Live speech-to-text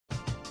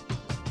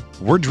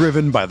We're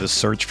driven by the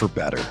search for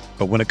better.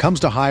 But when it comes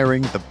to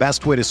hiring, the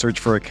best way to search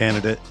for a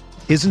candidate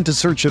isn't to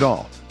search at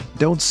all.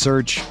 Don't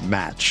search,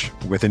 match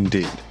with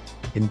Indeed.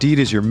 Indeed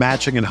is your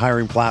matching and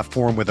hiring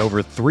platform with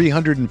over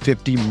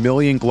 350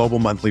 million global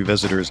monthly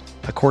visitors,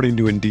 according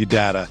to Indeed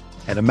data,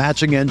 and a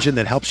matching engine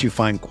that helps you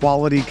find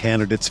quality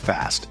candidates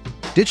fast.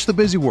 Ditch the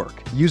busy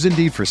work. Use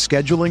Indeed for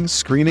scheduling,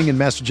 screening, and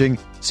messaging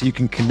so you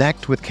can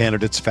connect with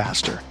candidates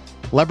faster.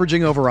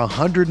 Leveraging over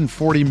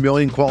 140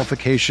 million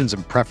qualifications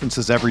and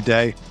preferences every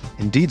day,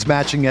 Indeed's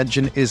matching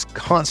engine is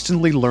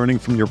constantly learning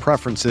from your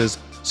preferences,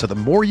 so the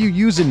more you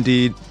use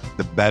Indeed,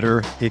 the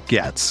better it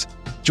gets.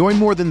 Join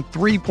more than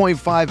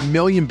 3.5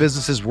 million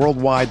businesses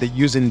worldwide that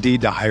use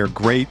Indeed to hire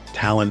great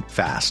talent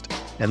fast.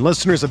 And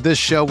listeners of this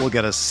show will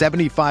get a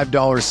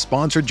 $75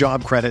 sponsored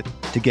job credit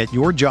to get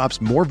your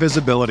jobs more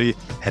visibility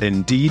at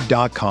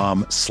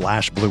Indeed.com/Blue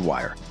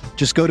Wire.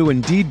 Just go to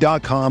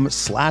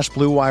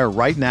Indeed.com/Blue Wire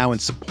right now and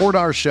support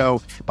our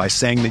show by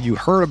saying that you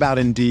heard about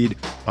Indeed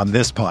on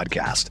this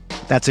podcast.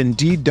 That's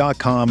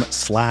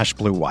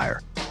Indeed.com/Blue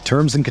Wire.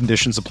 Terms and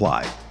conditions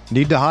apply.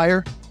 Need to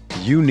hire?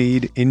 You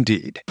need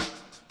Indeed.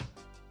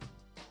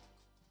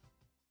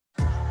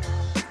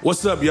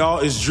 What's up, y'all?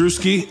 It's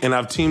Drewski, and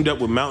I've teamed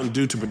up with Mountain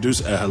Dew to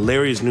produce a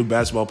hilarious new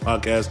basketball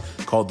podcast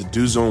called The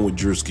Dew Zone with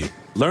Drewski.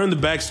 Learn the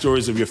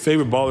backstories of your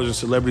favorite ballers and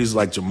celebrities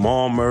like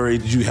Jamal Murray.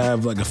 Did you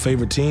have like a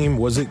favorite team?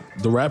 Was it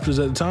the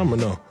Raptors at the time or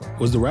no?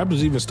 Was the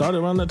Raptors even started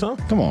around that time?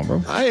 Come on,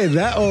 bro. I ain't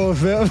that old,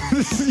 fam.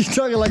 You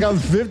talking like I'm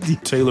 50.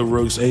 Taylor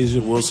Rooks, Asia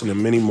Wilson,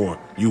 and many more.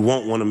 You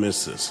won't want to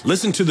miss this.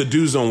 Listen to The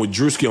Dew Zone with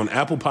Drewski on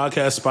Apple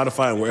Podcasts,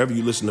 Spotify, and wherever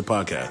you listen to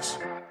podcasts.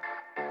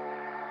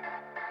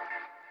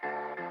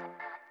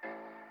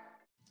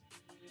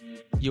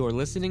 You're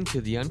listening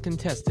to The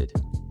Uncontested,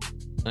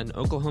 an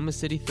Oklahoma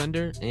City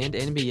Thunder and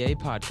NBA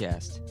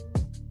podcast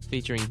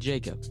featuring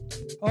Jacob.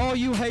 Oh,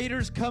 you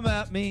haters, come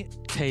at me.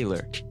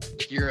 Taylor.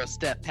 Gyro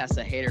step past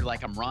a hater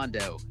like I'm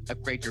Rondo.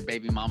 Upgrade your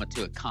baby mama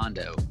to a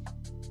condo.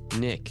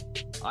 Nick.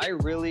 I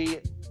really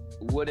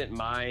wouldn't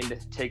mind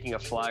taking a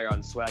flyer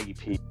on Swaggy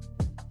P.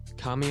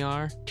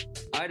 Kamiar.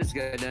 I just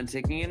got done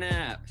taking a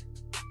nap.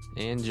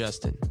 And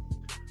Justin.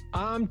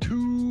 I'm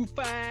too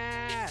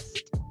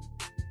fast.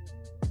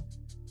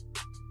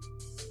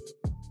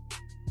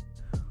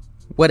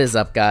 What is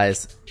up,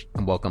 guys,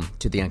 and welcome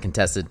to The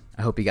Uncontested.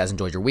 I hope you guys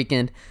enjoyed your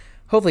weekend.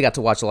 Hopefully got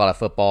to watch a lot of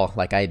football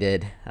like I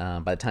did.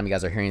 By the time you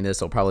guys are hearing this,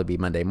 it'll probably be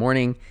Monday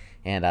morning.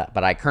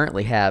 But I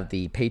currently have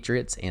the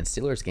Patriots and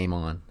Steelers game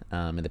on,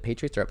 and the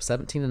Patriots are up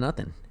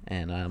 17-0.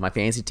 And my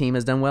fantasy team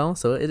has done well,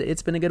 so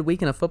it's been a good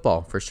weekend of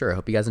football for sure. I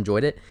hope you guys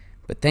enjoyed it.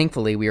 But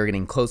thankfully, we are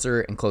getting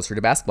closer and closer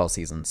to basketball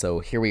season. So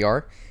here we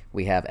are.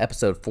 We have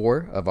episode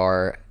 4 of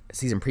our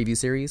season preview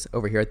series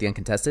over here at The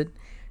Uncontested.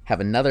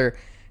 Have another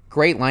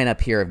great lineup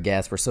here of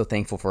guests. We're so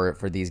thankful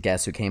for these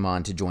guests who came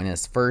on to join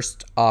us.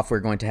 First off, we're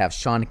going to have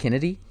Sean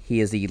Kennedy. He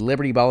is the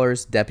Liberty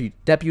Ballers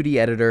deputy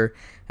editor,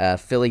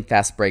 Philly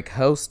Fast Break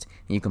host,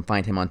 and you can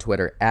find him on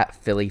Twitter at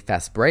Philly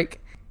Fast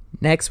Break.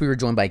 Next, we were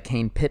joined by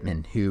Kane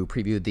Pittman, who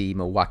previewed the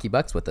Milwaukee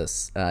Bucks with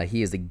us.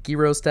 He is the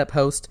Gyro Step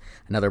host,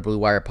 another Blue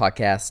Wire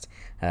podcast,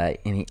 and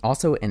he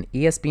also an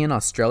ESPN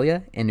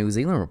Australia and New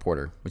Zealand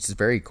reporter, which is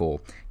very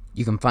cool.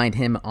 You can find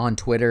him on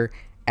Twitter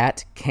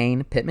at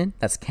Kane Pittman.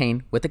 That's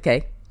Kane with a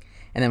K.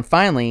 And then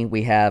finally,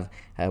 we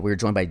were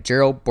joined by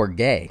Gerald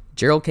Bourguet.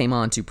 Gerald came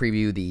on to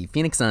preview the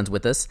Phoenix Suns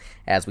with us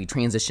as we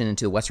transition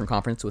into the Western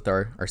Conference with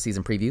our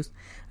season previews.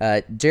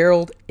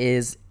 Gerald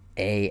is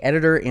a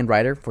editor and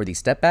writer for the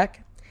Step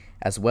Back,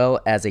 as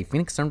well as a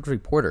Phoenix Suns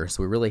reporter,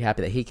 so we're really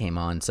happy that he came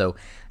on. So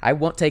I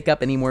won't take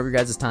up any more of your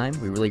guys' time.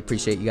 We really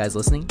appreciate you guys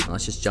listening.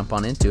 Let's just jump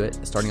on into it,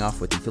 starting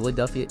off with the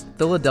Philadelphia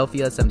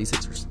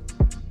 76ers.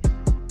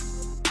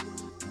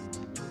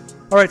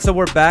 All right, so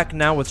we're back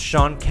now with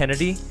Sean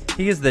Kennedy.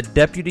 He is the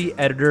deputy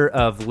editor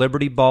of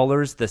Liberty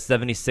Ballers, the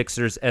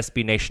 76ers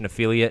SB Nation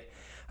affiliate.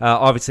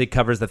 Obviously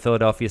covers the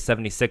Philadelphia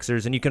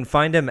 76ers, and you can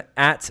find him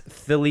at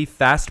Philly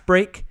Fast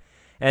Break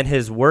and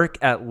his work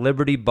at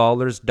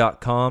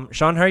libertyballers.com.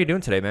 Sean, how are you doing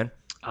today, man?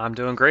 I'm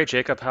doing great,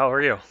 Jacob. How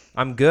are you?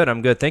 I'm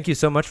good. Thank you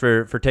so much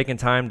for taking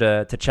time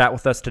to chat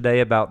with us today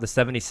about the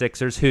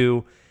 76ers,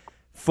 who,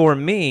 for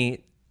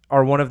me,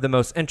 are one of the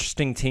most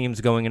interesting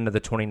teams going into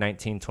the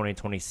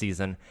 2019-2020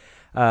 season.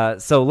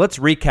 So let's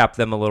recap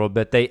them a little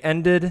bit. They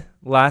ended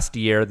last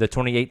year, the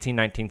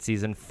 2018-19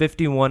 season,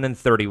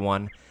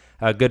 51-31,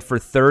 good for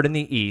third in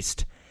the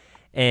East.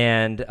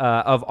 And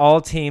of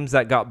all teams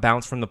that got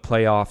bounced from the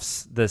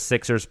playoffs, the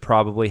Sixers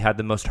probably had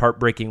the most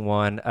heartbreaking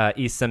one.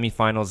 East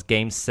semifinals,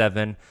 Game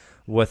 7,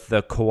 with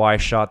the Kawhi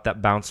shot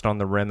that bounced on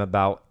the rim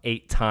about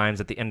 8 times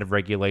at the end of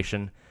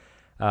regulation,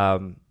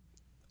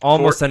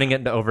 almost sending it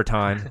into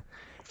overtime.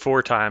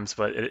 4 times,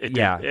 but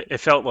it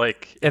felt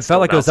like it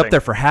was up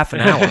there for half an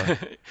hour.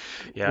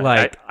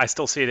 Yeah, I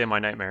still see it in my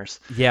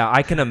nightmares. Yeah,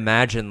 I can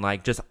imagine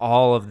like just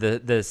all of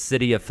the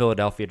city of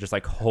Philadelphia just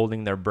like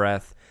holding their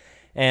breath.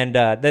 And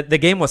the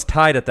game was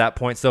tied at that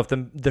point, so if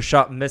the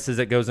shot misses,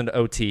 it goes into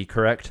OT,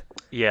 correct?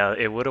 Yeah,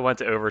 it would have went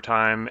to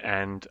overtime,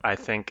 and I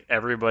think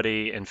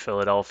everybody in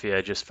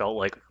Philadelphia just felt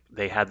like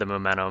they had the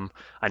momentum.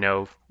 I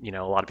know, a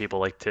lot of people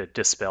like to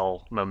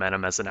dispel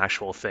momentum as an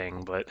actual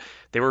thing, but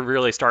they were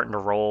really starting to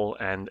roll,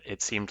 and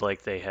it seemed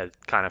like they had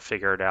kind of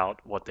figured out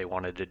what they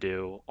wanted to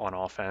do on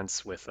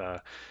offense with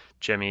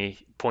Jimmy,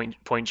 point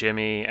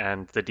Jimmy,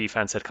 and the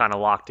defense had kind of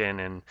locked in,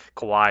 and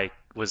Kawhi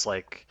was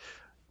like,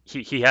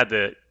 he had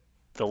the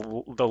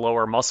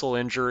lower muscle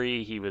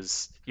injury. He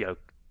was,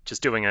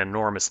 just doing an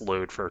enormous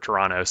load for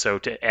Toronto. So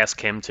to ask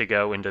him to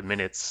go into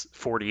minutes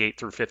 48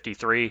 through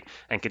 53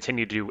 and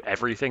continue to do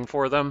everything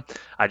for them,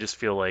 I just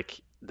feel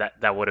like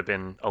that would have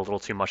been a little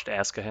too much to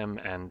ask of him,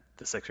 and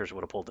the Sixers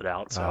would have pulled it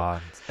out. So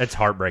it's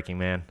heartbreaking,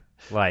 man.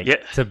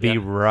 To be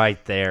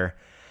right there.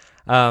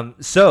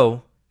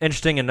 So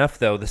interesting enough,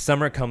 though, the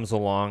summer comes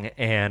along,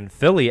 and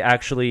Philly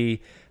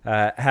actually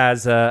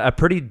has a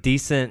pretty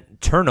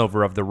decent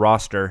turnover of the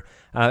roster.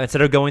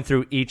 Instead of going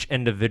through each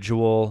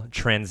individual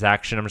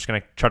transaction, I'm just going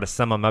to try to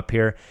sum them up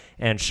here.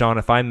 And Sean,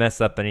 if I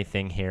mess up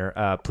anything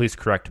here, please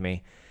correct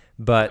me.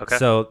 But okay.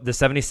 So the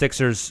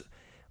 76ers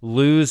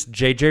lose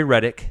J.J.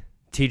 Redick,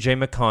 T.J.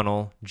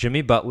 McConnell,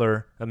 Jimmy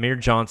Butler, Amir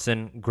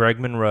Johnson, Greg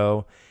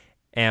Monroe,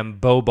 and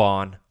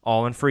Boban,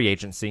 all in free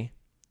agency.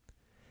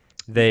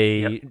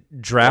 They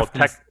draft.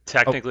 Well,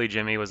 technically,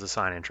 Jimmy was a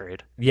sign and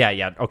trade.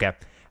 Yeah, okay.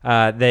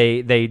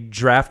 They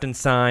draft and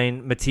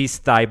sign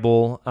Matisse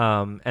Thybulle,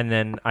 and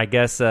then I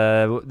guess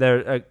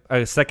they're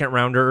a second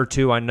rounder or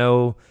two. I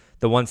know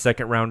the 1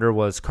 second rounder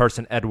was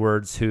Carson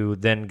Edwards, who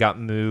then got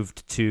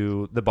moved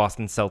to the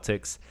Boston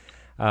Celtics.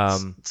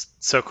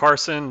 So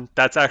Carson,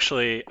 that's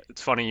actually,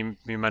 it's funny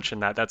you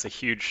mentioned that. That's a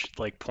huge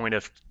point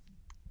of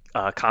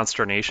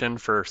consternation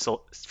for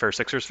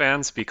Sixers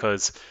fans,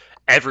 because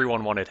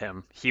everyone wanted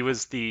him. He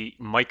was the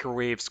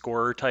microwave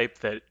scorer type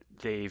that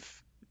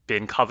they've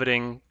been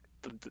coveting.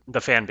 The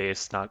fan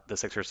base, not the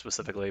Sixers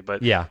specifically,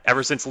 but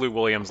ever since Lou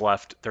Williams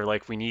left, they're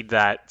like, we need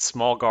that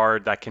small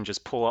guard that can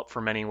just pull up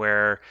from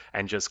anywhere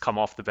and just come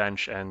off the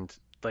bench and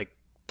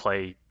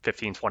play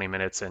 15, 20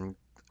 minutes, and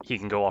he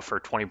can go off for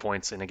 20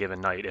 points in a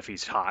given night if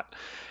he's hot.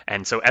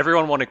 And so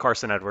everyone wanted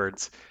Carson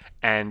Edwards,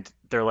 and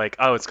they're like,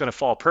 oh, it's going to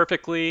fall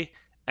perfectly.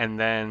 And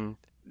then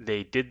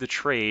they did the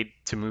trade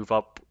to move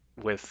up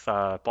with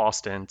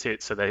Boston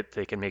so that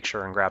they can make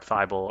sure and grab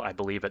Thybulle, I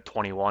believe, at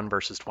 21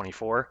 versus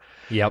 24.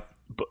 Yep.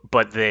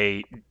 But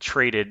they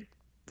traded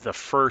the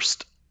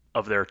first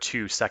of their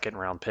 2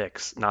 second-round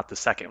picks, not the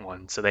second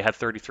one. So they had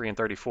 33 and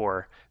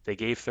 34. They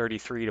gave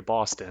 33 to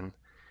Boston,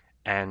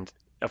 and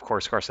of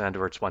course Carson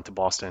Edwards went to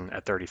Boston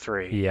at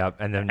 33. Yep,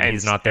 and then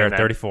he's not there at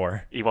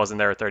 34. He wasn't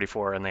there at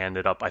 34, and they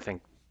ended up, I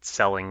think,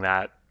 selling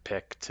that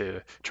pick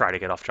to try to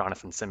get off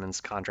Jonathan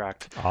Simmons'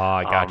 contract. Oh,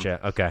 I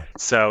gotcha. Okay.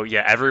 So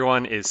yeah,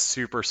 everyone is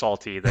super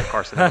salty that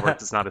Carson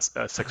Edwards is not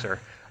a Sixer.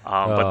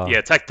 But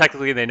yeah,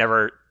 technically they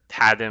never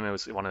had him. It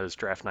was one of those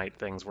draft night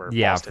things where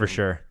Boston for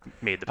sure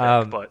made the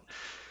pick. But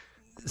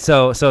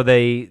so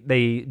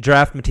they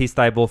draft Matisse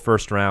Thybulle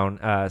first round,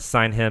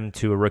 sign him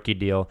to a rookie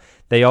deal.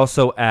 They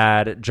also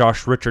add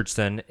Josh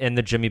Richardson in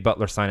the Jimmy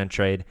Butler sign and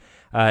trade.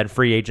 In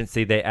free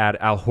agency, they add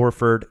Al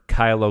Horford,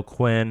 Kyle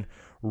O'Quinn,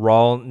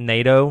 Raul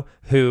Nato,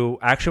 who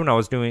actually, when I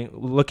was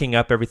looking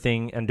up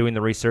everything and doing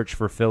the research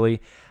for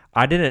Philly,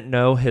 I didn't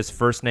know his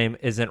first name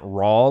isn't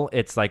Raul.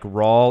 It's like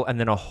Raul and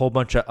then a whole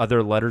bunch of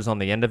other letters on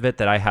the end of it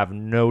that I have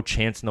no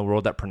chance in the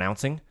world at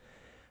pronouncing.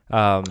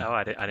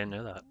 I didn't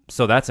know that.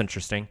 So that's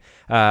interesting.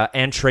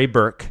 And Trey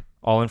Burke,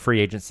 all in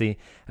free agency.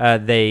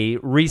 They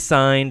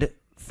re-signed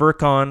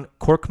Furkan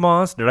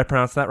Korkmaz. Did I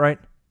pronounce that right?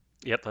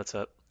 Yep, that's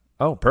it.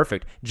 Oh,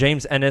 perfect.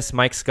 James Ennis,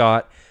 Mike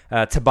Scott,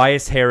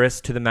 Tobias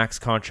Harris to the max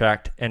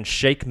contract, and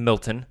Shake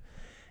Milton.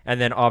 And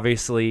then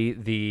obviously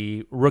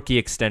the rookie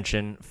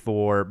extension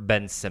for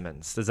Ben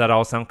Simmons. Does that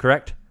all sound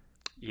correct?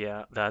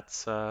 Yeah,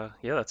 that's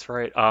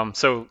right.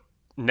 So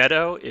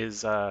Neto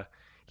is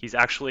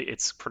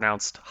it's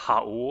pronounced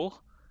Raul.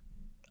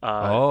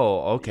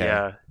 Okay.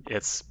 Yeah,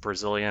 it's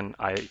Brazilian.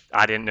 I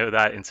didn't know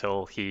that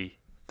until the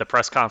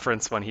press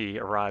conference when he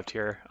arrived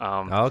here.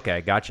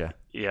 Okay, gotcha.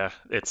 Yeah,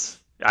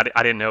 I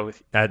didn't know.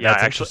 I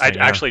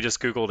actually just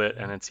Googled it,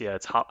 and it's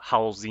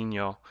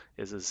Raulzinho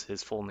is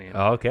his full name.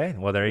 Okay,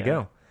 well there you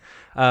go.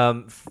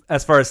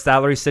 As far as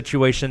salary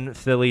situation,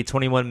 Philly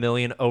 $21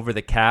 million over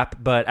the cap,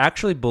 but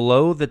actually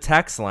below the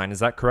tax line. Is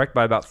that correct?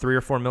 By about $3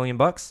 or $4 million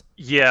bucks?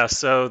 Yeah.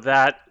 So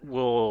that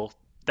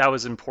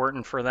was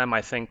important for them,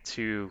 I think,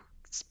 to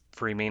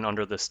remain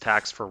under this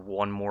tax for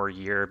one more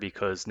year,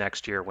 because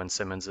next year when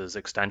Simmons'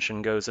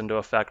 extension goes into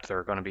effect,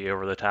 they're going to be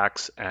over the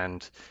tax,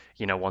 and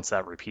once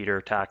that repeater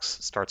tax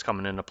starts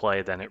coming into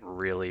play, then it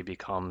really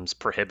becomes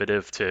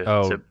prohibitive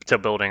to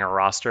building a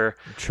roster.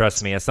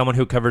 Trust me, as someone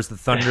who covers the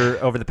Thunder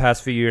over the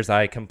past few years,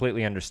 I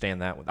completely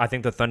understand that. I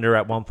think the Thunder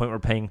at one point were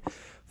paying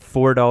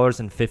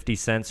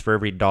 $4.50 for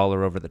every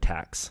dollar over the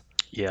tax.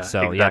 Yeah.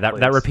 So exactly.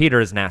 that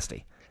repeater is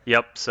nasty.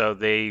 Yep. So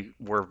they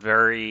were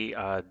very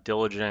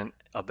diligent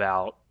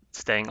about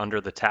staying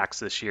under the tax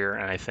this year,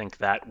 and I think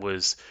that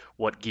was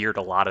what geared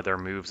a lot of their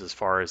moves as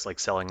far as like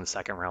selling the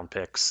second round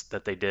picks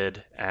that they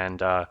did.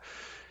 And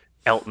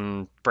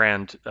Elton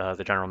Brand,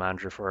 the general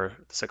manager for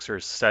the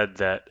Sixers, said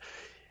that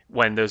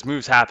when those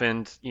moves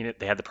happened,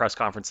 they had the press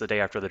conference the day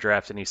after the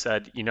draft, and he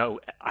said,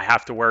 I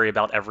have to worry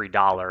about every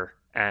dollar.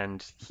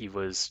 And it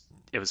was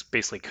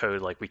basically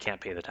code like, we can't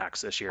pay the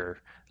tax this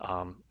year.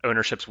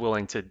 Ownership's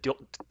willing to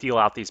deal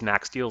out these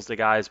max deals to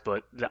guys,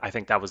 but I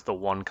think that was the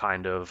one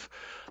kind of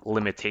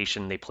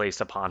limitation they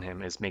placed upon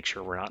him, is make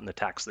sure we're not in the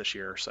tax this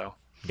year. So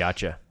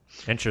Gotcha.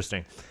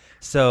 Interesting.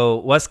 So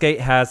Westgate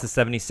has the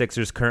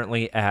 76ers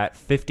currently at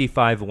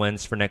 55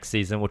 wins for next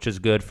season, which is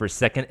good for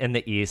second in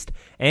the East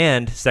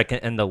and second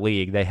in the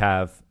league. They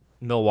have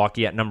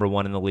Milwaukee at number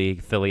 1 in the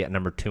league, Philly at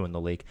number 2 in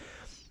the league.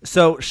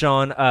 So,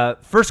 Sean,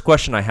 first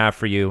question I have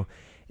for you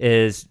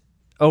is,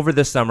 over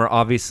this summer,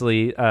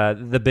 obviously,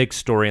 the big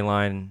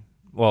storyline,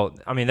 well,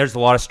 I mean, there's a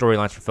lot of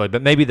storylines for Philly,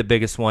 but maybe the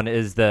biggest one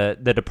is the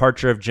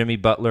departure of Jimmy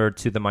Butler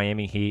to the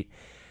Miami Heat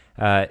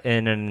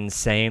in an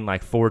insane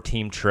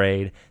 4-team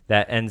trade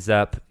that ends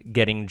up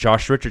getting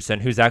Josh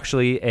Richardson, who's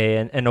actually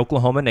an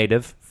Oklahoma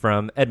native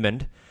from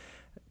Edmond,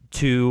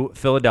 to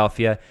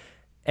Philadelphia.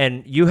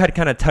 And you had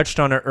kind of touched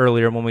on it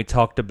earlier when we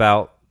talked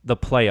about the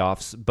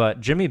playoffs,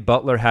 but Jimmy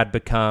Butler had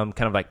become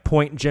kind of like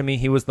point Jimmy.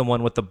 He was the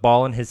one with the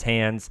ball in his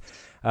hands.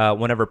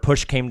 Whenever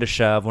push came to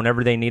shove,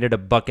 whenever they needed a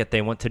bucket,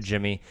 they went to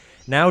Jimmy.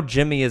 Now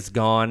Jimmy is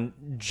gone.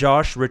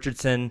 Josh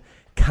Richardson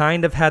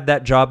kind of had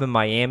that job in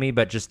Miami,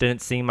 but just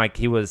didn't seem like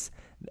he was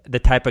the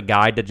type of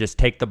guy to just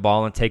take the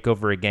ball and take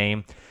over a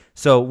game.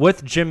 So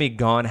with Jimmy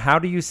gone, how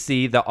do you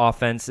see the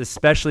offense,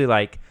 especially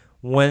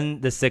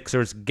when the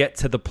Sixers get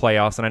to the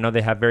playoffs? And I know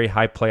they have very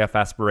high playoff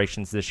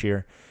aspirations this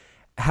year.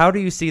 How do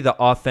you see the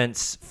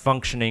offense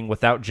functioning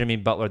without Jimmy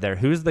Butler there?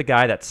 Who's the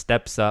guy that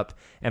steps up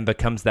and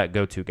becomes that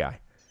go-to guy?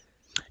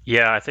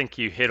 Yeah, I think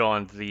you hit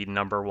on the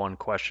number one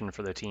question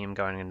for the team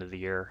going into the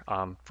year.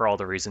 For all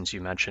the reasons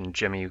you mentioned,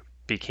 Jimmy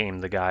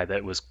became the guy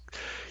that was,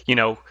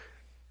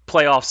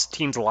 playoffs,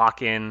 teams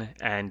lock in,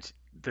 and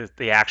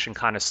the action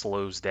kind of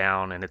slows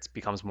down, and it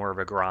becomes more of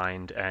a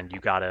grind, and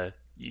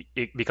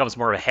it becomes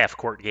more of a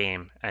half-court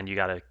game, and you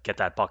got to get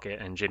that bucket,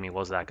 and Jimmy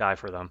was that guy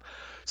for them.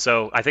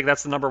 So I think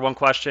that's the number one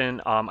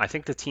question. I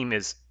think the team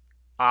is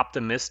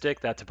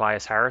optimistic that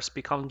Tobias Harris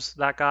becomes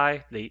that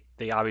guy.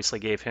 They obviously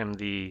gave him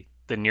the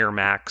near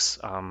max.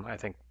 I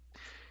think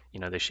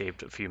they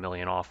shaved a few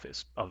million off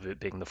of it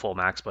being the full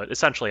max, but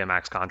essentially a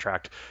max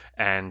contract.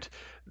 And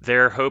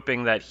they're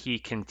hoping that he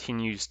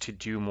continues to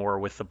do more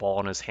with the ball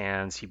in his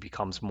hands. He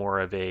becomes more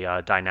of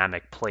a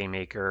dynamic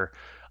playmaker.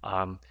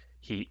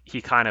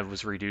 He kind of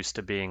was reduced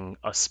to being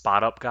a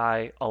spot up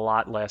guy a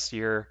lot last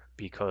year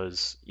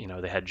because,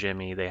 they had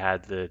Jimmy, they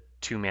had the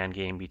two-man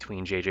game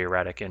between JJ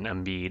Redick and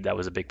Embiid. That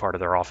was a big part of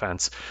their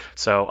offense.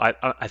 So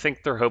I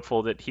think they're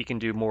hopeful that he can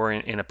do more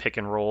in a pick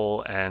and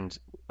roll and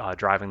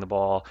driving the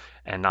ball,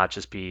 and not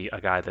just be a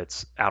guy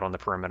that's out on the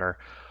perimeter.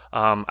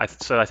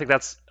 So I think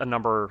that's the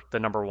number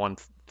one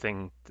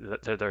thing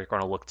that they're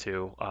going to look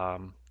to,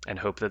 and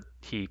hope that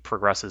he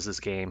progresses his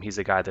game. He's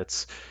a guy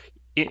that's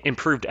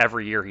improved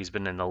every year he's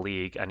been in the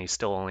league, and he's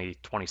still only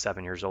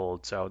 27 years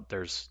old. So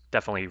there's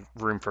definitely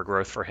room for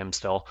growth for him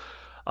still.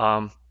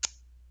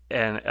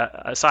 And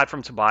aside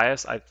from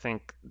Tobias, I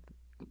think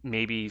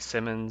maybe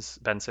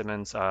Ben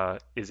Simmons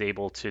is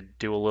able to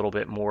do a little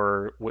bit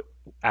more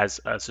as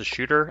a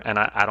shooter. And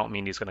I don't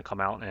mean he's going to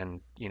come out and,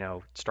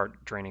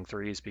 start draining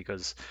threes,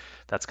 because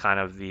that's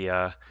kind of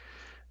the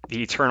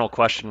eternal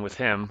question with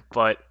him.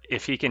 But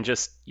if he can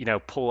just,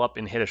 pull up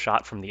and hit a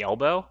shot from the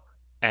elbow,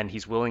 and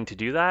he's willing to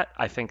do that,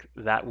 I think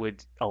that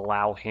would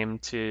allow him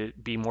to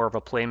be more of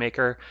a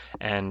playmaker.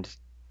 And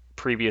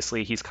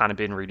previously, he's kind of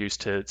been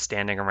reduced to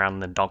standing around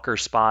the dunker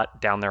spot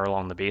down there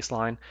along the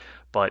baseline.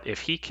 But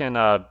if he can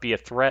be a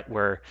threat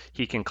where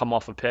he can come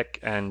off a pick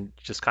and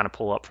just kind of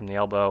pull up from the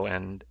elbow,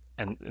 and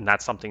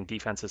that's something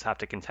defenses have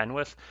to contend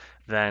with,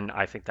 then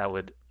I think that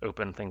would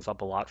open things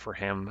up a lot for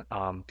him.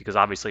 Because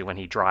obviously when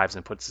he drives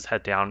and puts his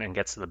head down and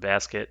gets to the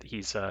basket,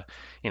 he's a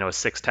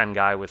 6'10"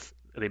 guy with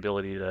the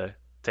ability to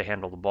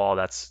handle the ball.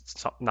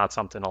 That's not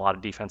something a lot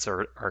of defenses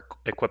are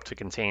equipped to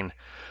contain.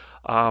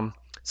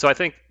 So I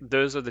think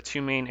those are the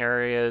two main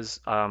areas.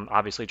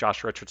 Obviously,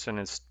 Josh Richardson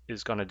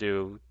is going to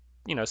do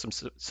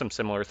some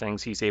similar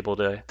things. He's able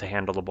to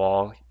handle the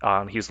ball.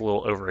 He's a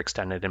little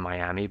overextended in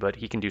Miami, but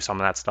he can do some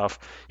of that stuff.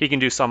 He can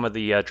do some of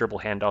the dribble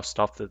handoff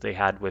stuff that they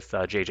had with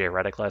JJ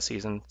Redick last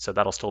season. So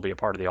that'll still be a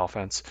part of the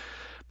offense.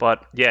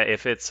 But yeah,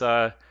 if it's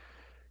hey,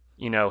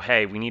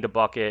 we need a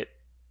bucket,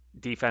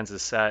 defense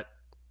is set.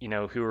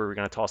 Who are we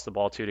going to toss the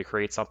ball to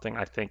create something?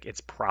 I think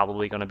it's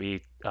probably going to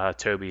be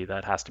Toby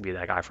that has to be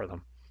that guy for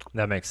them.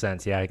 That makes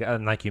sense. Yeah,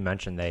 and like you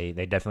mentioned, they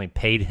definitely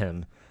paid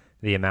him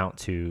the amount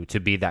to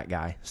be that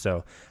guy.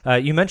 So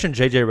you mentioned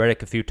JJ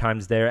Redick a few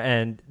times there,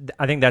 and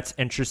I think that's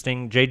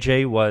interesting.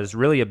 JJ was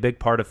really a big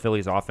part of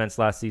Philly's offense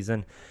last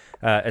season,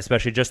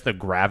 especially just the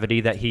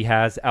gravity that he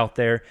has out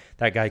there.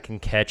 That guy can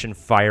catch and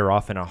fire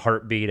off in a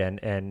heartbeat,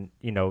 and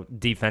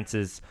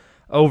defenses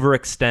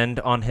overextend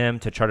on him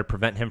to try to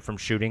prevent him from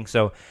shooting.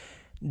 So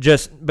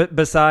but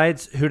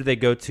besides who do they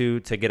go to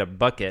get a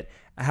bucket,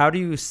 how do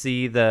you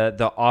see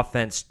the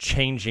offense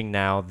changing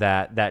now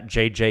that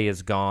JJ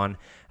is gone?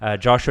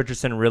 Josh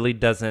Richardson really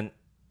doesn't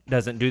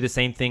do the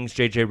same things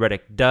JJ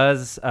Redick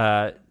does.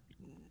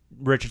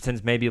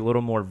 Richardson's maybe a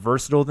little more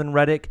versatile than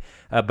Redick,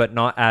 but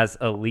not as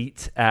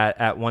elite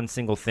at one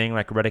single thing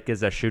like Redick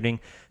is at shooting.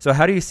 So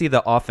how do you see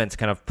the offense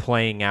kind of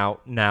playing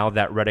out now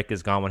that Redick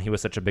is gone when he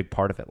was such a big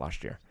part of it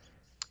last year?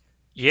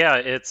 Yeah,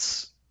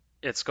 it's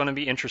going to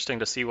be interesting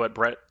to see what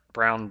Brett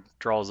Brown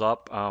draws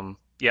up.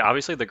 Yeah,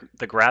 obviously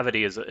the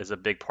gravity is a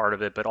big part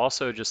of it, but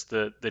also just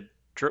the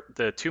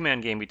two-man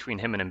game between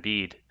him and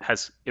Embiid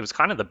it was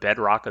kind of the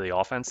bedrock of the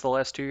offense the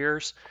last 2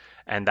 years,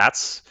 and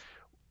that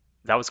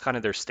was kind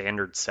of their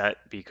standard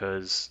set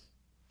because,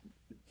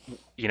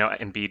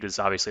 Embiid is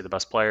obviously the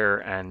best player,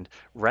 and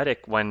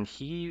Redick, when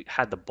he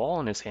had the ball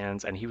in his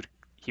hands and he would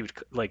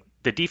like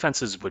the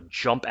defenses would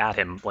jump at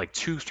him like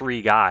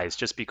 2-3 guys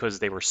just because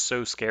they were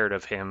so scared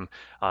of him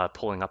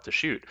pulling up to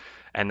shoot,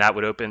 and that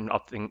would open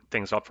up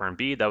things up for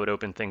Embiid. That would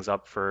open things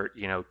up for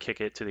kick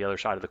it to the other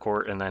side of the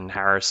court, and then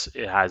Harris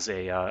has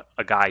a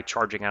guy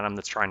charging at him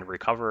that's trying to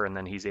recover, and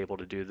then he's able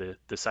to do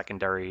the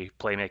secondary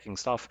playmaking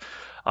stuff.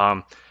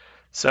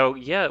 So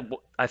yeah,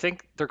 I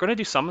think they're going to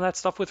do some of that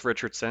stuff with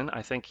Richardson.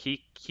 I think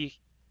he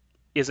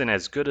isn't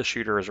as good a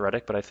shooter as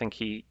Redick, but I think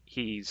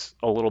he's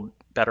a little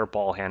better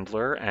ball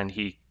handler and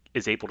he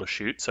is able to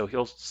shoot. So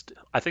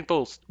I think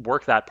they'll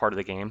work that part of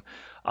the game.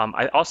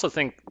 I also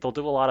think they'll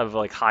do a lot of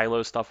like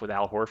high-low stuff with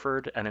Al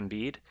Horford and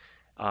Embiid,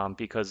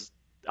 because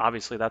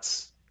obviously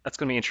that's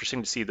going to be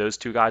interesting to see those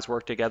two guys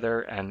work together.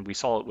 And we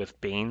saw it with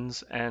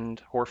Baines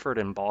and Horford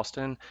in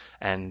Boston,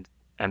 and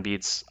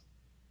Embiid's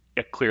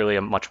clearly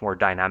a much more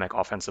dynamic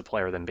offensive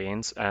player than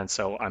Baines, and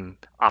so I'm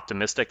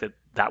optimistic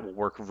that will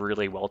work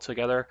really well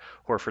together.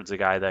 Horford's a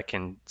guy that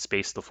can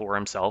space the floor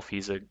himself.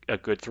 He's a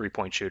good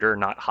three-point shooter,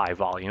 not high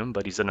volume,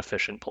 but he's an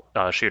efficient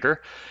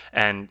shooter.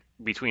 And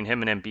between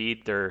him and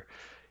Embiid, they're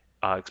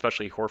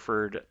especially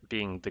Horford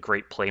being the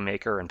great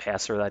playmaker and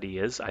passer that he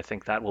is, I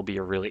think that will be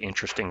a really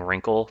interesting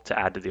wrinkle to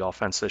add to the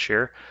offense this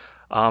year.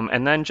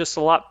 And then just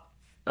a lot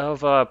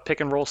of pick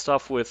and roll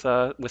stuff with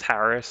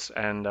Harris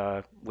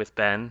and with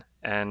Ben.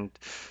 And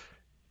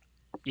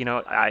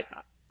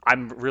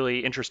I'm really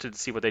interested to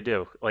see what they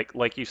do.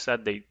 Like you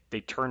said,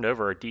 they turned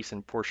over a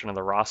decent portion of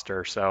the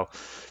roster, so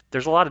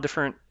there's a lot of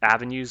different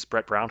avenues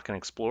Brett Brown can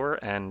explore,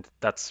 and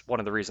that's one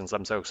of the reasons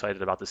I'm so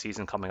excited about the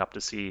season coming up to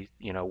see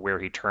where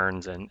he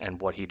turns and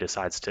what he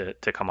decides to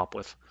come up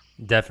with.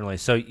 Definitely.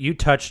 So you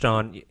touched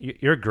on,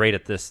 you're great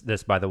at this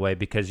by the way,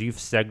 because you've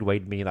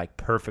segued me like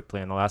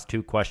perfectly in the last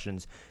two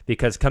questions,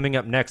 because coming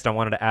up next I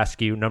wanted to ask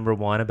you, number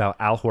one, about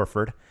Al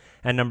Horford,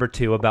 and number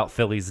two, about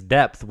Philly's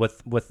depth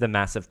with the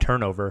massive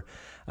turnover.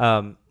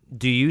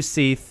 Do you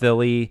see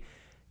Philly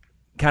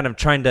kind of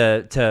trying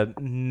to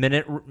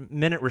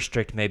minute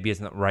restrict, maybe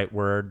isn't the right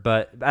word,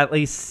 but at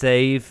least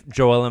save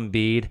Joel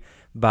Embiid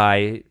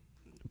by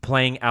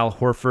playing Al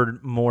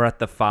Horford more at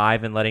the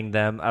 5 and letting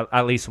them,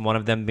 at least one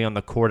of them, be on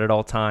the court at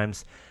all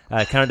times,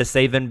 kind of to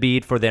save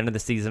Embiid for the end of the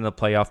season, the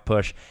playoff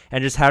push?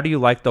 And just how do you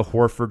like the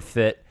Horford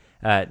fit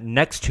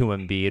next to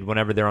Embiid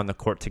whenever they're on the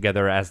court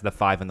together as the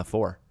 5 and the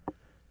 4?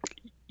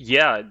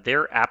 Yeah,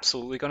 they're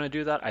absolutely going to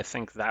do that. I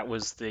think that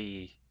was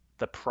the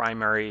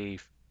primary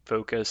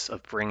focus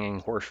of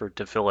bringing Horford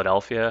to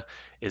Philadelphia,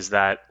 is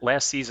that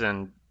last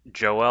season,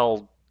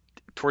 Joel,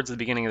 towards the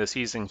beginning of the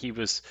season, he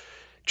was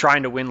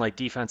trying to win like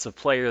defensive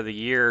player of the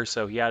year.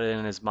 So he had it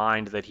in his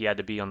mind that he had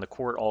to be on the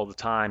court all the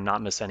time,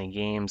 not miss any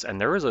games.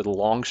 And there was a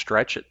long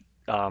stretch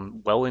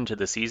well into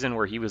the season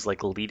where he was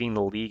like leading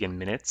the league in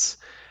minutes.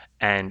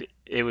 And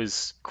it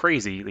was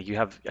crazy. Like, you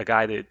have a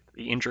guy that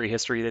the injury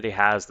history that he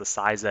has, the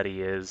size that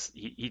he is,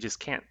 he just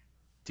can't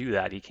do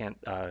that. He can't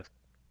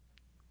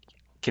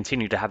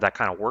continue to have that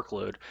kind of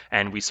workload.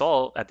 And we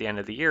saw at the end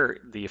of the year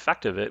the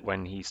effect of it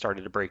when he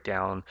started to break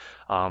down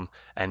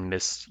and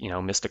missed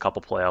a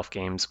couple playoff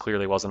games.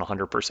 Clearly wasn't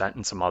 100%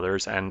 in some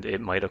others, and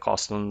it might have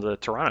cost them the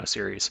Toronto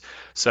series.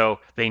 So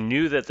they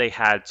knew that they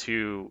had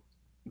to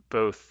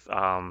both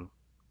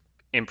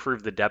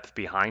improve the depth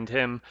behind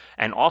him,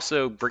 and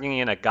also bringing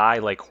in a guy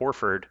like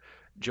Horford.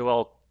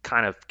 Joel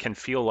kind of can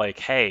feel like,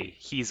 hey,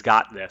 he's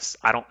got this.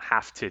 I don't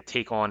have to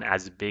take on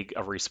as big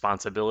a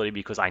responsibility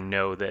because I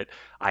know that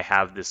I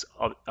have this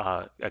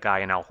a guy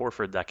in Al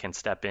Horford that can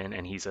step in,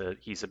 and he's an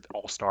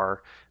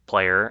all-star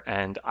player,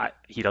 and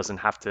he doesn't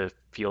have to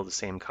feel the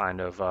same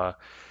kind of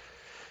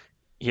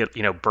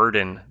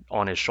burden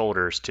on his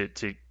shoulders to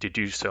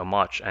do so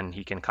much, and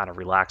he can kind of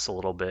relax a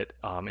little bit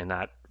in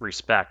that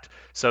respect.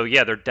 So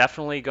yeah, they're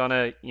definitely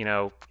gonna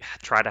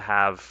try to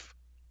have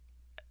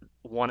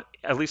one,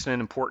 at least in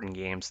important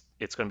games,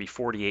 it's going to be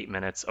 48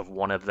 minutes of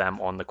one of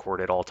them on the court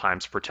at all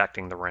times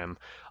protecting the rim.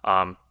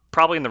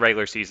 Probably in the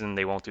regular season,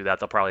 they won't do that.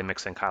 They'll probably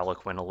mix in Kyle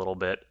Quinn a little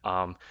bit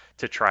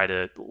to try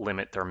to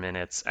limit their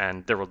minutes.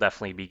 And there will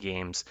definitely be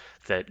games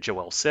that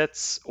Joel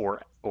sits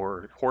or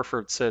or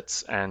Horford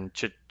sits, and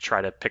to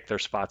try to pick their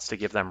spots to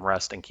give them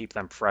rest and keep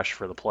them fresh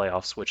for the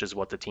playoffs, which is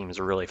what the team is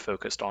really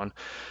focused on.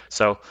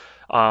 So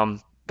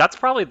that's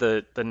probably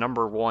the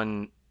number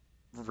one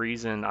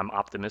reason I'm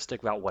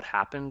optimistic about what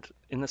happened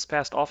in this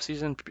past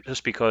offseason,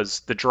 just because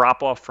the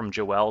drop off from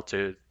Joel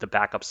to the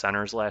backup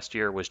centers last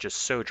year was just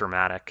so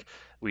dramatic.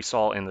 We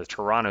saw in the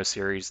Toronto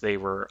series, they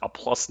were a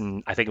plus,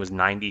 I think it was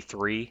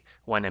 93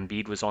 when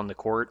Embiid was on the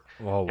court.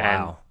 Oh,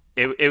 wow.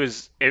 And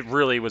it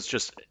really was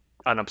just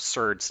an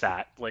absurd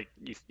stat. Like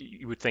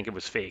you would think it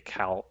was fake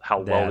how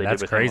well they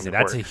did with crazy. him on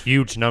the That's court. a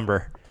huge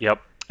number.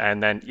 Yep.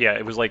 And then,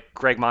 it was like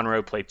Greg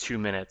Monroe played 2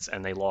 minutes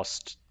and they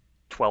lost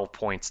 12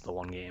 points the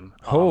one game.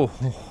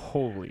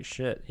 Holy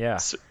shit. Yeah.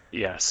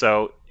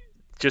 So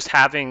just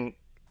having,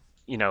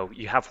 you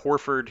have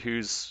Horford,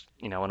 who's,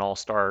 an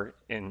all-star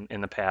in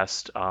the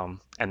past. And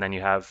then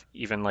you have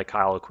even like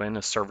Kyle O'Quinn,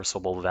 a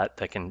serviceable vet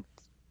that can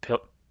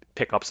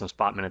pick up some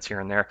spot minutes here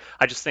and there.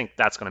 I just think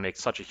that's going to make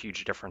such a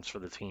huge difference for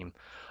the team.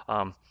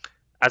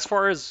 As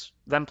far as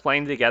them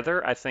playing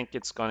together, I think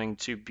it's going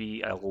to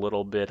be a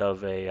little bit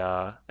of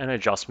an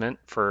adjustment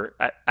for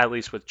at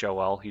least with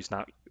Joel. He's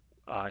not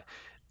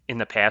in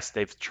the past,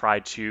 they've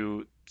tried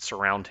to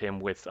surround him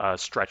with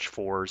stretch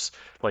fours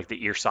like the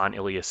Irsan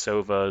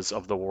Ilyasovas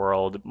of the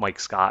world, Mike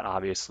Scott,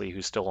 obviously,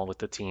 who's still on with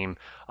the team.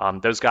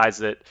 Those guys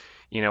that,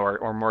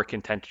 are more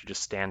content to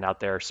just stand out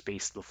there,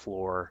 space the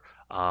floor,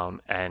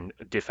 and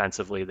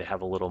defensively they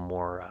have a little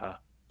more,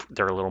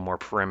 they're a little more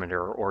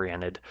perimeter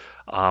oriented.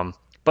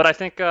 But I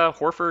think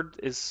Horford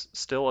is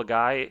still a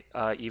guy,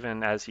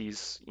 even as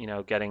he's,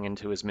 getting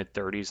into his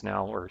mid-30s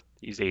now, or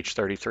he's age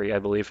 33, I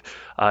believe.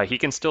 He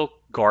can still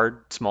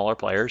guard smaller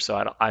players,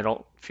 so I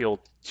don't feel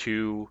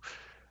too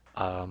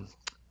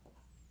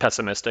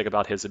pessimistic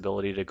about his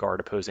ability to guard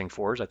opposing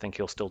fours. I think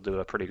he'll still do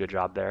a pretty good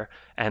job there.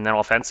 And then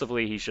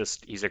offensively,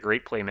 he's a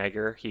great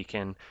playmaker. He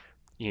can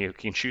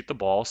shoot the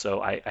ball,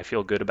 so I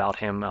feel good about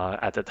him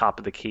at the top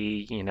of the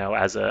key,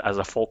 as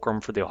a fulcrum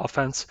for the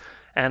offense.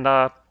 And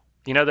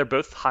they're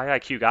both high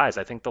IQ guys.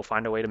 I think they'll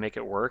find a way to make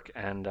it work,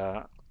 and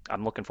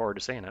I'm looking forward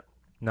to seeing it.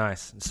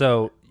 Nice.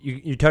 So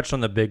you touched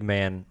on the big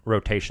man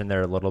rotation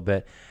there a little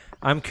bit.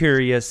 I'm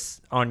curious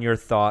on your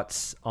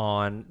thoughts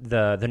on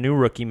the new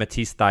rookie,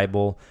 Matisse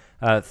Thybulle.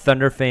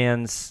 Thunder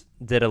fans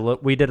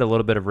we did a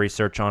little bit of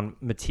research on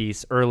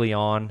Matisse early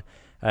on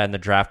in the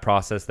draft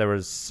process. There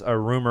was a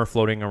rumor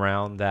floating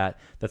around that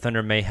the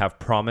Thunder may have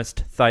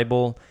promised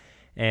Thybulle.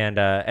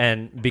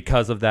 And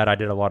because of that, I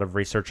did a lot of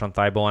research on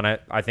Thybulle, and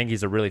I think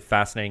he's a really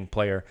fascinating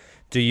player.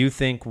 Do you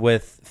think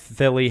with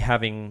Philly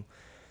having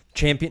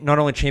not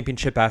only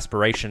championship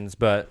aspirations,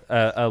 but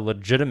a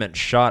legitimate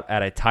shot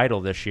at a title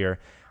this year,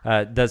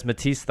 does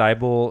Matisse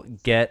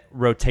Thybulle get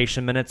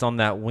rotation minutes on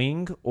that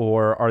wing,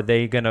 or are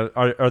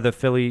the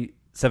Philly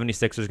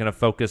 76ers going to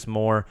focus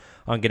more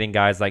on getting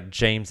guys like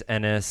James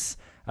Ennis,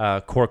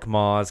 Cork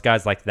Maz,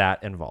 guys like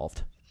that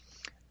involved?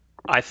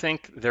 I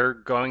think they're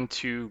going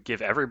to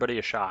give everybody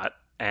a shot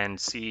and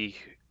see,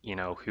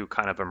 who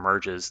kind of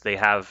emerges. They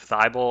have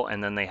Thybulle,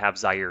 and then they have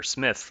Zaire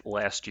Smith,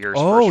 last year's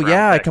first round pick.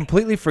 I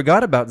completely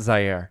forgot about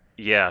Zaire.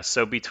 Yeah,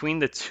 so between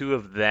the two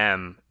of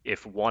them,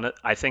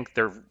 I think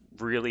they're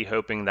really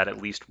hoping that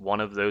at least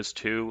one of those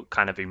two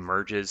kind of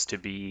emerges to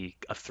be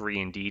a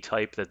 3-and-D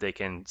type that they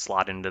can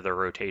slot into their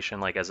rotation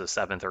like as a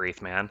 7th or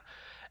 8th man.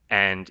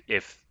 And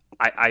if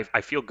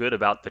I feel good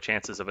about the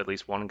chances of at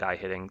least one guy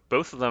hitting.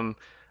 Both of them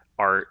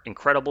are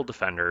incredible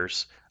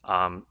defenders.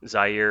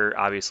 Zaire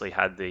obviously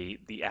had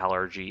the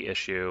allergy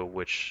issue,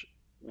 which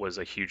was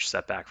a huge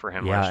setback for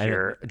him last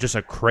year. Just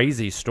a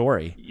crazy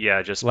story.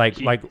 Yeah, just like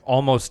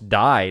almost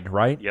died,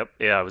 right? Yep.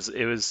 Yeah,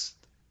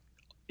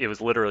 it was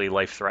literally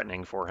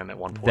life-threatening for him at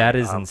one point. That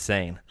is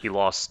insane. He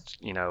lost,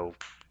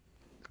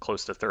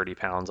 close to 30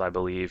 pounds, I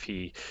believe.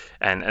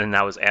 And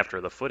that was after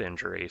the foot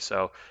injury.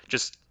 So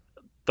just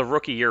the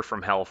rookie year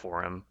from hell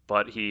for him.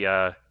 But he,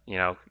 to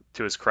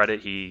his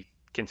credit, he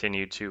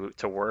continued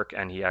to work,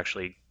 and he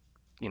actually,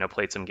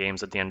 played some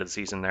games at the end of the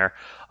season there.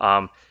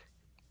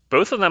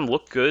 Both of them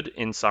looked good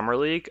in summer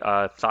league.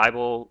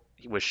 Thybulle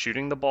was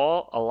shooting the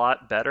ball a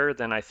lot better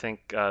than I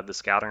think the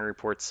scouting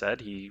report said.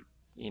 He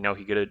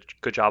did a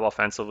good job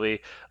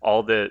offensively.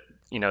 All the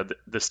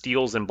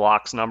steals and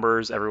blocks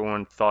numbers,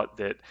 everyone thought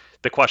that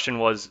the question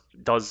was,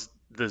 does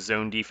the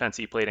zone defense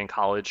he played in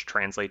college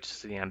translate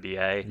to the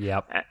NBA?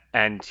 Yep.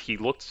 And he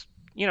looked,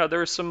 there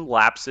were some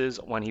lapses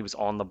when he was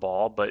on the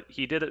ball, but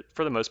he did it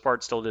for the most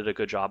part, still did a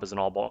good job as an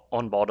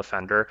on-ball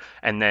defender.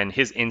 And then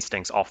his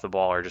instincts off the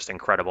ball are just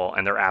incredible,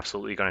 and they're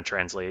absolutely going to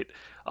translate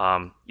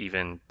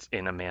even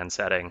in a man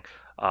setting.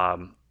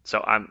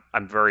 So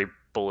I'm very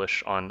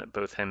bullish on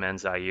both him and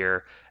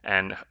Zaire,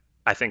 and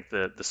I think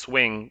the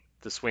swing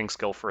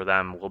skill for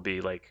them will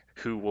be like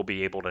who will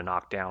be able to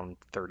knock down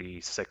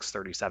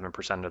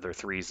 36-37% of their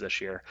threes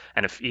this year.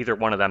 And if either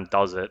one of them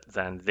does it,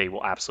 then they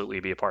will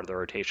absolutely be a part of the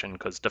rotation,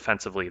 because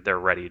defensively they're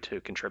ready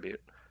to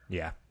contribute.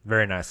 Yeah,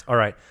 very nice. All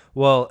right.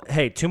 Well,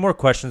 hey, 2 more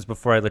questions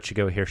before I let you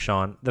go here,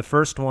 Sean. The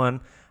first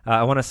one,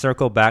 I want to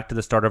circle back to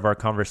the start of our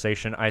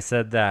conversation. I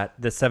said that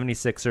the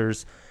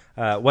 76ers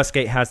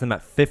Westgate has them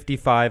at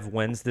 55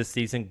 wins this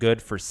season,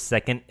 good for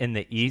second in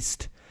the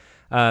East.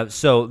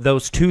 So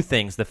those two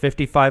things, the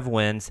 55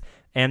 wins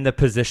and the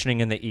positioning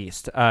in the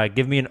East,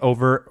 give me an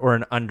over or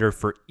an under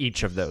for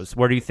each of those.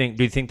 Where do you think?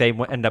 Do you think they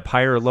end up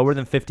higher or lower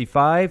than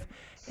 55,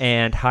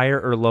 and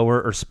higher or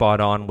lower or spot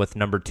on with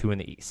number 2 in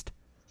the East?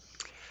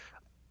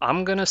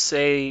 I'm gonna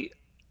say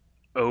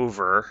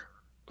over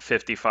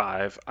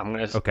 55.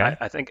 Okay.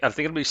 I think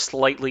it'll be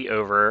slightly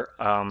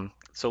over.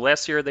 So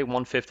last year they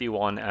won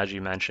 51, as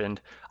you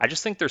mentioned. I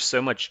just think they're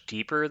so much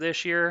deeper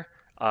this year.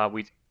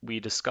 We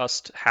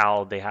discussed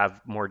how they have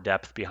more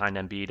depth behind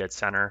Embiid at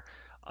center.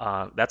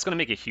 That's going to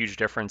make a huge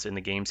difference in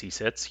the games he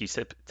sits. He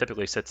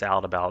typically sits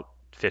out about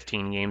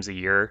 15 games a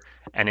year,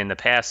 and in the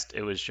past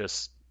it was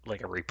just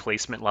like a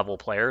replacement level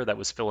player that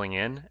was filling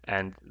in,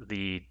 and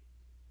the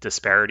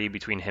disparity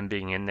between him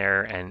being in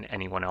there and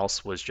anyone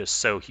else was just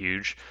so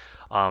huge.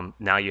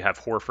 Now you have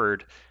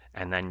Horford,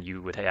 and then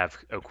you would have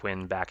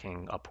O'Quinn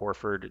backing up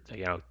Horford.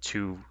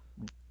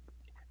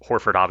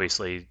 Horford,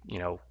 obviously,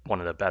 one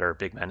of the better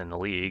big men in the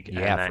league.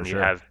 Yeah, and then you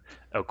have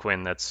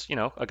O'Quinn that's,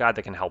 a guy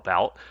that can help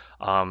out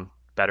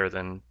better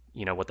than,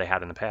 what they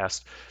had in the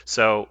past.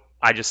 So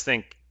I just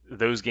think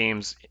those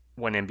games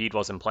when Embiid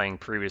wasn't playing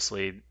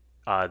previously,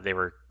 they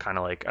were kind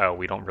of like, oh,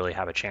 we don't really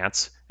have a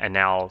chance. And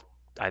now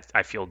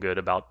I feel good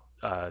about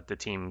the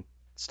team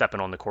stepping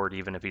on the court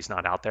even if he's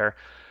not out there.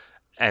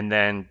 And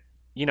then,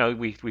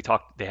 we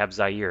talked, they have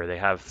Zaire, they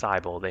have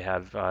Thibault, they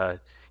have,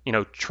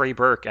 Trey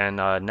Burke and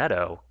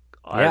Neto.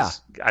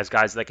 As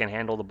guys that can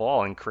handle the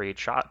ball and create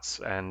shots.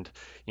 And,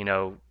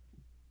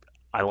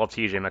 I love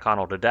TJ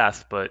McConnell to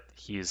death, but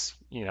he's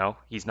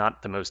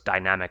not the most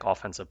dynamic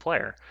offensive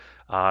player.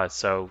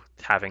 So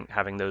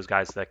having those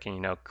guys that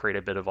can, create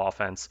a bit of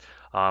offense,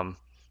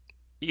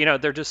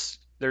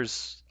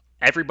 there's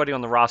everybody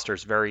on the roster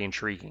is very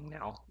intriguing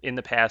now. In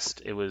the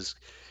past, it was,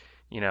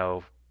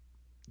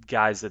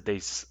 guys that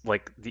they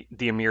like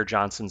the Amir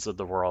Johnsons of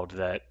the world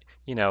that,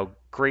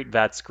 great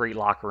vets, great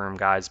locker room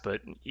guys,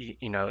 but,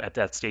 at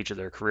that stage of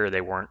their career,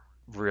 they weren't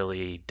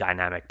really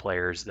dynamic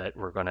players that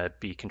were going to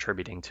be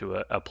contributing to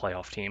a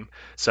playoff team.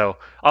 So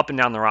up and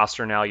down the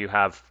roster now, you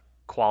have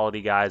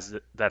quality guys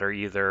that are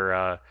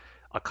either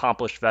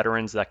accomplished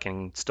veterans that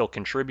can still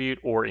contribute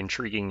or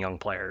intriguing young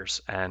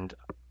players. And,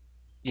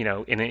 in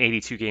an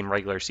 82-game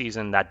regular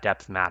season, that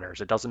depth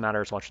matters. It doesn't matter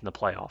as much in the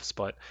playoffs,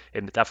 but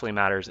it definitely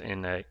matters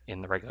in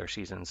the regular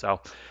season. So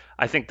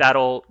I think that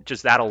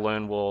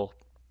alone will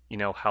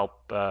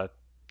help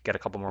get a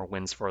couple more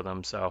wins for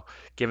them. So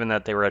given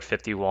that they were at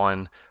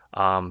 51,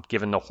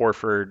 given the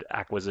Horford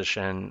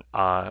acquisition,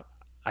 I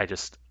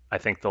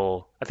think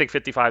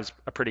 55 is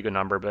a pretty good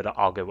number, but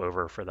I'll go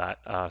over for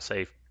that.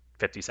 Say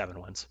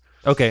 57 wins.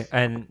 Okay,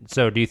 and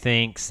so do you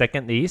think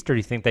second in the East, or do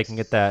you think they can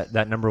get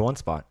that number 1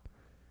 spot?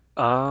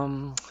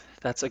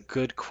 That's a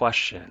good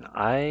question.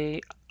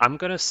 I'm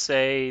gonna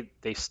say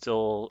they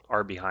still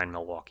are behind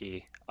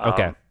Milwaukee.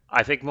 Okay.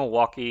 I think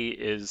Milwaukee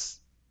is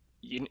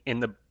in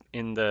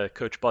the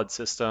Coach Bud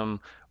system.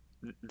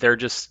 They're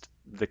just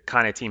the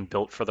kind of team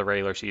built for the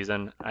regular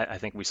season. I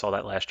think we saw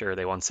that last year.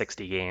 They won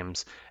 60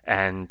 games,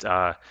 and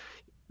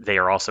they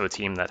are also a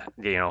team that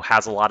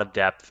has a lot of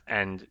depth,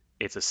 and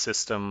it's a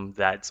system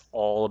that's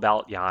all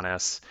about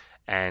Giannis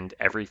and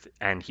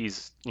and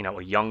he's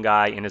a young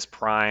guy in his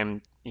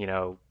prime.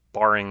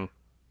 Barring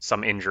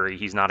some injury,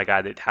 he's not a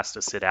guy that has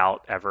to sit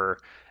out ever,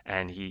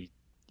 and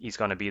he's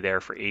going to be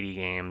there for 80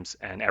 games,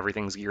 and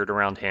everything's geared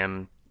around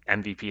him,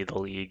 MVP of the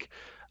league.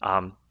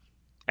 And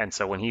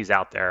so when he's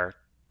out there,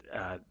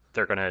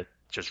 they're going to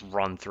just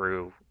run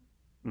through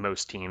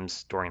most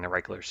teams during the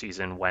regular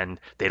season when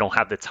they don't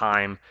have the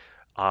time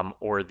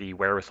or the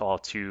wherewithal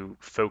to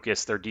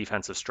focus their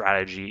defensive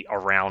strategy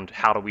around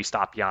how do we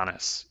stop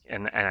Giannis.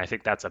 And I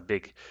think that's a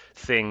big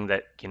thing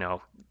that,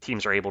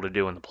 teams are able to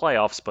do in the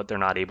playoffs, but they're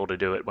not able to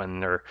do it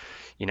when they're,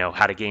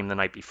 had a game the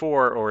night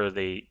before or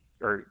they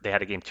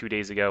had a game 2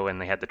 days ago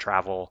and they had to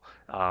travel.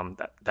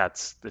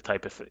 That's the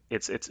type of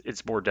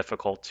it's more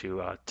difficult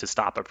to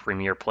stop a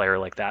premier player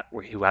like that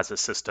who has a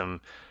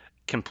system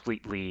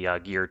completely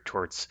geared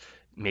towards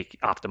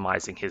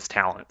optimizing his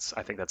talents.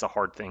 I think that's a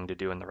hard thing to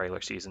do in the regular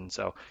season.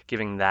 So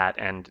giving that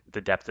and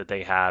the depth that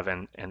they have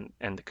and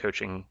the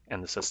coaching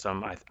and the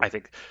system, I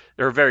think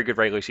they're a very good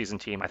regular season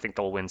team. I think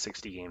they'll win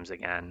 60 games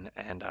again.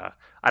 And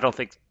I don't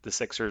think the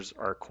Sixers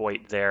are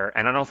quite there.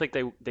 And I don't think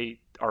they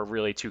are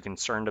really too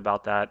concerned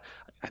about that.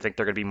 I think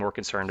they're going to be more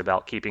concerned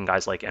about keeping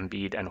guys like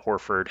Embiid and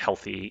Horford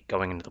healthy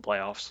going into the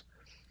playoffs.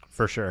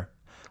 For sure.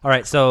 All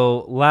right,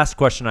 so last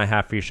question I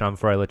have for you, Sean,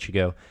 before I let you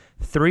go.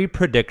 3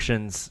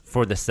 predictions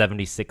for the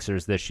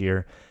 76ers this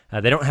year.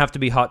 They don't have to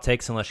be hot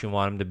takes unless you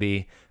want them to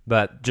be,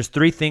 but just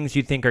 3 things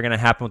you think are going to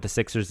happen with the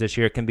Sixers this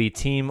year. It can be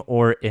team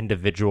or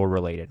individual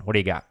related. What do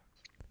you got?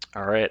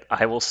 All right,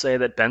 I will say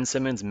that Ben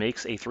Simmons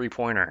makes a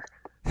 3-pointer.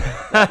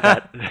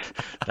 That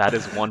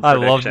is one prediction. I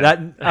love that.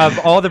 Of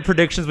all the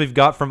predictions we've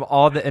got from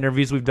all the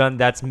interviews we've done,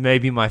 that's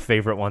maybe my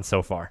favorite one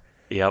so far.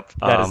 Yep.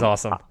 That is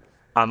awesome.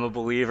 I'm a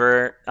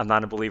believer. I'm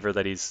not a believer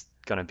that he's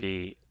going to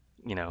be,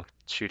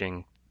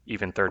 shooting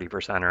even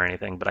 30% or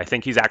anything, but I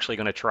think he's actually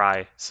going to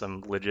try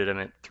some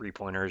legitimate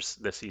three-pointers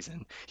this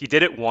season. He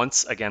did it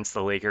once against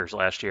the Lakers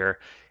last year,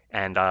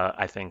 and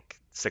I think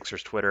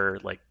Sixers Twitter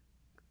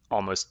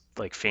almost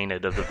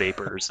fainted of the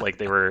vapors, like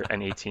they were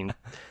an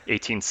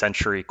 18th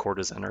century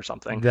courtesan or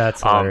something.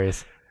 That's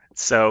hilarious.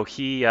 So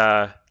he,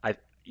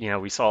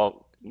 we saw.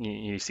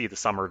 You see the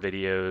summer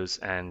videos,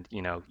 and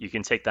you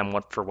can take them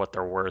for what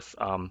they're worth.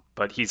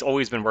 But he's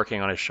always been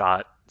working on his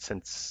shot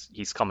since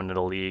he's come into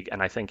the league,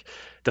 and I think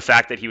the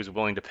fact that he was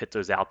willing to put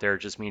those out there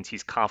just means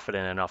he's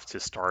confident enough to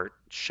start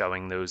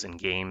showing those in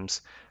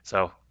games.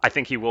 So I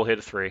think he will hit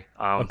a three.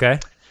 Okay.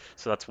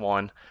 So that's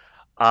one.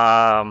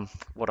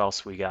 What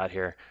else we got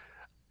here?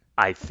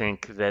 I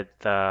think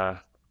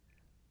that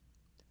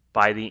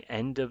by the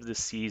end of the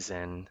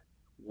season,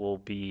 we'll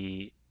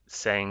be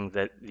saying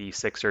that the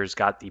Sixers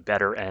got the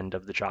better end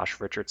of the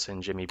Josh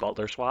Richardson Jimmy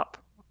Butler swap.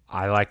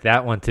 I like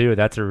that one too.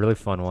 That's a really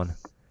fun one.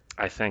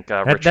 I think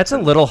that's a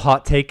little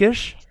hot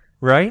take-ish,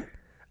 right?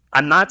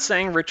 I'm not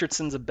saying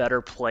Richardson's a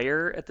better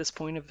player at this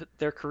point of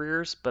their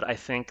careers, but I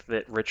think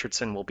that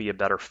Richardson will be a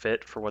better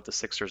fit for what the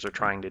Sixers are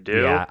trying to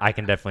do. Yeah, I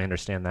can definitely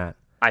understand that.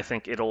 I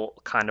think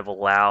it'll kind of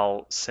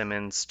allow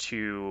Simmons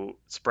to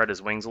spread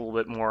his wings a little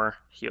bit more.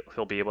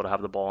 He'll be able to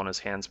have the ball in his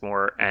hands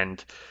more,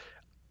 and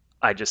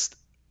I just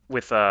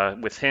with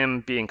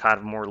him being kind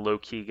of a more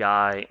low-key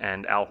guy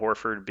and Al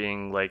Horford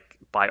being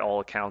by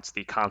all accounts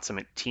the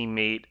consummate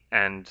teammate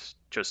and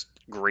just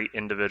great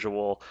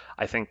individual,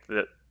 I think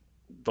that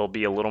there'll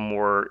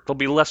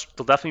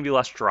definitely be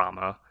less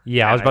drama.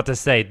 Yeah, I was about to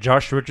say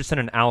Josh Richardson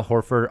and Al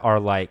Horford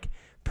are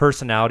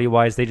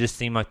personality-wise, they just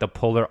seem like the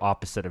polar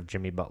opposite of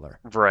Jimmy Butler.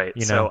 Right.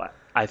 So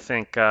I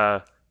think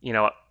love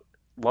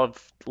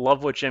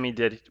what Jimmy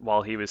did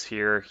while he was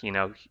here.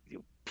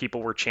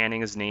 People were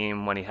chanting his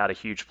name when he had a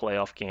huge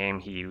playoff game.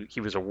 He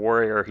was a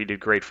warrior. He did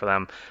great for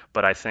them.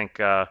 But I think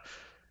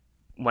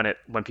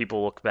when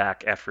people look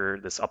back after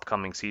this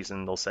upcoming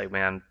season, they'll say,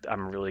 "Man,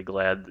 I'm really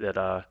glad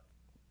that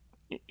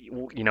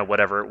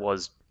whatever it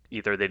was,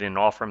 either they didn't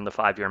offer him the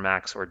 5-year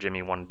max or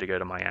Jimmy wanted to go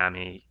to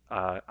Miami."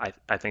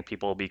 I think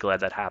people will be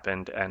glad that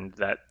happened, and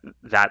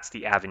that's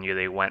the avenue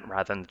they went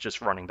rather than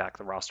just running back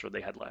the roster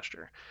they had last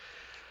year.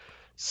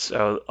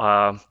 So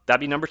that'd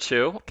be number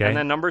 2. Okay. And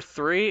then number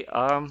 3.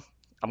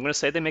 I'm going to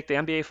say they make the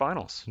NBA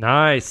Finals.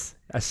 Nice.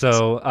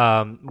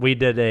 So we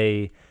did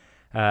a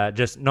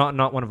just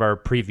not one of our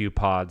preview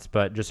pods,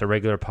 but just a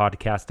regular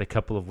podcast a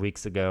couple of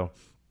weeks ago,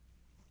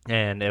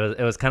 and it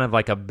was kind of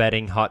like a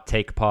betting hot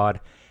take pod.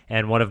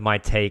 And one of my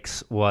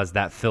takes was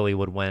that Philly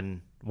would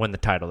win the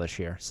title this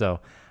year. So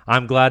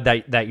I'm glad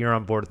that you're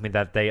on board with me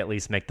that they at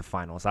least make the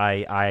finals.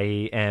 I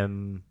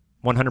am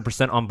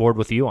 100% on board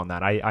with you on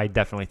that. I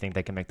definitely think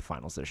they can make the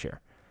finals this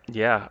year.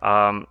 Yeah.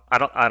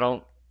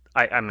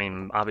 I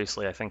mean,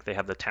 obviously, I think they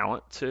have the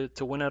talent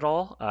to win it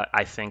all.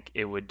 I think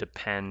it would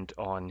depend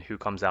on who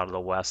comes out of the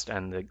West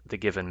and the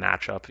given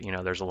matchup.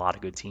 There's a lot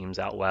of good teams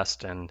out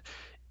West, and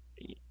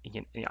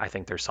I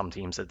think there's some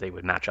teams that they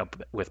would match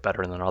up with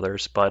better than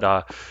others.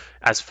 But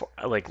as for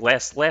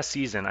last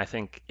season, I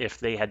think if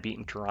they had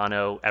beaten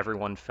Toronto,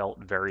 everyone felt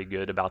very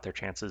good about their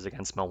chances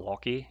against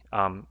Milwaukee.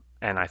 And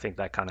I think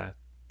that kind of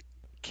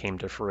came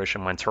to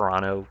fruition when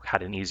Toronto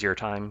had an easier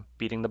time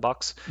beating the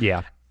Bucks.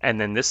 Yeah. And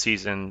then this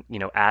season,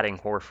 adding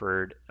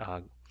Horford,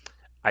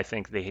 I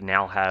think they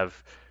now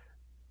have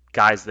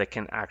guys that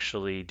can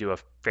actually do a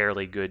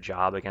fairly good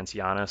job against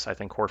Giannis. I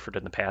think Horford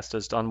in the past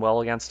has done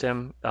well against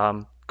him,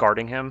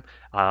 guarding him.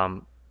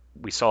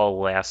 We saw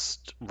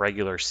last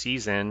regular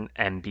season,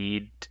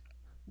 Embiid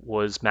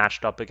was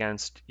matched up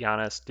against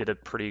Giannis, did a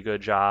pretty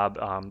good job.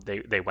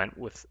 They went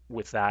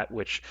with that,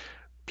 which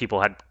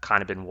people had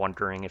kind of been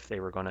wondering if they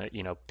were going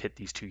to, pit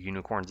these two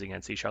unicorns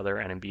against each other,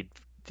 and Embiid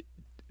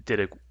did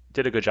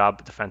a good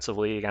job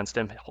defensively against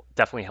him,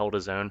 definitely held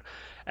his own.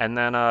 And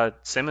then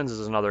Simmons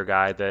is another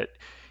guy that,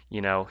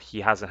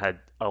 he hasn't had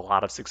a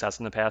lot of success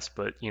in the past,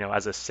 but,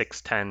 as a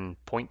 6'10"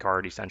 point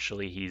guard,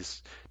 essentially,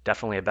 he's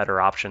definitely a better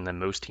option than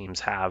most teams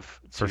have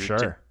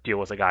to deal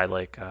with a guy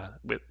like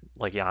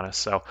Giannis.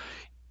 So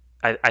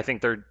I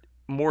think they're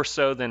more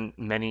so than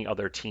many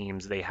other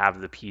teams, they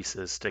have the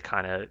pieces to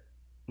kind of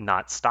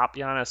not stop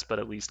Giannis, but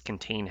at least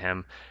contain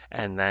him.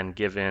 And then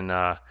given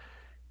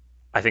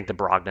I think the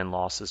Brogdon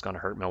loss is going to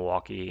hurt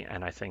Milwaukee,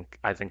 and I think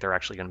they're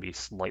actually going to be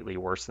slightly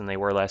worse than they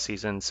were last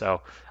season.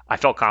 So I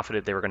felt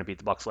confident they were going to beat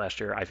the Bucks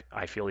last year.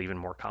 I feel even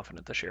more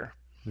confident this year.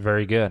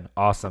 Very good.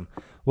 Awesome.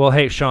 Well,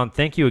 hey, Sean,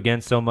 thank you again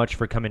so much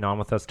for coming on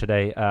with us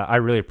today. I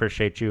really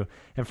appreciate you.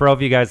 And for all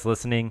of you guys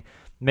listening,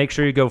 make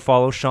sure you go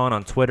follow Sean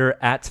on Twitter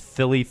at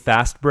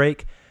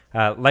 @PhillyFastBreak.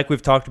 Like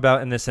we've talked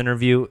about in this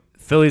interview,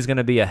 Philly's going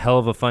to be a hell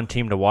of a fun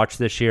team to watch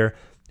this year.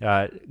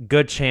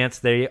 Good chance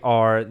they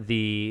are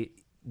the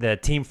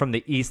team from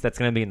the East that's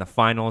going to be in the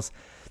finals.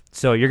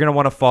 So you're going to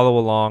want to follow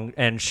along,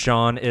 and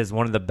Sean is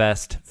one of the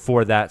best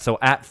for that. So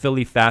at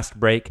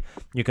 @PhillyFastBreak,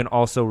 you can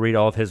also read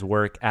all of his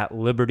work at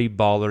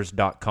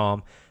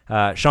LibertyBallers.com.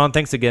 Sean,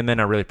 thanks again, man.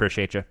 I really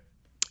appreciate you.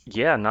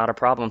 Yeah, not a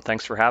problem.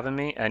 Thanks for having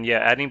me. And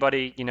yeah,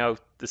 anybody,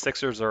 the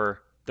Sixers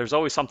they're there's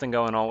always something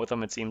going on with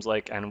them, it seems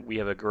like, and we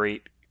have a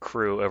great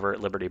crew over at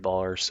Liberty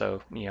Ballers.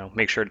 So,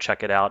 make sure to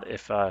check it out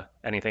if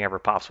anything ever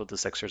pops with the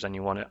Sixers and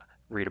you want to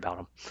read about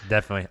them.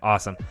 Definitely.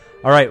 Awesome.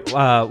 All right.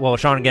 Well,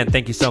 Sean, again,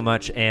 thank you so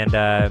much. And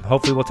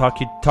hopefully we'll talk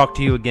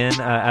to you again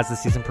as the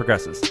season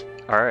progresses.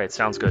 All right.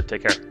 Sounds good.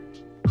 Take care.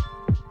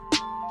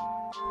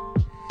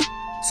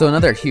 So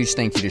another huge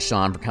thank you to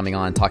Sean for coming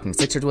on, talking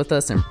Sixers with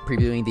us, and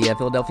previewing the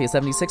Philadelphia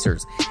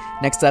 76ers.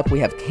 Next up, we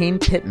have Kane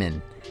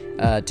Pittman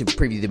to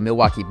preview the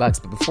Milwaukee Bucks.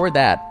 But before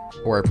that,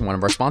 a word from one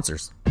of our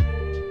sponsors.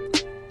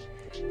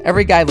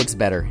 Every guy looks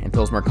better and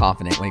feels more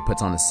confident when he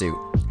puts on a suit.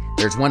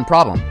 There's one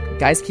problem.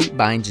 Guys keep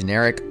buying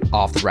generic,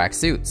 off-the-rack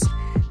suits.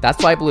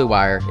 That's why Blue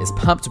Wire is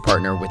pumped to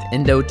partner with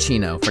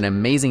Indochino for an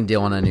amazing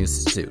deal on a new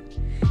suit.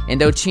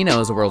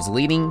 Indochino is the world's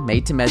leading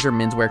made-to-measure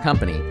menswear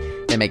company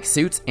that makes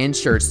suits and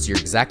shirts to your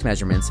exact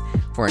measurements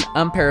for an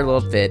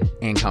unparalleled fit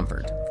and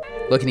comfort.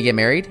 Looking to get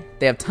married?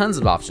 They have tons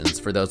of options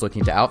for those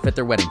looking to outfit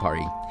their wedding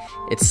party.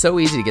 It's so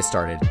easy to get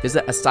started.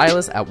 Visit a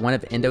stylist at one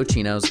of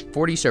Indochino's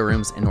 40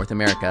 showrooms in North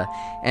America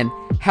and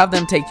have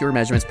them take your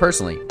measurements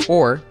personally.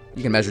 Or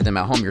you can measure them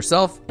at home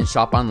yourself and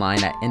shop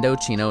online at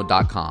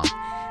Indochino.com.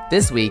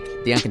 This week,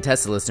 the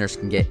Uncontested listeners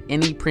can get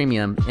any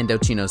premium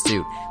Indochino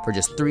suit for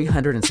just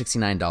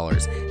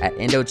 $369 at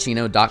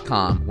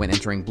Indochino.com when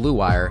entering Blue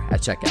Wire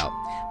at checkout.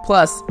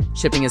 Plus,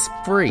 shipping is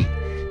free.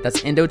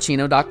 That's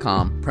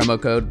Indochino.com,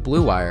 promo code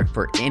BLUEWIRE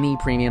for any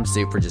premium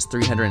suit for just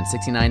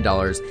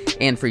 $369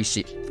 and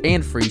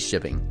free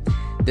shipping.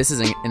 This is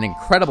an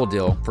incredible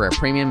deal for a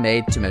premium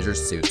made-to-measure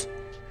suit.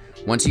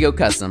 Once you go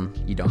custom,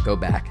 you don't go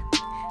back.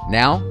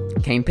 Now,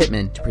 Kane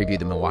Pittman to preview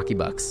the Milwaukee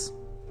Bucks.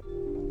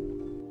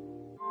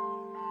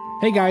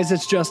 Hey guys,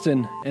 it's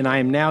Justin, and I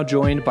am now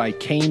joined by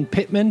Kane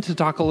Pittman to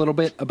talk a little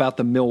bit about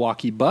the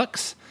Milwaukee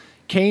Bucks.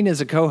 Kane is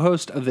a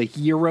co-host of the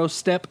Gyro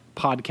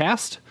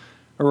podcast,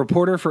 a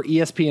reporter for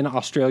ESPN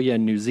Australia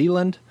and New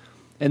Zealand,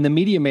 and the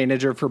media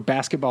manager for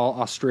Basketball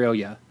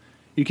Australia.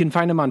 You can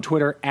find him on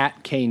Twitter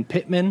at Kane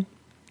Pittman,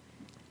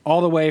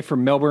 all the way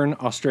from Melbourne,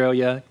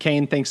 Australia.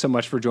 Kane, thanks so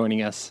much for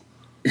joining us.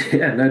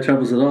 Yeah, no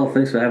troubles at all.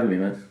 Thanks for having me,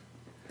 man.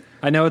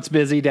 I know it's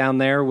busy down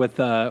there with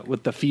the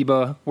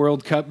FIBA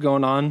World Cup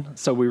going on,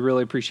 so we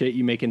really appreciate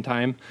you making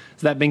time.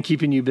 Has that been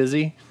keeping you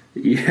busy?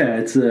 Yeah,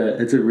 it's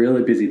a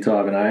really busy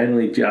time, and I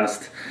only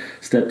just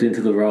stepped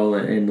into the role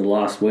in the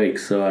last week,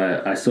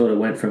 so I sort of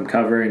went from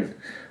covering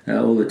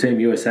all the Team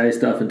USA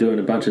stuff and doing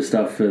a bunch of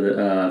stuff for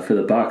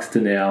the Bucks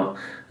to now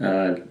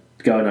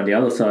going on the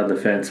other side of the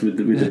fence with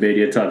the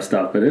media type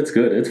stuff. But it's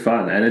good, it's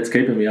fun, and it's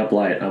keeping me up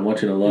late. I'm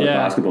watching a lot of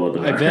basketball at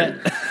the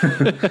moment.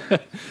 I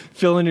bet.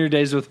 Filling your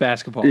days with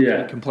basketball. Yeah.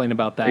 Can't complain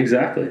about that.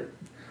 Exactly.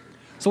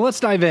 So let's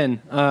dive in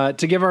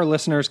to give our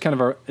listeners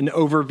kind of an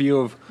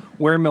overview of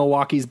where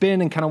Milwaukee's been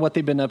and kind of what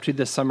they've been up to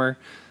this summer.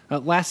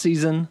 Last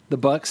season, the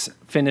Bucks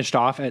finished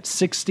off at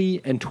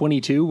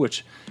 60-22,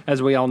 which,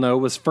 as we all know,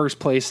 was first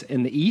place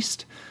in the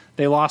East.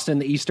 They lost in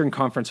the Eastern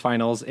Conference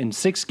Finals in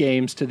 6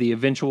 games to the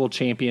eventual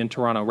champion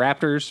Toronto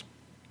Raptors.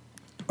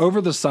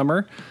 Over the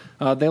summer,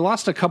 they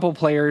lost a couple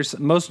players,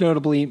 most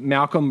notably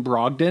Malcolm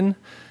Brogdon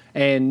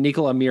and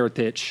Nikola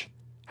Mirotic.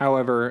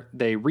 However,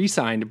 they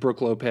re-signed Brook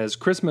Lopez,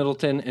 Chris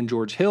Middleton, and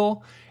George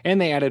Hill, and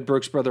they added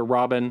Brooks' brother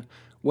Robin,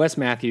 Wes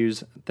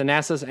Matthews,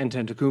 Thanasis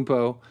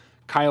Antetokounmpo,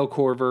 Kyle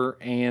Korver,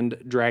 and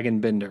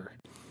Dragon Bender.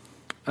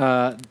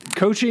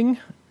 Coaching,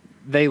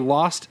 they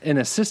lost an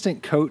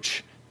assistant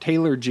coach,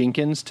 Taylor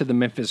Jenkins, to the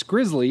Memphis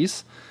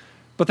Grizzlies,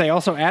 but they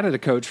also added a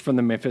coach from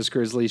the Memphis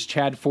Grizzlies,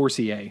 Chad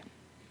Forcier.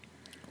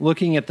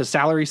 Looking at the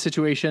salary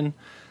situation,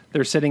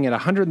 they're sitting at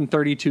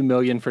 $132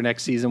 million for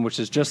next season, which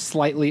is just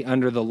slightly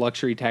under the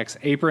luxury tax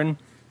apron.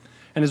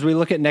 And as we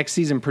look at next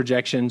season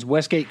projections,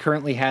 Westgate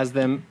currently has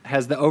the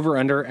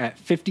over-under at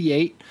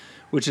 58,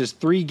 which is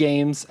 3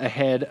 games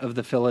ahead of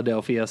the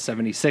Philadelphia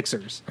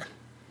 76ers.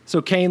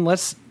 So, Kane,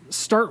 let's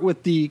start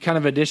with the kind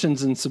of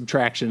additions and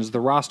subtractions, the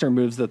roster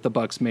moves that the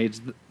Bucks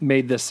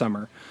made this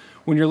summer.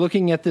 When you're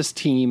looking at this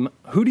team,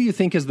 who do you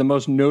think is the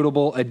most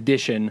notable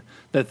addition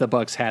that the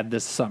Bucks had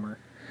this summer?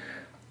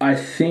 I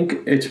think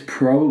it's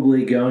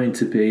probably going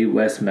to be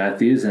Wes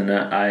Matthews, and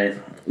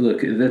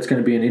look, that's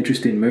going to be an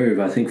interesting move,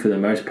 I think, for the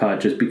most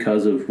part, just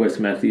because of Wes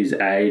Matthews'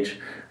 age,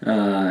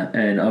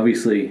 and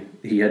obviously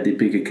he had the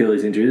big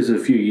Achilles injury. This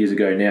is a few years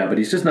ago now, but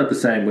he's just not the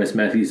same Wes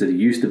Matthews that he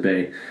used to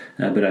be,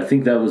 but I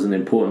think that was an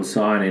important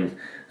signing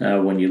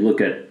when you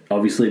look at,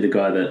 obviously, the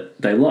guy that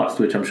they lost,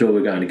 which I'm sure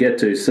we're going to get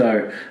to.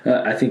 So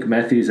I think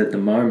Matthews at the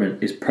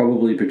moment is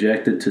probably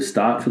projected to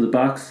start for the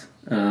Bucks.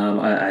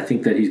 I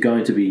think that he's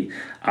going to be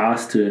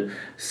asked to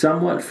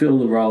somewhat fill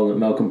the role that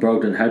Malcolm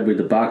Brogdon had with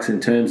the Bucks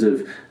in terms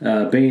of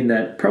being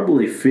that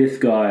probably 5th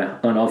guy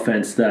on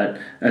offense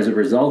that, as a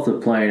result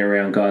of playing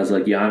around guys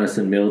like Giannis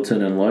and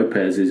Middleton and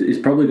Lopez, is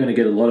probably going to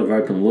get a lot of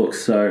open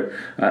looks. So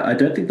I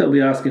don't think they'll be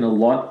asking a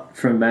lot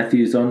from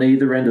Matthews on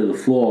either end of the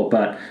floor,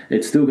 but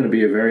it's still going to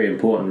be a very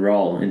important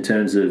role in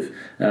terms of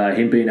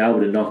him being able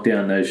to knock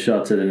down those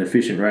shots at an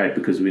efficient rate,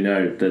 because we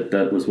know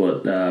that was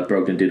what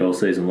Brogdon did all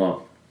season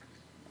long.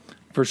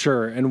 For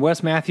sure. And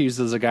Wes Matthews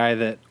is a guy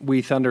that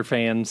we Thunder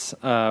fans,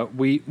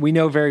 we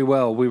know very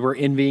well. We were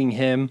envying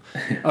him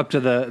up to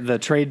the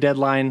trade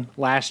deadline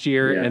last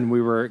year, and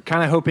we were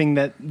kind of hoping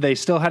that they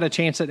still had a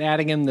chance at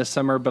adding him this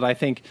summer. But I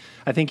think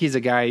he's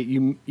a guy,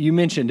 you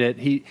mentioned it,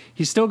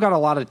 he's still got a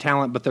lot of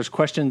talent, but there's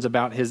questions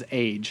about his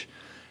age.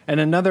 And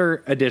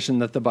another addition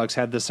that the Bucks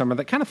had this summer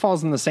that kind of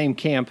falls in the same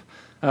camp,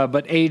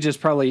 but age is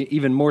probably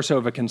even more so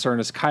of a concern,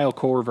 is Kyle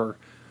Korver.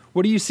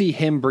 What do you see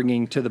him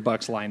bringing to the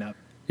Bucks lineup?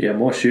 Yeah,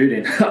 more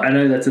shooting. I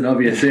know that's an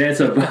obvious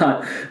answer,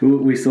 but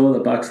we saw the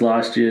Bucks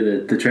last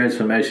year, the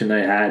transformation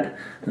they had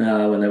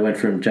when they went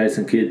from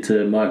Jason Kidd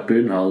to Mike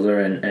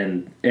Budenholzer,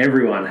 and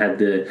everyone had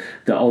the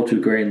ultra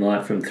green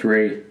light from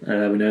three.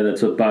 We know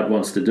that's what Bud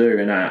wants to do,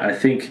 and I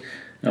think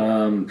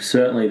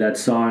certainly that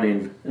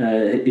signing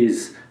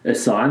is a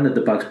sign that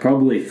the Bucks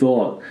probably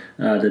thought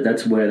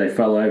that's where they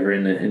fell over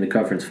in the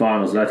conference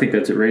finals, and I think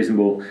that's a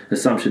reasonable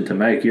assumption to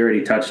make. You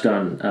already touched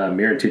on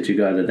Mirotic, a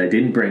guy that they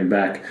didn't bring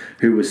back,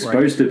 who was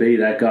supposed to be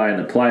that guy in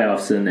the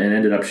playoffs and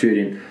ended up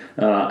shooting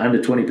under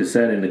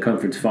 20% in the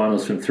conference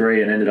finals from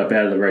three and ended up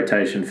out of the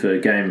rotation for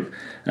game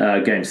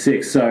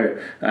 6. So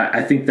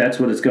I think that's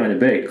what it's going to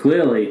be.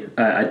 Clearly,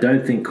 I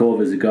don't think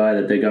Korver's a guy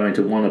that they're going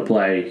to want to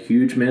play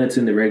huge minutes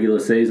in the regular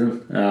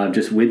season,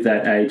 just with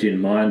that age in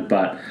mind,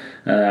 but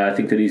I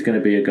think that he's going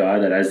to be a guy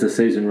that as the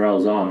season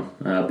rolls on,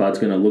 Bud's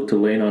going to look to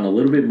lean on a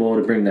little bit more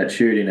to bring that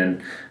shooting.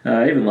 And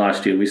even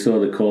last year we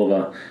saw the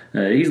Korver,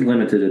 he's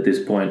limited at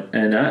this point,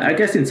 and I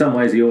guess in some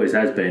ways he always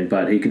has been,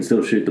 but he can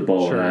still shoot the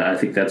ball. Sure. And I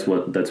think that's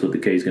what the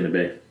key is going to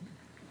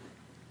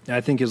be. I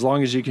think as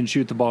long as you can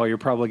shoot the ball, you're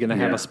probably going to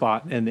have a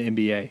spot in the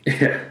NBA.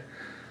 Yeah.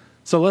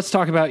 So let's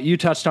talk about, you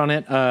touched on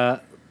it,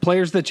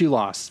 players that you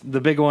lost. The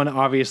big one,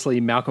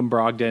 obviously, Malcolm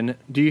Brogdon.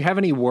 Do you have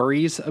any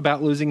worries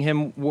about losing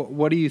him?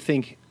 What do you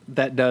think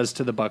that does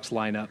to the Bucks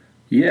lineup?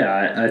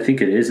 Yeah, I think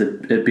it is a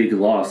big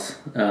loss.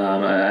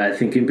 I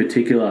think in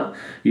particular,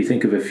 you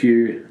think of a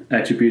few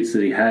attributes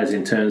that he has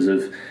in terms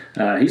of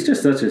he's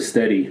just such a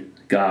steady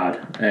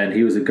guard, and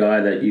he was a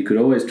guy that you could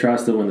always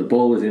trust that when the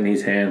ball was in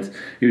his hands,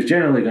 he was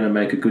generally going to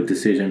make a good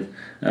decision.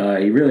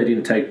 He really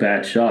didn't take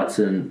bad shots,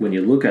 and when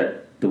you look at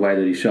the way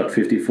that he shot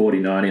 50, 40,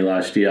 90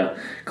 last year,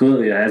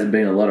 clearly there hasn't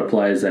been a lot of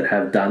players that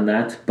have done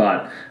that,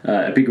 but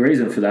a big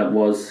reason for that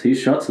was his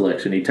shot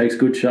selection. He takes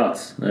good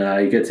shots.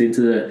 He gets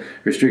into the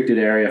restricted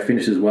area,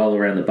 finishes well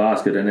around the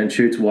basket, and then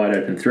shoots wide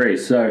open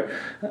threes. So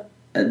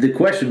the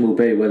question will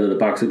be whether the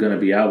Bucks are going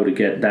to be able to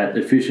get that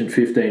efficient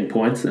 15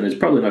 points, and it's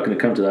probably not going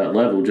to come to that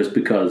level just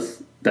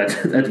because that's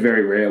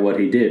very rare what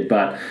he did.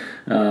 But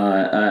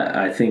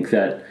I think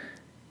that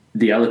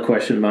the other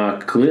question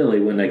mark, clearly,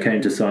 when they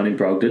came to signing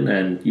Brogdon,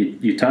 and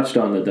you touched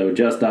on that they were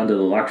just under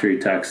the luxury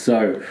tax.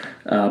 So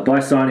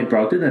by signing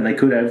Brogdon, and they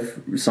could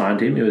have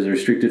signed him, he was a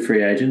restricted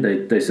free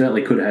agent, they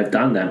certainly could have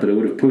done that, but it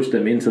would have pushed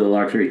them into the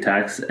luxury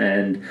tax.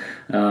 And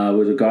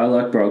with a guy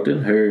like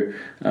Brogdon, who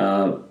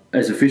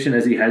as efficient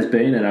as he has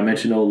been, and I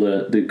mentioned all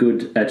the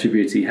good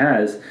attributes he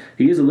has,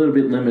 he is a little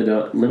bit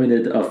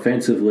limited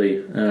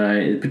offensively,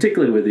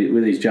 particularly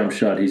with his jump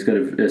shot. He's got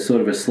a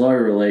sort of a slow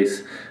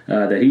release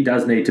that he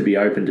does need to be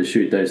open to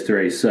shoot those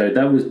threes. So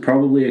that was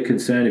probably a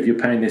concern if you're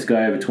paying this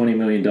guy over $20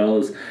 million.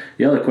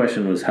 The other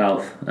question was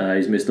health.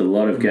 He's missed a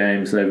lot of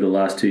games over the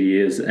last 2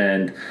 years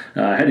and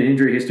had an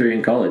injury history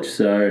in college.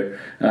 So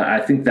I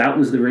think that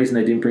was the reason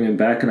they didn't bring him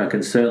back, and I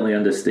can certainly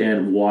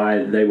understand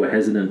why they were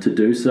hesitant to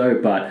do so,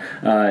 but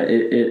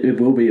it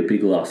will be a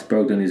big loss.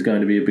 Brogdon is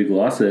going to be a big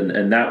loss,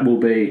 and that will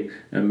be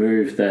a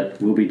move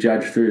that will be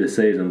judged through the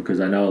season, because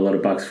I know a lot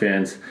of Bucks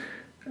fans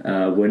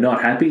were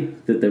not happy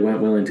that they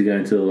weren't willing to go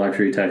into the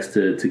luxury tax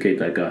to keep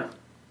that guy.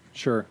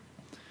 Sure.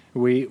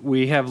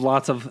 We have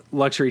lots of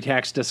luxury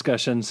tax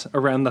discussions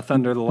around the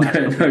Thunder the last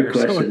couple years.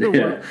 Question,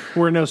 so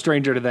we're no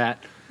stranger to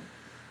that.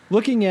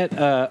 Looking at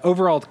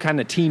overall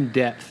kind of team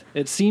depth,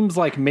 it seems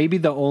like maybe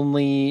the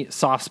only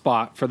soft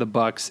spot for the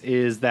Bucks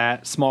is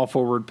that small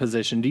forward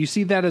position. Do you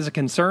see that as a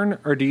concern,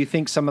 or do you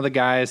think some of the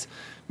guys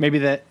maybe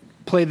that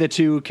play the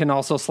two can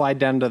also slide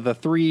down to the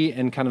three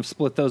and kind of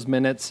split those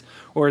minutes,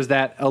 or is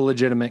that a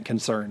legitimate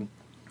concern?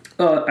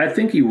 I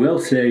think you will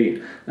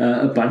see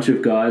a bunch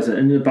of guys,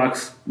 and the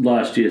Bucks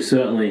last year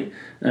certainly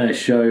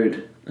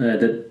showed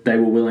that they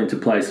were willing to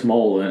play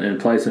small and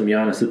play some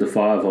Giannis at the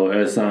 5 or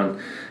Ersan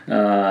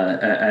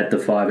at the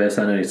 5,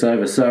 Ersan and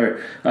Ilyasova. So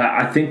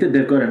I think that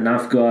they've got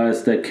enough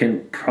guys that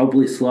can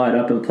probably slide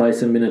up and play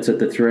some minutes at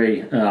the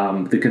 3.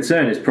 The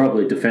concern is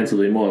probably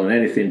defensively more than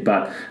anything,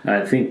 but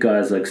I think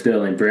guys like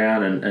Sterling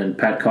Brown and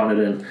Pat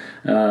Connaughton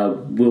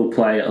will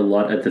play a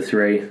lot at the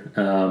 3.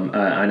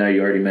 I know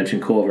you already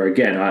mentioned Korver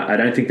again. I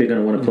don't think they're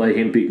going to want to play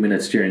him big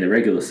minutes during the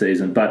regular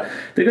season, but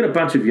they've got a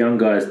bunch of young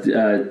guys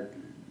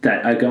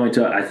that are going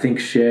to, I think,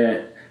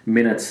 share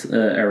minutes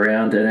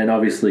around, and then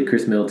obviously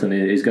Chris Middleton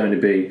is going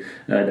to be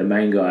the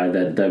main guy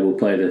that will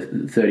play the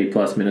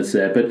 30+ minutes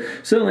there. But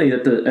certainly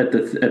at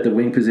the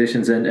wing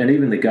positions and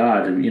even the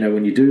guard, you know,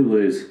 when you do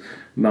lose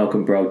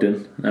Malcolm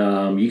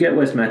Brogdon, you get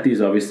Wes Matthews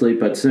obviously,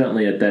 but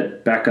certainly at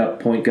that backup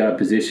point guard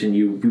position,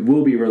 you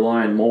will be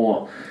relying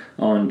more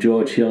on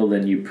George Hill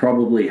than you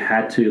probably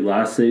had to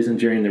last season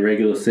during the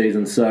regular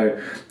season.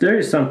 So there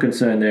is some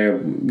concern there,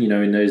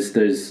 in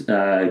those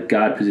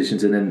guard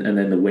positions and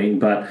then the wing.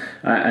 But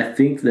I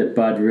think that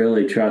Bud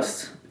really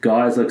trusts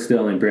guys like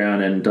Sterling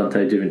Brown and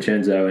Dante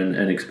DiVincenzo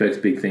and expects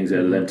big things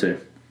out of them too.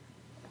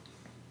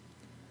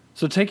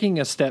 So taking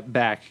a step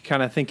back,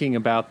 kind of thinking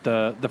about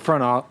the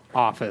front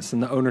office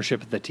and the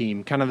ownership of the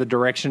team, kind of the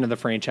direction of the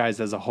franchise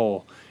as a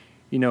whole,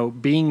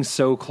 being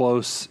so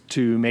close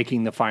to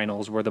making the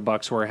finals where the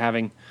Bucks were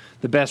having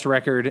the best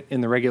record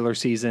in the regular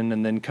season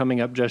and then coming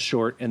up just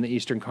short in the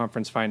Eastern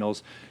Conference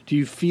Finals, do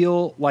you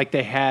feel like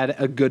they had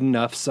a good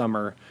enough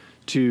summer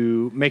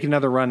to make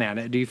another run at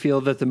it? Do you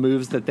feel that the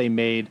moves that they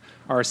made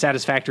are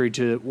satisfactory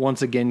to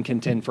once again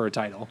contend for a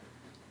title?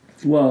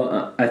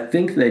 Well, I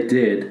think they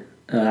did.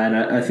 And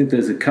I think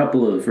there's a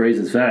couple of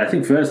reasons for that. I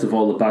think, first of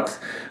all, the Bucks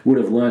would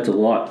have learnt a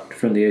lot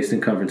from the Eastern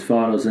Conference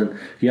Finals, and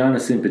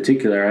Giannis in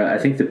particular. I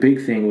think the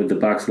big thing with the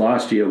Bucks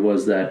last year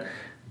was that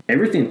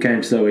everything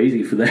came so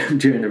easy for them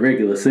during the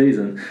regular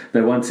season.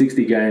 They won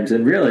 60 games,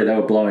 and really they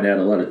were blowing out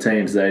a lot of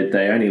teams.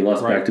 They only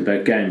lost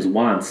back-to-back games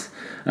once.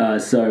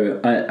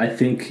 So I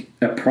think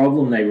a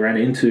problem they ran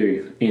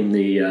into in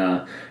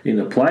the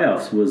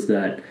playoffs was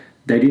that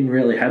they didn't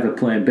really have a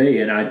plan B,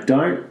 and I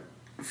don't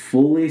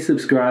fully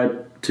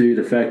subscribe to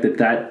the fact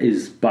that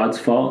is Bud's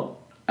fault.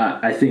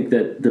 I think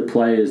that the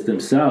players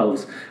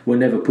themselves were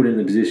never put in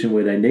the position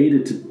where they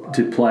needed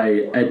to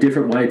play a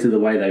different way to the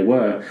way they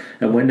were,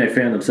 and when they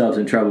found themselves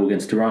in trouble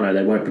against Toronto,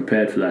 they weren't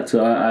prepared for that.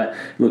 So,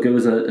 look, it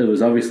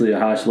was obviously a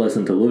harsh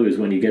lesson to lose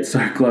when you get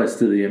so close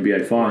to the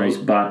NBA Finals,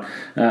 but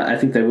I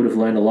think they would have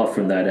learned a lot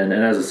from that. And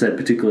as I said,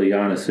 particularly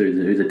Giannis,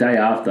 who the day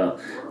after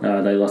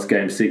they lost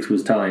Game 6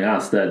 was telling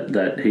us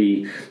that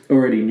he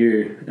already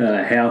knew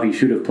how he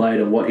should have played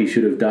and what he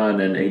should have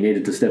done, and he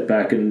needed to step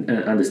back and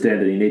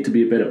understand that he needed to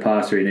be a better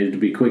passer. He needed to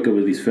be quicker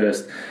with his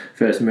first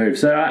move.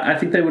 So I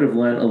think they would have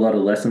learned a lot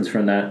of lessons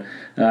from that.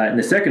 And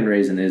the second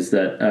reason is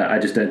that I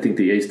just don't think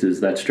the East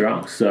is that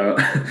strong. So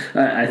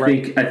I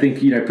think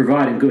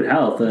providing good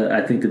health,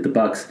 I think that the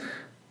Bucks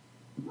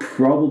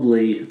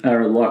probably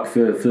are a lock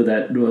for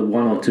that 1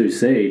 or 2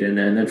 seed, and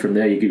then from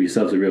there you give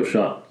yourselves a real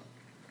shot.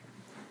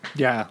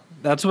 Yeah,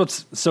 that's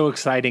what's so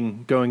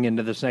exciting going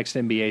into this next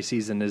NBA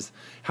season is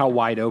how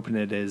wide open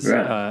it is.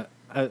 Right.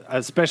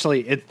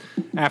 Especially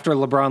after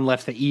LeBron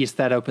left the East,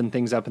 that opened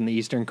things up in the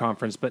Eastern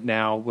Conference. But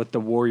now with the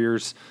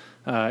Warriors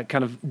kind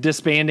of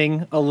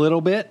disbanding a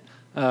little bit,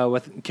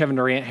 with Kevin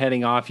Durant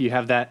heading off, you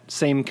have that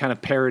same kind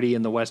of parity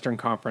in the Western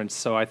Conference.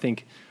 So I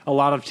think a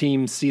lot of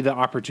teams see the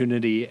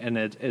opportunity, and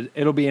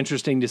it'll be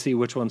interesting to see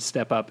which ones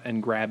step up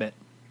and grab it.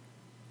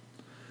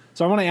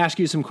 So I want to ask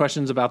you some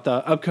questions about the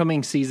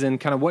upcoming season,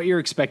 kind of what you're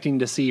expecting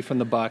to see from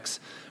the Bucks.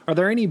 Are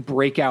there any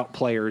breakout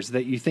players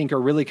that you think are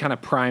really kind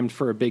of primed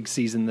for a big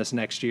season this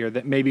next year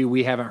that maybe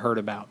we haven't heard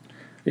about?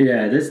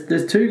 Yeah,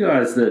 there's 2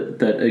 guys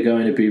that are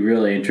going to be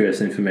really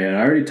interesting for me. And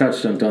I already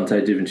touched on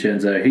Dante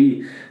DiVincenzo.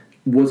 He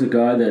was a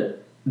guy that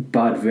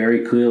Bud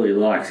very clearly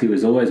likes. He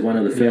was always one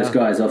of the first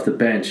guys off the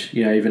bench,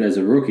 even as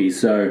a rookie.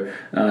 So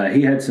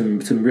he had some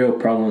real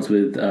problems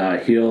with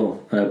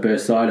heel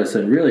bursitis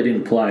and really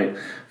didn't play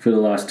for the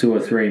last 2 or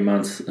 3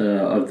 months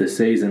of the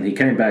season. He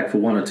came back for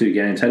 1 or 2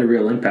 games, had a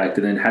real impact,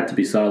 and then had to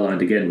be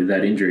sidelined again with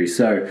that injury.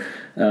 So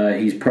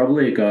he's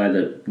probably a guy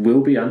that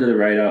will be under the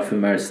radar for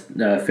most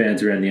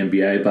fans around the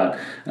NBA, but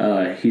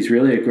he's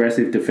really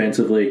aggressive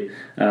defensively.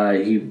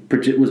 He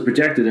was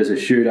projected as a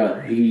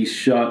shooter. His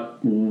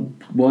shot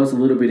was a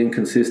little bit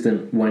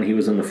inconsistent when he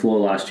was on the floor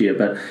last year,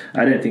 but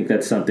I don't think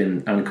that's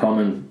something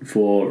uncommon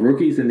for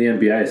rookies in the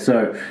NBA.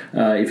 So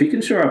if he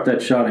can shore up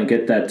that shot and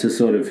get that to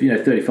sort of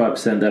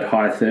 35%, that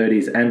high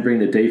 30s, and bring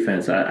the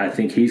defense, I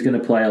think he's going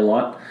to play a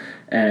lot.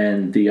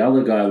 And the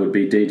other guy would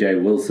be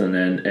DJ Wilson,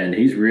 and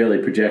he's really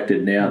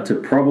projected now to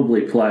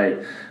probably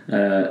play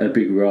a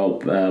big role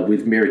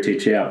with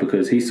Mirotic out,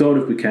 because he sort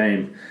of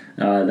became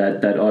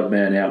that odd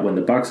man out when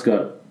the Bucks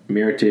got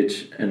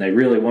Mirotic and they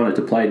really wanted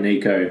to play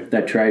Nico.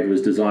 That trade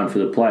was designed for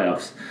the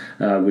playoffs,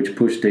 which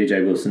pushed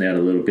DJ Wilson out a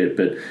little bit.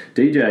 But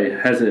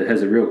DJ has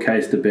a real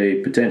case to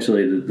be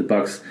potentially the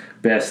Bucks'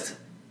 best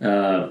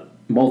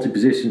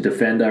multi-position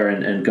defender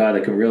and guy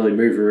that can really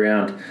move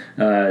around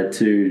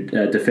to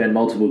defend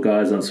multiple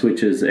guys on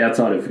switches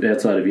outside of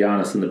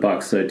Giannis and the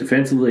Bucks. So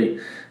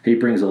defensively, he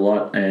brings a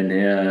lot,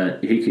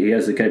 and he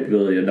has the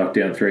capability to knock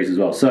down threes as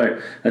well.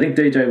 So I think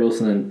DJ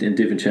Wilson and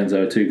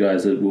DiVincenzo are 2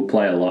 guys that will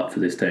play a lot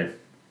for this team.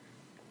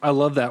 I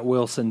love that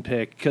Wilson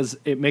pick because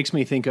it makes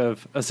me think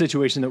of a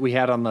situation that we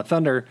had on the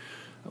Thunder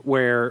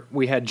where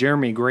we had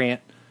Jeremy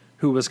Grant,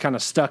 who was kind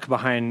of stuck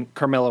behind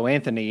Carmelo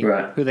Anthony,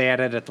 who they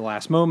added at the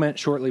last moment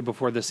shortly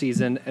before the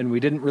season, and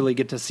we didn't really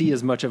get to see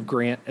as much of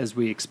Grant as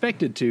we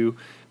expected to,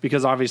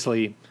 because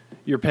obviously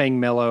you're paying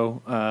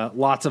Melo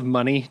lots of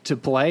money to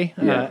play,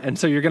 and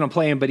so you're going to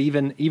play him. But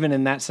even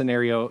in that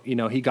scenario,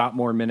 he got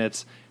more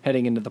minutes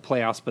heading into the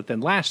playoffs. But then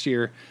last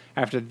year,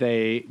 after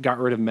they got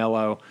rid of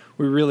Melo,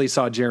 we really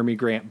saw Jeremy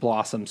Grant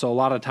blossom. So a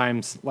lot of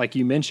times, like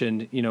you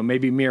mentioned,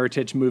 maybe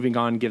Mirotic moving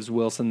on gives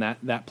Wilson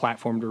that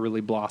platform to really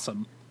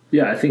blossom.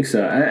 Yeah, I think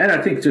so. And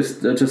I think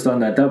just on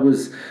that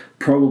was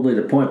probably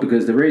the point,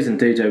 because the reason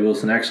DJ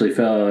Wilson actually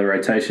fell out of the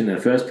rotation in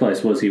the first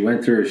place was he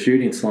went through a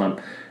shooting slump,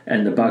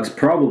 and the Bucks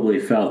probably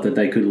felt that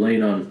they could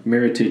lean on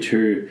Mirotic,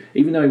 who,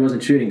 even though he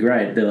wasn't shooting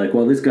great, they're like,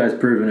 well, this guy's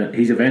proven it.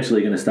 He's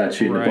eventually going to start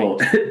shooting the ball.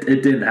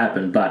 It didn't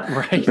happen, but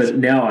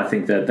now I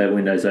think that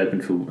window's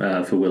open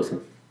for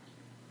Wilson.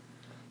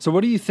 So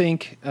what do you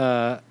think?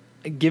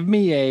 Give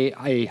me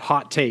a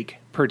hot take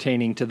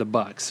pertaining to the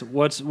Bucks.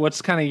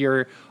 What's kind of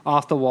your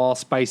off the wall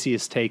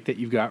spiciest take that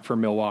you've got for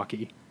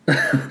Milwaukee?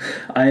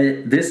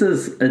 This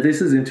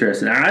is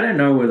interesting. I don't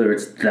know whether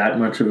it's that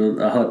much of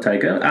a hot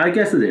take. I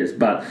guess it is,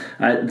 but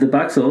the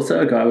Bucks also,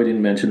 a guy we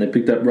didn't mention, they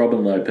picked up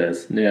Robin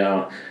Lopez.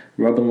 Now,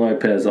 Robin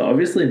Lopez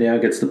obviously now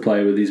gets to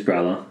play with his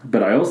brother,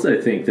 but I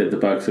also think that the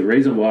Bucks, the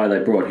reason why they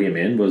brought him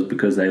in was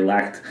because they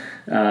lacked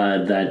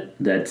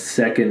that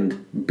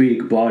second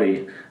big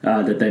body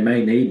that they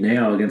may need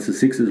now against the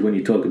Sixers when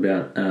you talk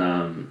about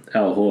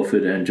Al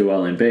Horford and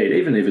Joel Embiid,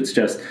 even if it's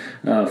just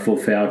for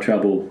foul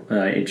trouble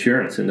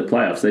insurance in the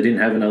playoffs. They didn't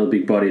have another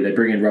big body. They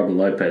bring in Robin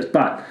Lopez,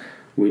 but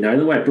we know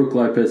the way Brook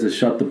Lopez has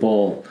shot the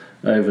ball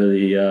over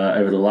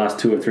the last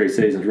 2 or 3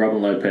 seasons.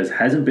 Robin Lopez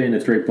hasn't been a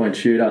three-point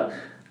shooter.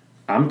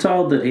 I'm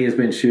told that he has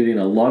been shooting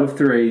a lot of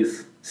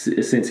threes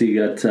since he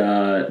got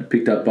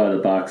picked up by the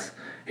Bucks.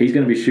 He's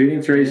going to be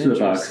shooting threes for the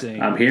Bucks.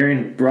 I'm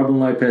hearing Robin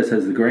Lopez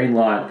has the green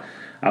light.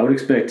 I would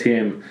expect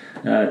him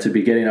to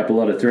be getting up a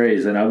lot of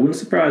threes, and it wouldn't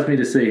surprise me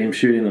to see him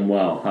shooting them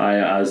well.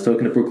 I was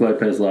talking to Brook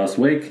Lopez last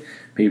week.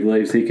 He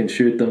believes he can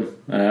shoot them.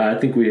 I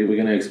think we're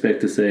going to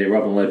expect to see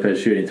Robin Lopez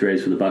shooting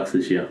threes for the Bucks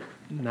this year.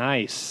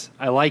 Nice.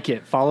 I like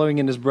it. Following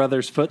in his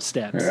brother's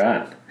footsteps. All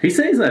right. He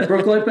sees that.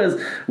 Brook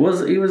Lopez what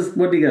did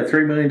he get,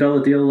 $3 million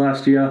deal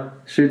last year?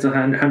 Shoots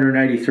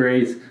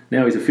 183s.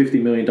 Now he's a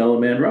 $50 million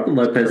man. Robin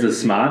Lopez is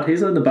smart.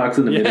 He's on the Bucks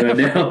in the middle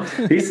now.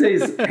 He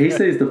sees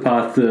the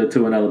path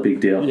to another big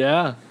deal.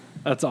 Yeah.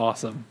 That's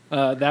awesome.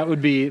 That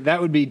would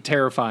be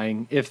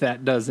terrifying if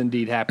that does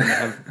indeed happen, to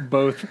have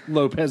both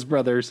Lopez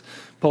brothers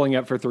pulling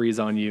up for threes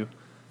on you.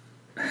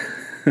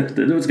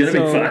 It's going to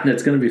be fun.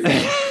 It's going to be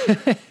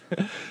fun.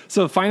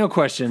 So final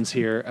questions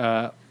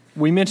here.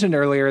 We mentioned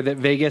earlier that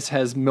Vegas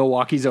has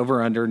Milwaukee's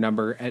over-under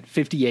number at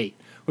 58,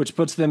 which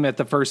puts them at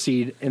the first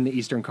seed in the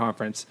Eastern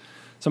Conference.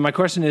 So my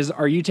question is,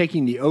 are you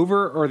taking the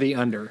over or the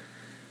under?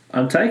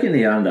 I'm taking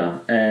the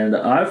under, and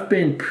I've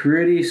been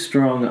pretty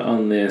strong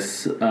on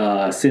this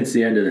since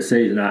the end of the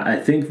season. I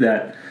think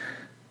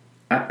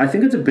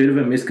it's a bit of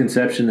a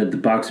misconception that the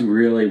Bucks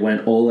really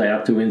went all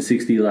out to win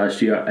 60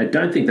 last year. I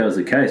don't think that was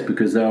the case,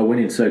 because they were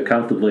winning so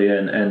comfortably,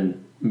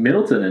 and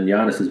Middleton and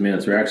Giannis's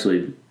minutes were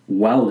actually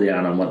well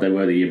down on what they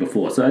were the year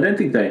before. So I don't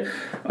think they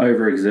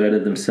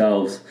overexerted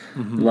themselves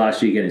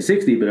last year getting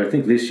 60, but I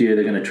think this year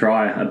they're going to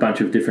try a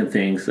bunch of different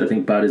things. I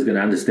think Bud is going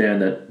to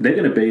understand that they're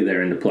going to be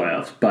there in the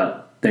playoffs,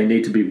 but they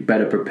need to be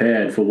better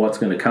prepared for what's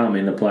going to come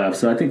in the playoffs.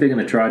 So I think they're going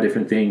to try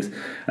different things.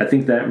 I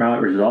think that might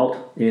result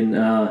in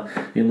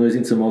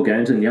losing some more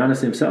games. And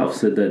Giannis himself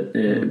said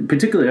that,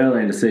 particularly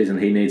early in the season,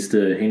 he needs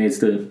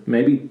to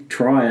maybe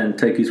try and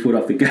take his foot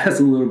off the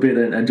gas a little bit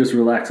and just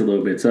relax a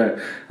little bit. So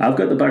I've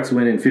got the Bucks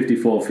winning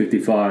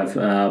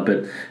 54-55,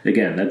 but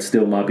again, that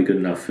still might be good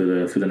enough for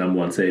the number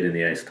one seed in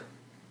the East.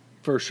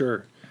 For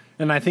sure.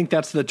 And I think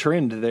that's the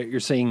trend that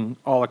you're seeing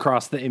all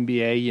across the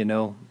NBA. You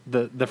know,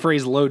 the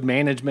phrase load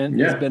management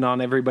has been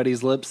on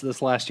everybody's lips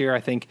this last year.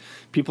 I think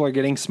people are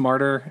getting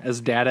smarter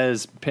as data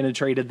has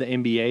penetrated the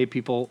NBA.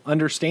 People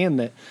understand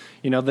that,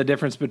 you know, the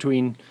difference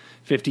between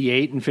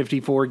 58 and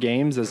 54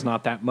 games is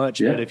not that much.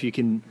 But if you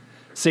can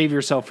save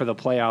yourself for the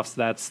playoffs,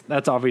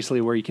 that's obviously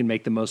where you can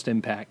make the most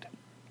impact.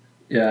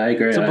 Yeah, I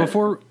agree. So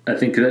I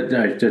think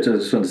that,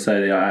 just want to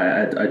say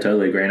that I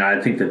totally agree, and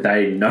I think that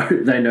they know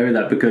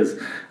that, because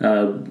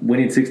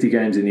winning 60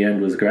 games in the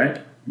end was great,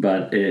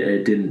 but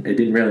it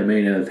didn't really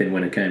mean anything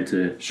when it came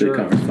to the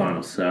conference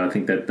finals. So I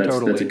think that's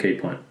a key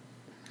point.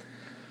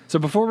 So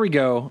before we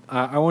go,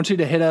 I want you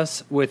to hit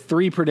us with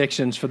 3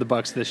 predictions for the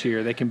Bucks this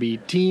year. They can be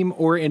team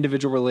or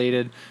individual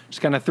related.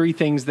 Just kind of 3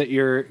 things that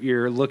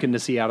you're looking to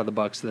see out of the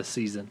Bucks this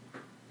season.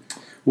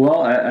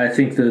 Well, I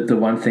think that the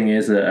one thing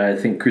is that I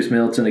think Chris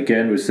Middleton,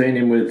 again, we've seen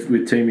him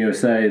with Team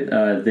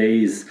USA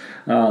these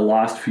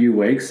last few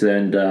weeks,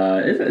 and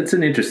it's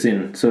an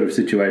interesting sort of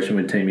situation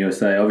with Team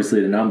USA.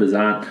 Obviously, the numbers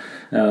aren't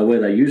where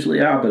they usually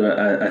are, but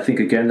I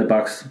think, again, the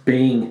Bucks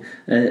being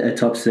a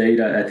top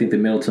seed, I think that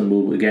Middleton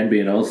will, again,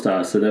 be an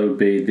all-star, so that would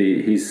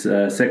be his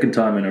second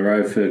time in a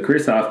row for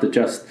Chris after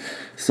just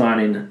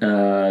signing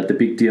the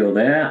big deal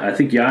there. I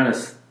think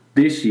Giannis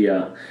this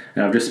year,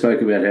 and I've just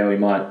spoke about how he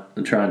might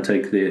try and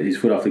take his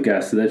foot off the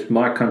gas, so that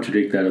might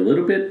contradict that a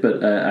little bit,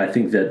 but I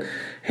think that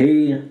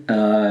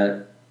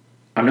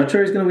I'm not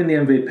sure he's going to win the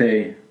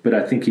MVP, but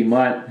I think he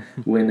might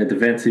win the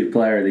Defensive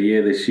Player of the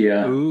Year this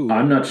year. Ooh,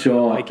 I'm not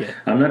sure. like it.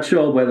 I'm not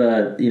sure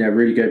whether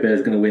Rudy Gobert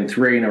is going to win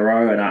 3 in a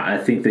row, and I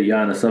think that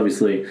Giannis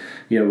obviously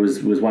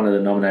was one of the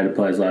nominated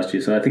players last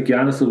year. So I think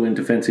Giannis will win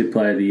Defensive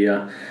Player of the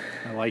Year.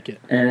 I like it.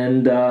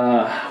 And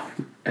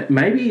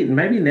maybe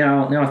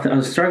now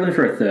I'm struggling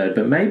for a third,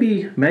 but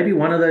maybe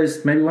one of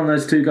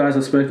those two guys I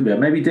spoke about.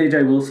 Maybe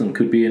DJ Wilson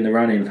could be in the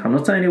running. I'm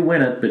not saying he'll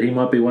win it, but he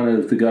might be one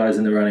of the guys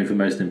in the running for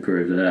most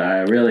improved.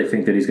 I really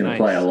think that he's going to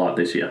play a lot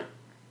this year.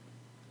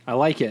 I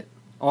like it.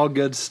 All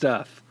good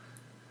stuff.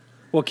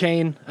 Well,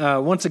 Kane,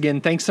 once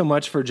again, thanks so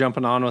much for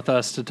jumping on with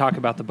us to talk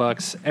about the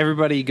Bucks.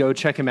 Everybody go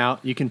check him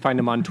out. You can find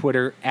him on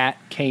Twitter at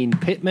Kane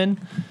Pittman.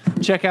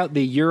 Check out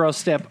the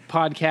Eurostep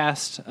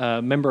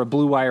podcast, member of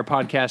Blue Wire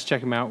podcast.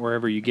 Check him out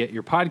wherever you get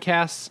your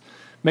podcasts.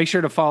 Make sure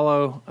to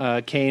follow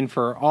Kane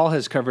for all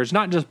his coverage,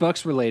 not just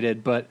Bucks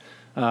related, but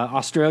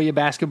Australia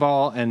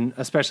basketball, and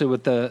especially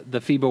with the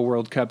FIBA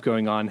World Cup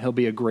going on. He'll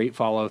be a great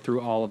follow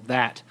through all of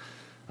that.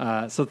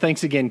 So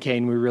thanks again,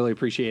 Kane. We really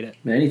appreciate it.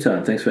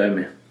 Anytime. Thanks for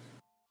having me.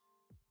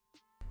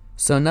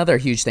 So another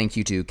huge thank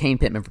you to Kane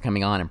Pittman for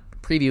coming on and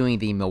previewing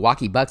the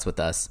Milwaukee Bucks with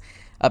us.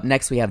 Up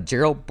next, we have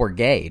Gerald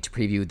Bourguet to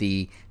preview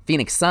the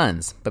Phoenix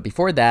Suns. But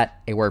before that,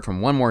 a word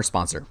from one more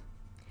sponsor.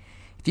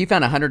 If you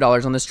found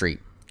 $100 on the street,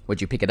 would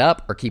you pick it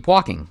up or keep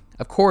walking?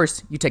 Of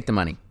course, you take the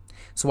money.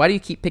 So why do you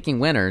keep picking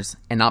winners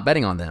and not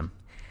betting on them?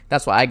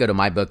 That's why I go to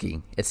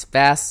MyBookie. It's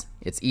fast,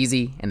 it's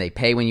easy, and they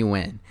pay when you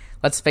win.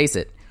 Let's face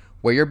it,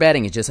 where you're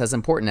betting is just as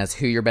important as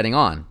who you're betting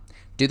on.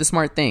 Do the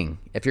smart thing.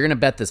 If you're going to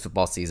bet this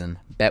football season,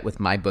 bet with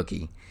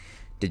MyBookie.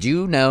 Did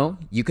you know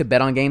you could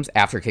bet on games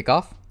after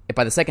kickoff? If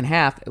by the second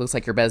half it looks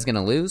like your bet is going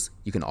to lose,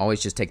 you can always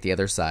just take the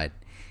other side.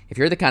 If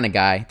you're the kind of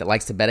guy that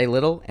likes to bet a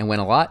little and win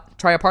a lot,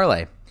 try a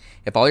parlay.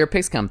 If all your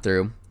picks come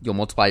through, you'll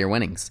multiply your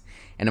winnings.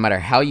 And no matter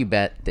how you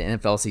bet, the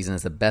NFL season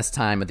is the best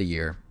time of the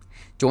year.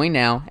 Join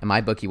now and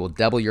MyBookie will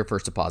double your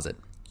first deposit.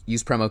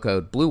 Use promo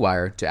code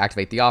BLUEWIRE to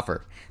activate the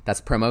offer.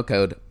 That's promo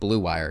code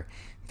BLUEWIRE.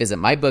 Visit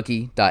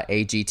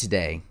mybookie.ag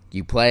today.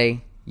 You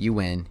play, you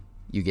win,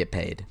 you get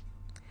paid.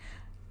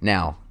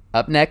 Now,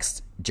 up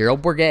next,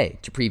 Gerald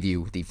Bourguet to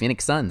preview the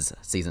Phoenix Suns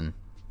season.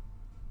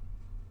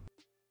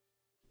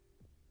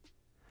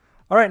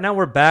 All right, now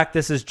we're back.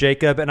 This is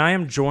Jacob, and I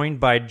am joined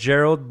by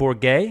Gerald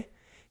Bourguet.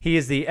 He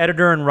is the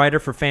editor and writer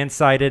for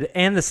Fansided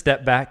and The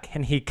Step Back,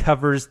 and he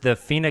covers the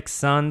Phoenix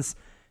Suns.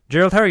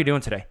 Gerald, how are you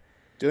doing today?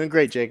 Doing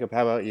great, Jacob.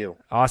 How about you?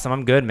 Awesome.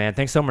 I'm good, man.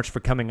 Thanks so much for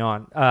coming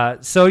on.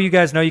 So you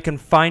guys know you can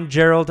find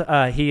Gerald.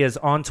 He is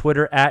on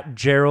Twitter at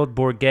Gerald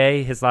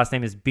Bourguet. His last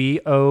name is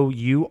Bourguet.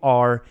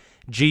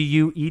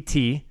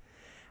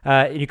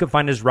 You can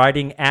find his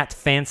writing at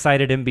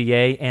Fansided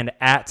NBA and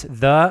at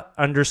 _step_back.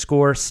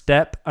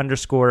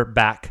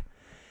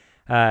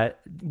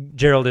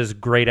 Gerald is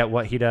great at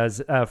what he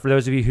does. For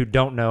those of you who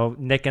don't know,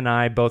 Nick and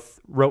I both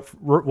wrote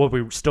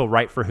we still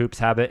write for Hoops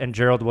Habit, and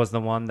Gerald was the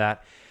one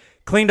that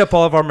cleaned up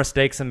all of our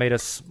mistakes and made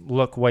us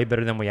look way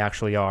better than we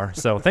actually are.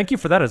 So thank you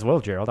for that as well,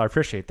 Gerald. I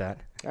appreciate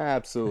that.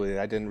 Absolutely.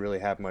 I didn't really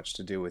have much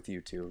to do with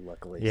you two,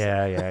 luckily.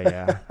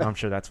 Yeah. I'm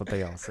sure that's what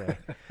they all say.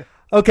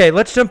 Okay,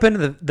 let's jump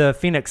into the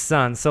Phoenix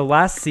Suns. So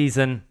last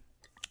season,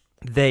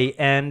 they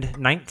end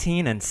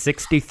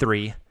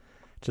 19-63,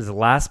 which is the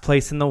last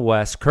place in the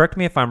West. Correct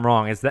me if I'm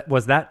wrong.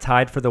 Was that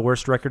tied for the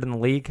worst record in the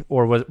league,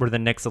 or were the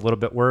Knicks a little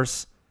bit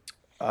worse?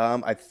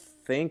 I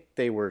think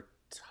they were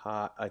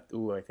I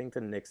think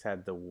the Knicks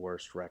had the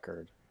worst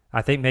record.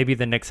 I think maybe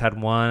the Knicks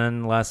had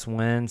one less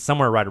win,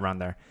 somewhere right around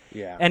there.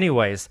 Yeah.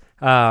 Anyways,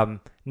 not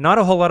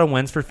a whole lot of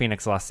wins for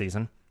Phoenix last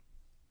season.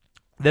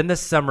 Then the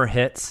summer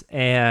hits,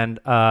 and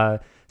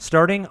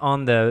starting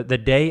on the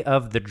day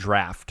of the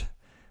draft,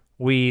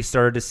 we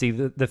started to see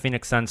the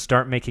Phoenix Suns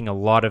start making a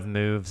lot of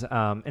moves.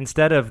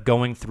 Instead of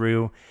going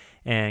through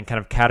and kind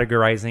of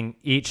categorizing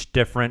each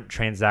different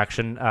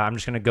transaction, I'm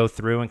just going to go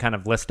through and kind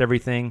of list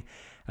everything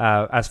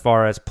as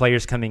far as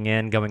players coming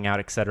in, going out,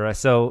 etc.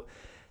 So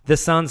the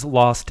Suns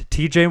lost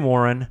T.J.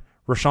 Warren,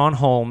 Rashawn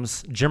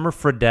Holmes, Jimmer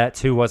Fredette,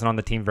 who wasn't on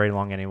the team very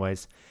long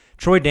anyways,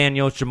 Troy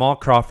Daniels, Jamal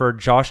Crawford,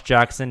 Josh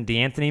Jackson,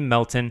 DeAnthony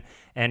Melton,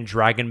 and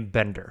Dragon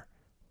Bender.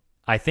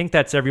 I think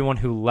that's everyone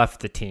who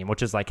left the team,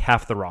 which is like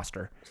half the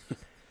roster.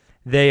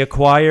 They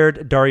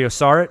acquired Dario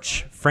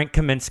Saric, Frank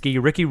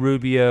Kaminsky, Ricky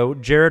Rubio,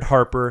 Jared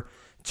Harper,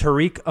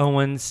 Tariq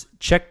Owens,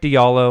 Czech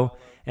Diallo,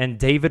 and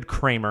David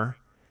Kramer.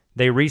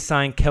 They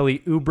re-signed Kelly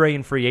Oubre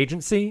in free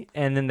agency,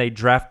 and then they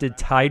drafted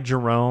Ty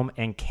Jerome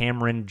and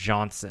Cameron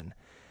Johnson.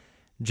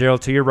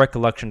 Gerald, to your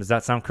recollection, does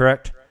that sound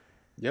correct?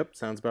 Yep,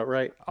 sounds about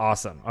right.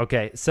 Awesome.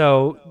 Okay,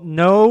 so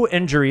no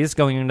injuries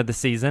going into the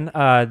season.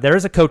 There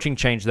is a coaching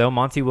change, though.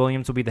 Monty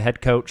Williams will be the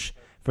head coach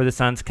for the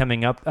Suns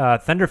coming up.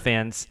 Thunder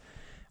fans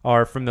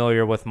are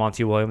familiar with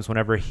Monty Williams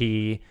whenever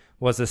he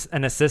was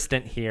an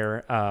assistant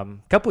here a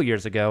couple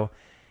years ago.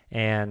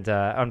 And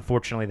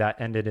unfortunately,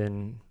 that ended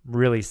in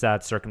really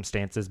sad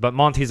circumstances. But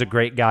Monty's a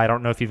great guy. I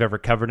don't know if you've ever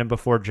covered him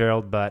before,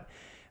 Gerald, but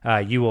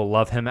you will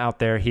love him out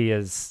there. He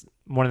is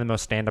one of the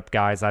most stand-up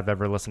guys I've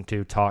ever listened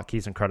to talk.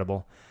 He's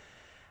incredible.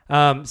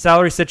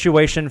 Salary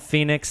situation,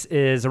 Phoenix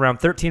is around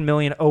 $13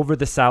 million over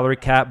the salary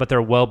cap, but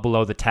they're well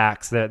below the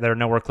tax. They're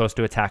nowhere close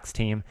to a tax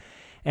team.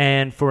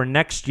 And for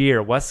next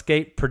year,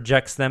 Westgate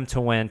projects them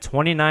to win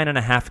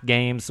 29.5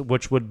 games,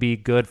 which would be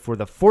good for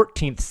the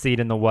 14th seed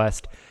in the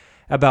West,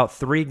 about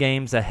 3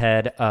 games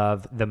ahead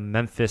of the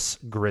Memphis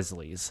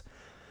Grizzlies.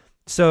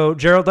 So,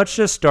 Gerald, let's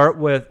just start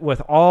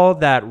with all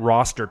that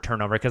roster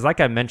turnover, because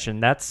like I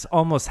mentioned, that's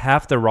almost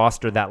half the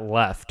roster that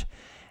left,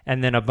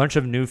 and then a bunch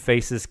of new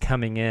faces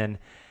coming in.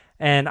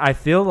 And I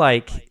feel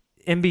like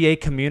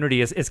NBA community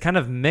is kind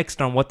of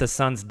mixed on what the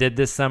Suns did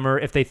this summer,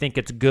 if they think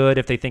it's good,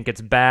 if they think it's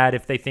bad,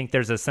 if they think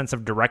there's a sense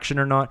of direction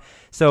or not.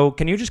 So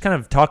can you just kind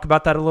of talk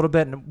about that a little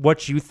bit and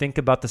what you think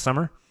about the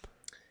summer?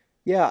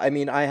 Yeah, I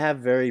mean, I have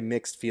very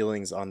mixed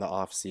feelings on the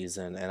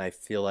offseason, and I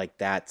feel like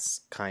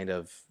that's kind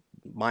of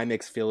my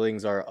mixed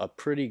feelings are a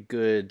pretty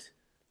good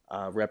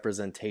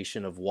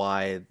representation of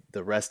why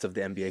the rest of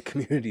the NBA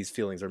community's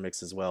feelings are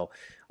mixed as well.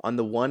 On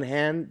the one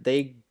hand,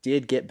 they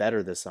did get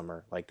better this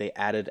summer. Like, they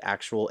added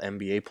actual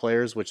NBA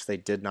players, which they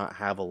did not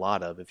have a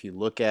lot of. If you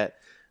look at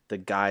the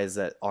guys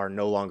that are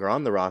no longer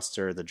on the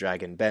roster, the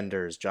Dragon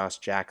Benders, Josh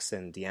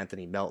Jackson,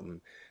 DeAnthony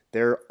Melton,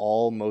 they're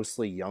all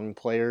mostly young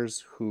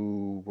players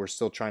who were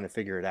still trying to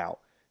figure it out.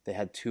 They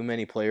had too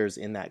many players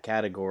in that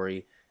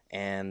category,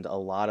 and a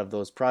lot of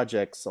those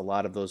projects, a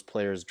lot of those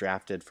players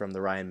drafted from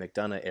the Ryan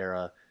McDonough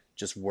era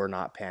just were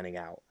not panning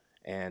out.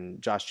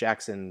 And Josh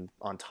Jackson,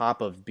 on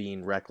top of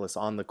being reckless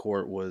on the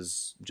court,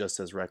 was just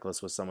as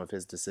reckless with some of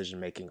his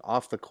decision-making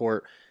off the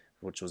court,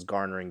 which was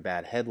garnering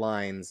bad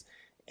headlines.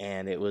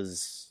 And it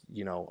was,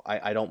 you know,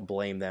 I don't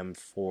blame them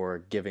for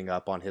giving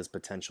up on his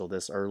potential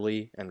this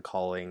early and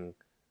calling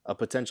a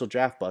potential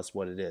draft bust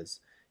what it is.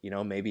 You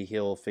know, maybe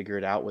he'll figure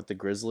it out with the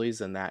Grizzlies,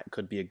 and that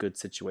could be a good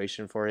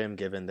situation for him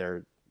given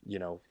their, you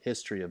know,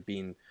 history of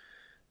being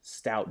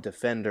stout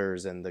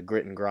defenders and the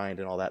grit and grind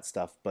and all that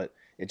stuff. But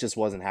it just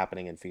wasn't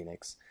happening in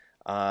Phoenix.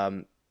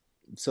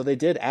 So they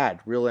did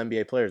add real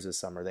NBA players this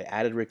summer. They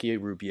added Ricky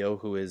Rubio,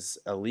 who is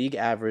a league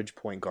average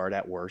point guard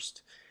at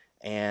worst,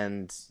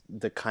 and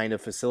the kind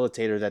of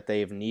facilitator that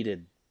they've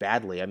needed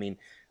badly. I mean,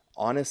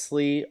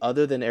 honestly,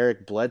 other than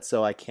Eric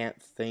Bledsoe, I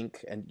can't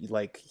think, and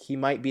like, he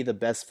might be the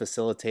best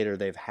facilitator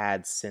they've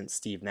had since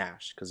Steve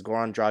Nash, because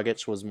Goran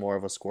Dragic was more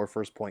of a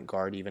score-first point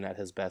guard, even at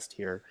his best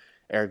here.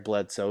 Eric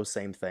Bledsoe,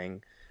 same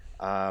thing.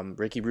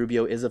 Ricky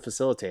Rubio is a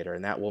facilitator,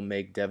 and that will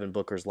make Devin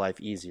Booker's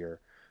life easier.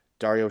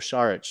 Dario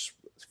Saric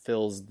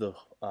fills the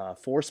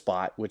 4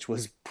 spot, which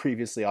was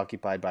previously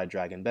occupied by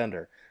Dragon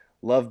Bender.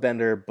 Love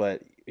Bender,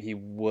 but he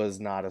was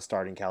not a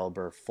starting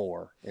caliber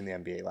 4 in the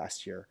NBA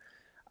last year.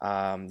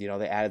 You know,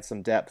 they added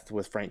some depth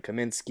with Frank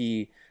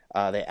Kaminsky.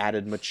 They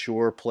added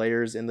mature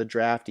players in the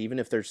draft. Even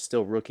if they're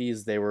still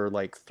rookies, they were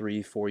like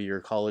 3-4 year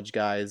college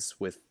guys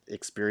with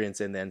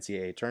experience in the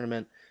NCAA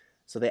tournament.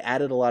 So they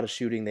added a lot of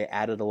shooting, they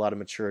added a lot of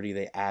maturity,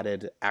 they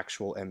added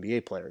actual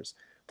NBA players.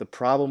 The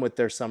problem with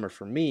their summer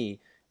for me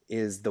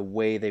is the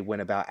way they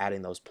went about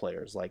adding those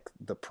players, like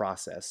the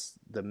process,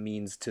 the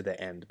means to the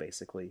end,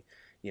 basically.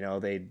 You know,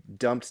 they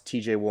dumped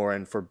TJ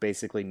Warren for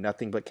basically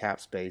nothing but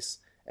cap space,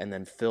 and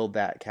then filled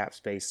that cap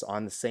space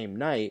on the same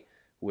night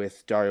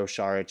with Dario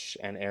Saric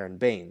and Aaron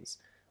Baines.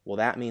 Well,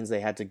 that means they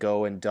had to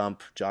go and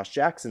dump Josh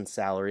Jackson's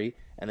salary,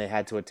 and they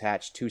had to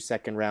attach 2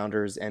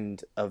 second-rounders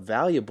and a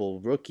valuable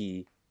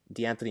rookie,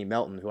 DeAnthony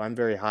Melton, who I'm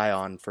very high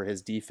on for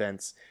his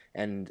defense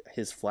and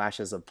his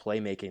flashes of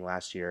playmaking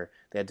last year.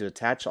 They had to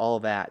attach all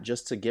of that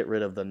just to get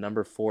rid of the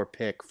number 4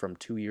 pick from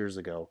 2 years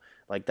ago.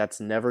 Like, that's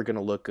never going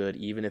to look good,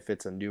 even if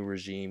it's a new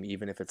regime,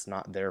 even if it's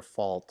not their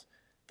fault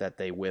that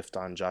they whiffed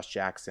on Josh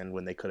Jackson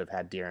when they could have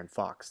had De'Aaron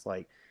Fox.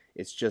 Like,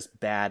 it's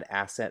just bad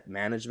asset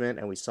management,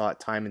 and we saw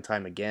it time and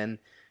time again.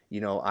 You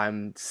know,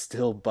 I'm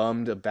still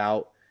bummed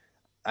about...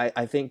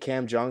 I think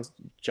Cam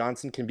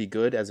Johnson can be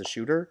good as a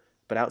shooter,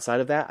 but outside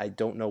of that, I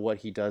don't know what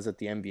he does at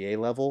the NBA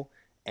level.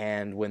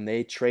 And when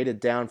they traded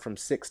down from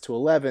 6 to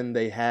 11,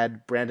 they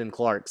had Brandon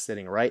Clark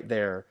sitting right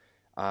there,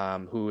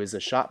 who is a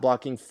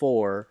shot-blocking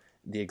 4,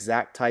 the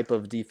exact type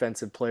of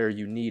defensive player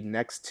you need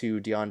next to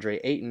DeAndre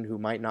Ayton, who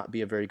might not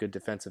be a very good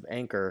defensive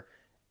anchor,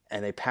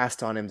 and they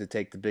passed on him to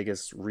take the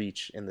biggest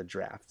reach in the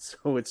draft.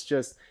 So it's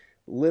just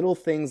little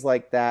things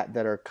like that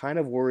that are kind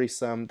of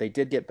worrisome. They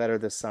did get better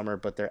this summer,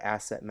 but their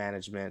asset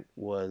management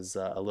was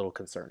a little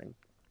concerning.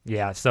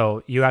 Yeah,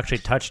 so you actually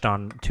touched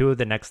on 2 of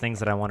the next things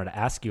that I wanted to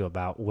ask you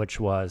about, which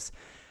was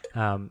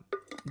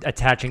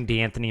attaching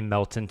DeAnthony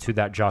Melton to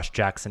that Josh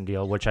Jackson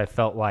deal, which I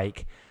felt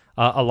like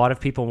a lot of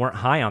people weren't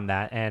high on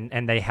that,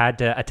 and they had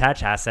to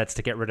attach assets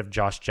to get rid of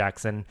Josh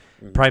Jackson,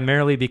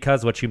 primarily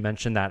because what you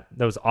mentioned, that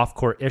those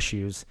off-court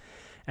issues.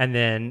 And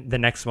then the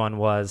next one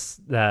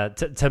was,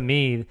 to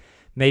me,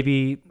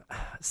 maybe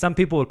some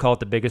people would call it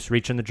the biggest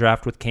reach in the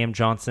draft with Cam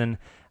Johnson.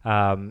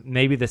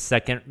 Maybe the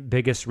second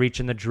biggest reach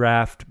in the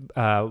draft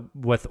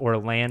with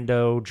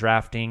Orlando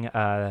drafting,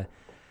 is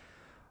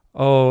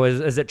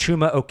it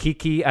Chuma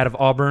Okeke out of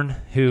Auburn,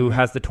 who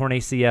has the torn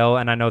ACL,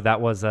 and I know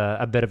that was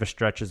a bit of a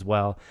stretch as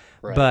well.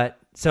 Right. But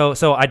so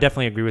I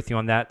definitely agree with you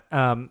on that.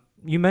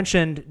 You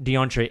mentioned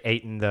DeAndre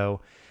Ayton,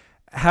 though.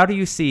 how do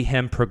you see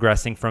him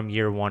progressing from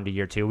year one to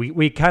year two?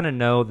 We kind of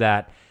know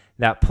that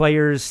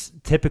players,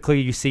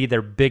 typically you see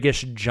their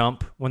biggest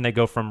jump when they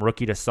go from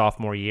rookie to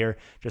sophomore year.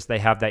 Just they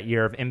have that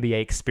year of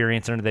NBA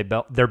experience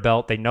under their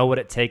belt. They know what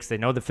it takes. They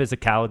know the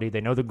physicality.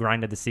 They know the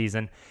grind of the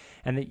season.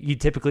 And you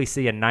typically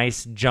see a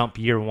nice jump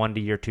year one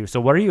to year two. So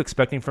what are you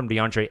expecting from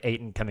DeAndre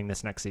Ayton coming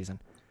this next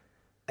season?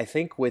 I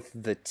think with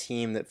the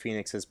team that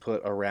Phoenix has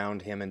put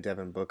around him and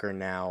Devin Booker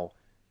now,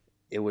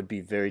 it would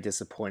be very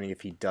disappointing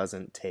if he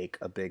doesn't take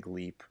a big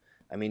leap.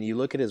 I mean, you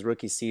look at his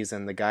rookie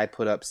season, the guy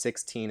put up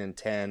 16 and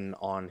 10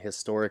 on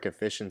historic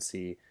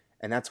efficiency,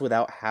 and that's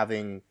without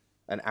having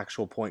an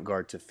actual point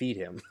guard to feed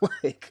him.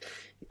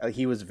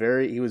 He was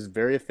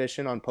very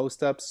efficient on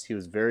post-ups. He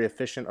was very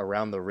efficient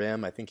around the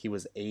rim. I think he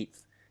was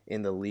 8th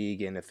in the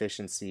league in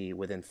efficiency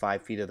within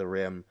 5 feet of the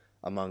rim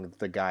among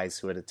the guys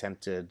who had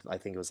attempted, I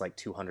think it was like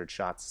 200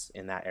 shots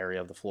in that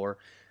area of the floor.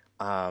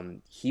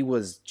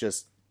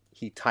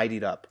 He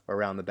tidied up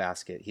around the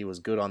basket. He was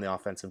good on the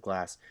offensive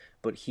glass,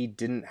 but he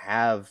didn't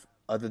have,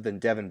 other than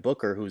Devin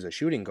Booker, who's a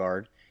shooting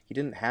guard, he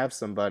didn't have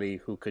somebody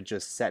who could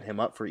just set him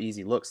up for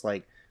easy looks.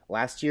 Like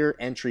last year,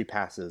 entry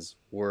passes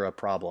were a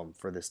problem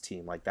for this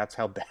team. Like that's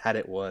how bad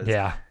it was.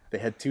 Yeah. They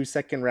had 2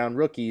 second-round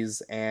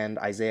rookies and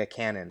Isaiah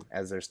Cannon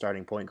as their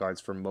starting point guards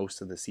for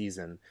most of the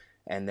season.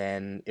 And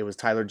then it was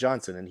Tyler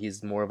Johnson, and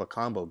he's more of a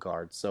combo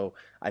guard. So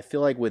I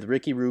feel like with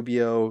Ricky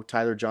Rubio,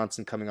 Tyler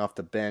Johnson coming off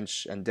the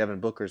bench, and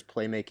Devin Booker's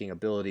playmaking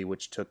ability,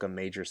 which took a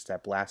major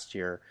step last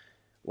year,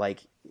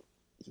 like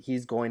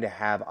he's going to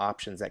have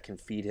options that can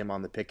feed him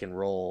on the pick and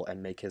roll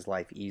and make his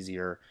life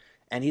easier.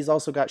 And he's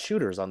also got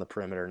shooters on the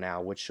perimeter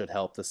now, which should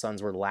help. The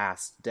Suns were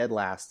dead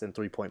last in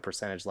three-point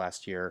percentage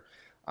last year.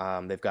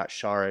 They've got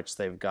Saric,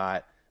 they've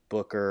got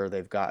Booker,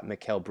 they've got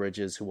Mikal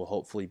Bridges, who will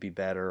hopefully be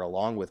better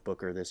along with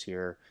Booker this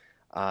year.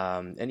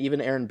 And even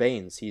Aaron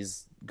Baines,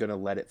 he's going to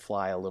let it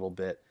fly a little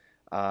bit.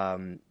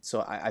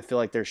 So I feel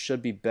like there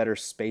should be better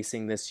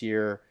spacing this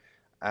year.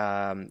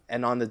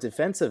 And on the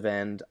defensive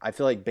end, I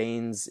feel like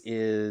Baines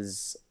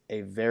is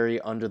a very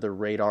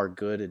under-the-radar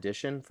good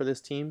addition for this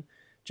team,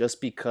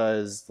 just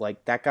because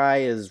like that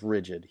guy is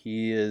rigid.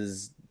 He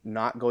is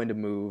not going to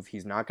move.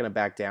 He's not going to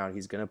back down.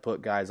 He's going to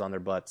put guys on their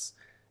butts.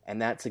 And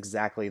that's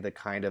exactly the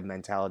kind of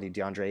mentality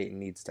DeAndre Ayton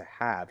needs to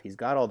have. He's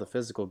got all the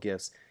physical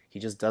gifts. He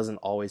just doesn't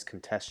always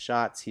contest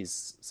shots.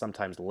 He's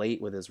sometimes late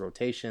with his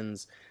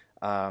rotations.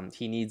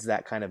 He needs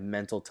that kind of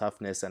mental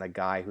toughness and a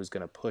guy who's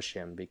going to push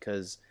him,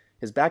 because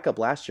his backup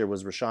last year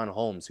was Rashawn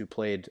Holmes, who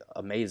played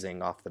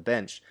amazing off the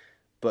bench.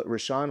 But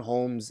Rashawn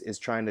Holmes is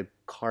trying to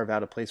carve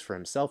out a place for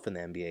himself in the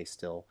NBA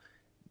still.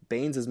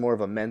 Baines is more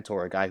of a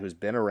mentor, a guy who's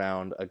been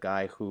around, a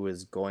guy who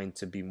is going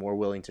to be more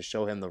willing to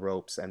show him the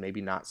ropes and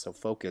maybe not so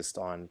focused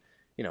on,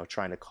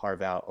 trying to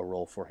carve out a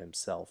role for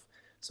himself.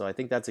 So I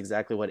think that's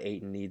exactly what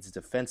Ayton needs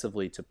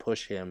defensively to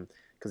push him,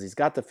 because he's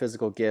got the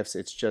physical gifts.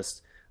 It's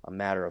just a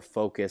matter of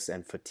focus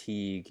and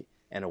fatigue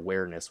and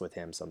awareness with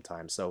him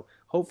sometimes. So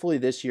hopefully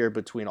this year,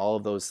 between all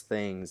of those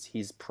things,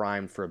 he's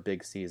primed for a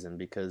big season,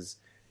 because,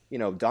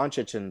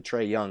 Doncic and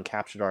Trae Young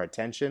captured our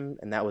attention,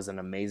 and that was an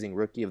amazing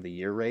Rookie of the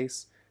Year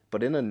race.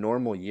 But in a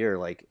normal year,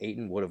 like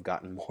Ayton would have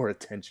gotten more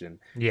attention.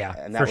 Yeah,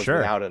 and that for was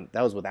sure.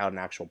 That was without an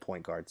actual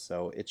point guard.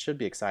 So it should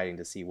be exciting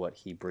to see what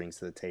he brings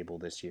to the table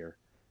this year.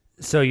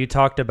 So you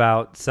talked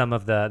about some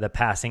of the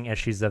passing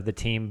issues of the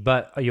team,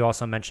 but you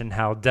also mentioned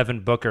how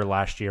Devin Booker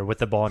last year, with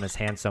the ball in his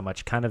hand so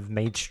much, kind of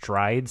made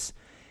strides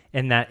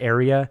in that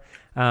area.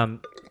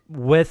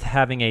 With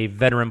having a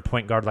veteran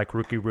point guard like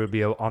Ricky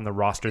Rubio on the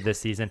roster this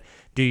season,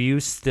 do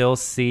you still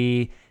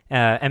see,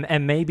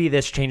 and maybe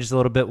this changes a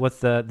little bit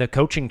with the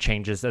coaching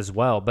changes as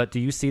well, but do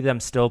you see them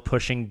still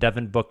pushing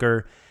Devin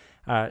Booker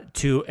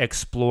to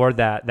explore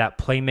that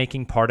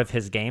playmaking part of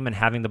his game and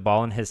having the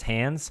ball in his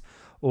hands?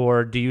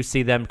 Or do you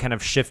see them kind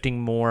of shifting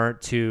more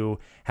to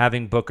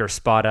having Booker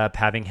spot up,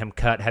 having him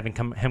cut, having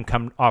him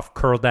come off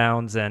curl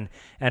downs and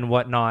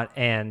whatnot,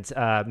 and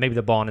maybe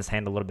the ball in his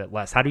hand a little bit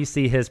less? How do you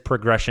see his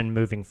progression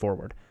moving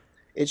forward?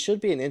 It should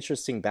be an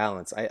interesting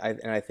balance.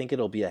 And I think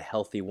it'll be a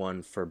healthy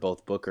one for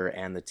both Booker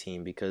and the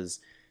team,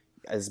 because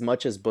as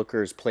much as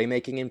Booker's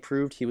playmaking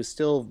improved, he was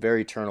still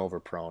very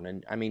turnover prone.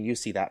 And I mean, you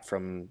see that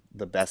from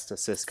the best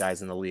assist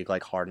guys in the league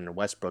like Harden and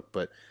Westbrook,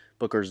 but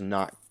Booker's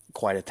not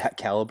quite at that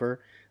caliber.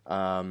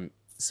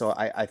 So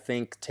I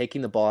think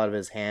taking the ball out of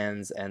his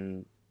hands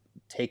and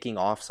taking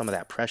off some of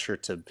that pressure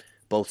to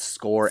both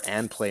score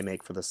and play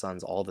make for the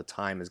Suns all the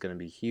time is going to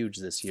be huge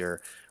this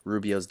year.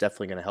 Rubio's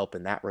definitely going to help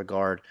in that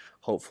regard.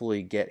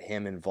 Hopefully get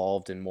him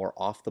involved in more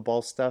off the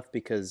ball stuff,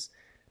 because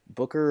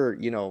Booker,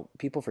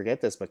 people forget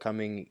this, but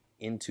coming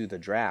into the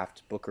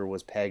draft, Booker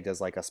was pegged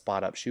as like a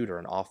spot up shooter,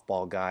 an off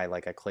ball guy,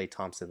 like a Klay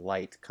Thompson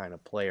light kind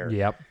of player.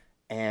 Yep.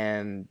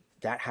 And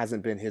that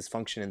hasn't been his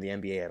function in the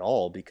NBA at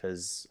all,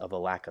 because of a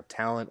lack of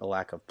talent, a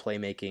lack of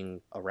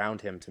playmaking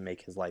around him to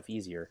make his life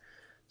easier.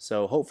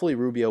 So hopefully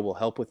Rubio will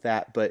help with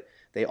that, but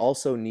they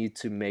also need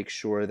to make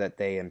sure that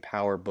they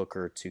empower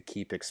Booker to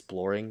keep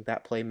exploring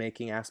that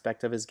playmaking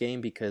aspect of his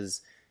game,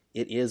 because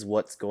it is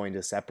what's going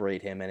to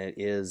separate him, and it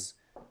is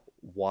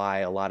why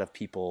a lot of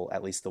people,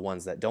 at least the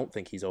ones that don't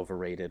think he's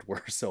overrated,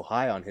 were so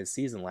high on his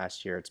season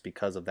last year. It's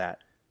because of that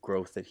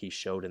growth that he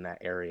showed in that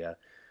area.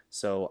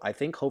 So I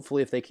think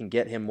hopefully if they can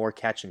get him more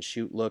catch and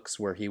shoot looks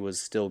where he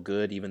was still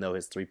good, even though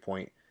his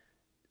 3-point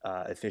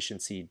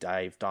efficiency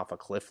dived off a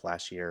cliff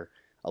last year,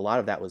 a lot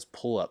of that was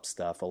pull-up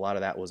stuff. A lot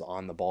of that was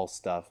on-the-ball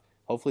stuff.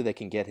 Hopefully they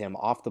can get him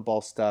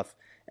off-the-ball stuff,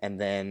 and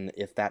then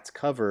if that's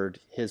covered,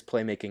 his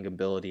playmaking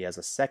ability as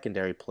a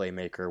secondary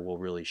playmaker will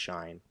really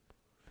shine.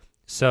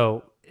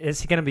 So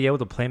is he going to be able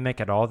to play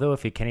make at all, though,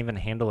 if he can't even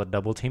handle a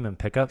double team and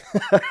pickup?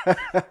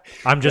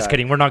 I'm just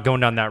kidding. We're not going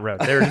down that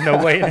road. There's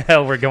no way in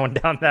hell we're going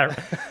down that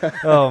road.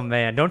 Oh,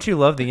 man. Don't you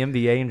love the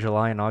NBA in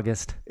July and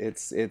August?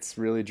 It's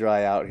really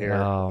dry out here.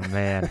 Oh,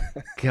 man.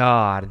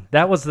 God.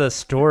 That was the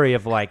story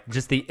of, like,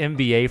 just the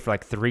NBA for,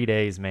 like, 3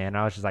 days, man.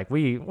 I was just like,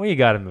 we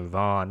got to move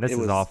on. This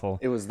is awful.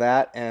 It was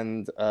that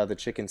and the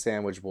chicken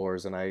sandwich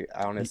wars, and I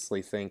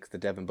honestly think the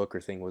Devin Booker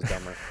thing was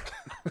dumber.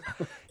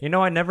 You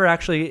know, I never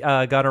actually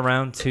got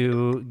around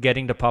to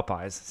getting to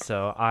Popeyes,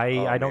 so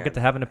I don't get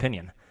to have an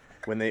opinion.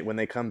 When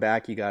they come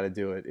back, you got to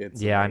do it. It's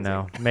amazing. I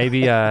know.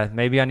 Maybe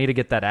I need to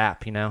get that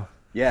app. You know.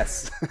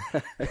 Yes,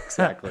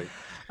 exactly.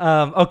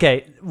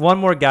 Okay, one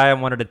more guy I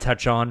wanted to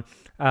touch on.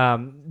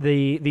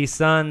 The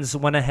Suns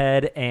went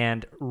ahead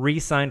and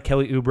re-signed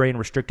Kelly Oubre in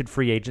restricted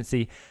free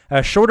agency.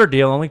 A shorter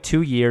deal, only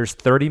 2 years,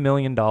 $30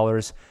 million,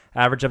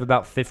 average of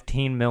about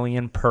 $15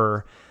 million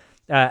per.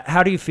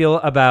 How do you feel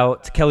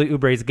about Kelly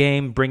Oubre's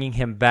game, bringing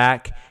him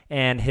back,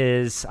 and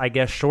his, I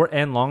guess, short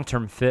and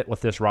long-term fit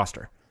with this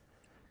roster?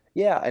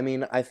 Yeah, I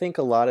mean, I think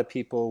a lot of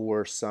people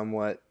were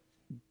somewhat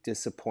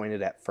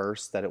disappointed at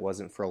first that it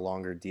wasn't for a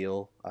longer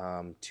deal.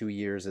 2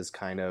 years is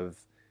kind of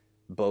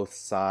both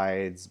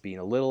sides being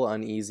a little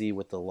uneasy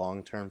with the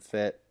long-term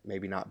fit,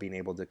 maybe not being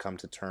able to come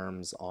to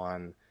terms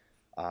on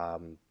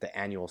the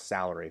annual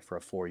salary for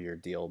a 4-year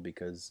deal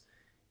because,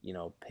 you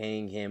know,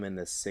 paying him in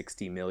the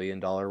 $60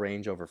 million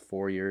range over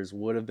 4 years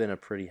would have been a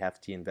pretty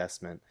hefty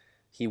investment.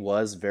 He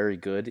was very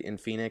good in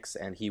Phoenix,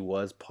 and he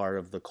was part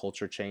of the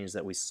culture change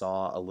that we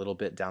saw a little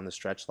bit down the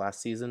stretch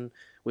last season,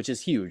 which is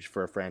huge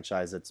for a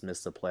franchise that's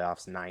missed the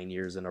playoffs 9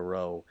 years in a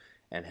row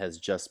and has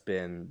just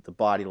been, the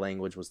body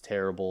language was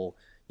terrible.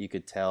 You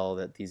could tell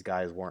that these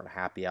guys weren't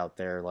happy out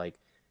there. Like,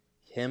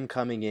 him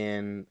coming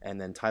in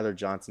and then Tyler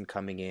Johnson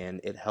coming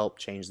in, it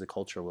helped change the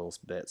culture a little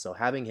bit. So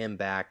having him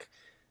back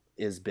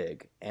is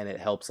big, and it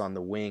helps on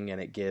the wing, and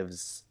it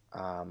gives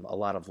a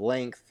lot of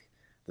length.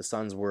 The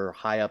Suns were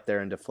high up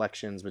there in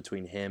deflections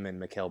between him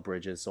and Mikal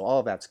Bridges, so all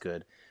of that's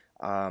good.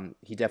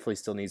 He definitely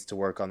still needs to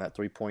work on that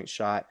three-point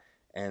shot,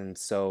 and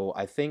so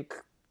I think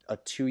a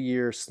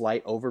 2-year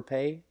slight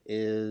overpay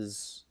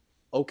is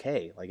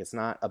okay. Like, it's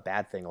not a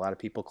bad thing. A lot of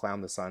people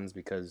clown the Suns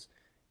because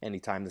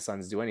anytime the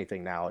Suns do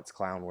anything now, it's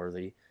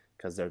clown-worthy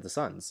because they're the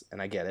Suns, and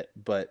I get it.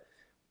 But,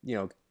 you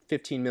know,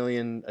 $15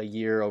 million a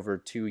year over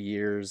 2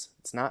 years,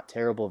 it's not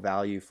terrible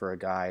value for a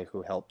guy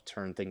who helped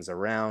turn things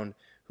around,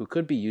 who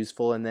could be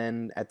useful, and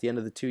then at the end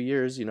of the 2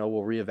 years, you know,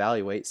 we'll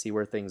reevaluate, see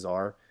where things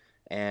are,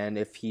 and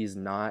if he's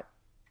not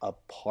a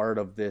part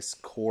of this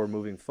core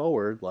moving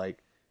forward, like,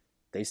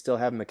 they still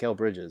have Mikal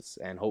Bridges,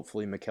 and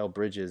hopefully Mikal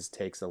Bridges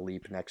takes a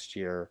leap next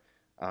year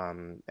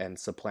and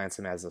supplants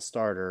him as a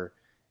starter.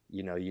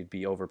 You know, you'd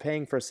be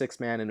overpaying for a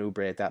six-man in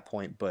Oubre at that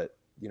point, but,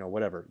 you know,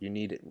 whatever. You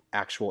need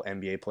actual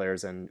NBA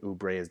players, and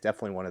Oubre is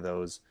definitely one of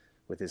those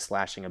with his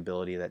slashing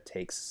ability that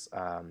takes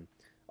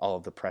all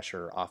of the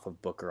pressure off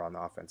of Booker on the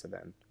offensive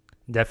end.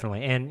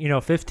 Definitely. And, you know,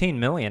 $15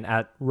 million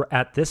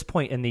at this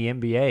point in the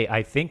NBA,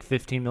 I think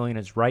 $15 million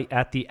is right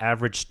at the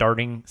average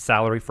starting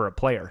salary for a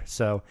player.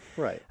 So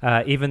right.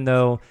 Even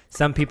though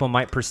some people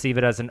might perceive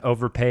it as an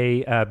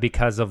overpay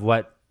because of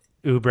what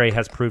Oubre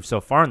has proved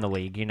so far in the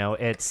league, you know,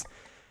 it's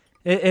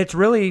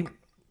really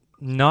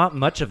not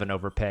much of an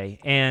overpay.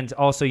 And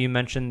also you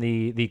mentioned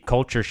the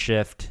culture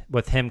shift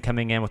with him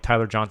coming in, with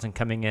Tyler Johnson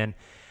coming in.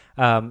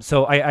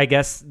 So I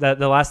guess that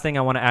the last thing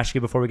I want to ask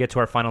you before we get to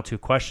our final two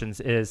questions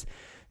is,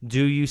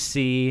 do you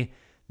see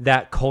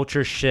that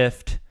culture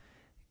shift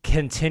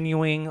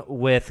continuing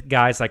with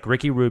guys like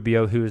Ricky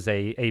Rubio, who's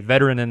a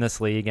veteran in this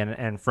league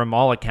and from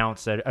all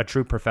accounts a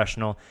true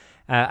professional,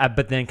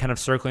 but then kind of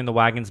circling the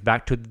wagons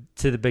back to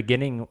the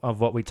beginning of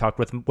what we talked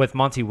with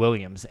Monty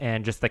Williams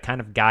and just the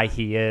kind of guy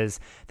he is,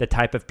 the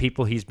type of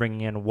people he's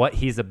bringing in, what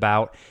he's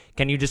about?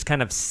 Can you just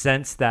kind of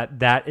sense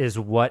that is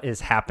what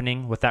is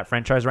happening with that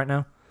franchise right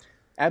now?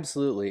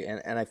 Absolutely,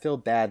 and I feel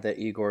bad that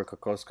Igor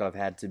Kokoskov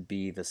had to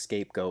be the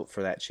scapegoat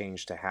for that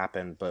change to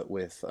happen, but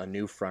with a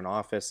new front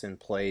office in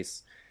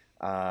place,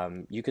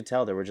 you could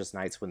tell there were just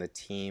nights when the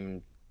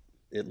team,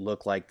 it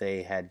looked like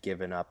they had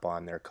given up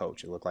on their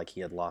coach. It looked like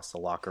he had lost the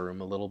locker room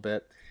a little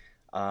bit.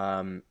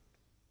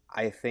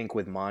 I think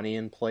with Monty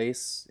in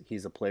place,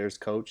 he's a player's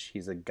coach.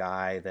 He's a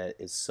guy that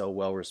is so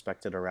well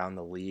respected around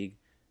the league.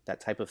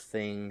 That type of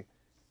thing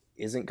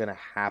isn't going to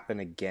happen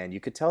again.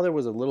 You could tell there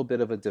was a little bit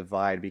of a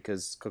divide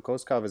because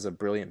Kokoskov is a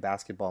brilliant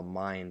basketball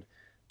mind,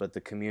 but the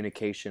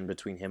communication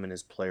between him and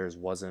his players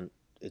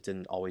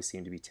didn't always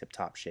seem to be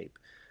tip-top shape.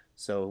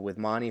 So with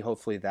Monty,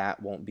 hopefully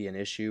that won't be an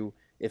issue.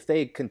 if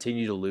they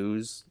continue to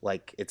lose,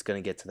 like, it's going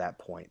to get to that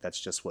point. That's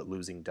just what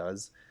losing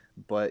does.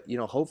 But,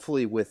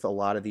 hopefully with a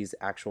lot of these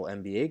actual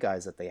NBA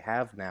guys that they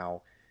have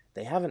now,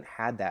 they haven't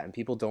had that, and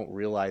people don't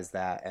realize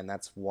that, and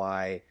that's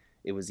why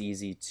it was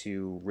easy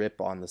to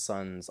rip on the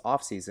Suns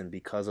offseason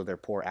because of their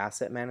poor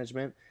asset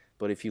management.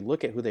 But if you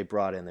look at who they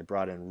brought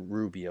in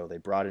Rubio, they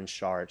brought in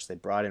Saric, they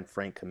brought in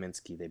Frank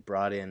Kaminsky, they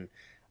brought in,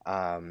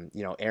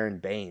 Aaron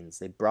Baines.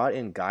 They brought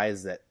in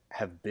guys that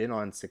have been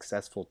on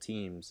successful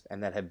teams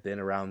and that have been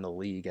around the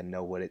league and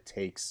know what it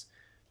takes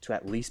to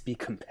at least be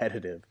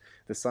competitive.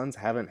 The Suns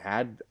haven't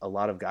had a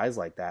lot of guys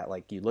like that.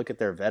 Like, you look at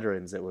their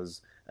veterans, it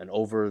was an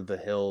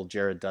over-the-hill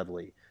Jared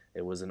Dudley.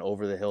 It was an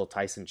over-the-hill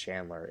Tyson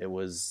Chandler. It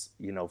was,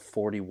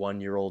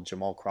 41-year-old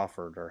Jamal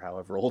Crawford, or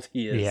however old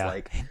he is.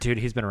 Yeah, dude,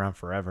 he's been around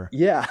forever.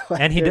 Yeah.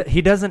 And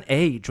he doesn't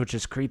age, which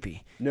is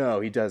creepy.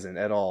 No, he doesn't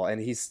at all.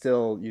 And he's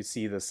still, you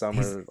see the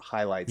summer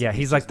highlights. Yeah,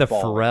 he's like the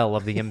Pharrell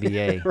of the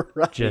NBA.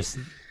 Right.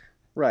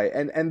 Right,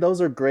 and those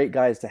are great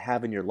guys to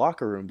have in your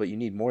locker room, but you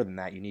need more than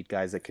that. You need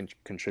guys that can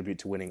contribute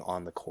to winning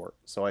on the court.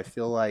 So I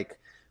feel like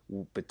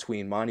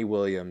between Monty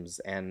Williams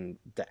and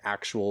the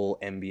actual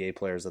NBA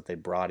players that they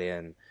brought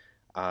in,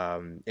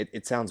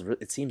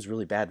 it seems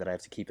really bad that I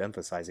have to keep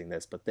emphasizing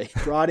this, but they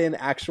brought in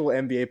actual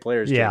NBA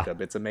players, yeah.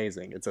 Jacob. It's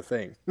amazing. It's a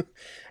thing.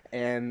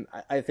 And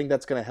I think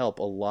that's going to help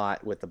a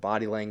lot with the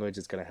body language.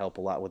 It's going to help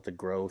a lot with the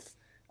growth.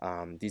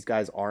 These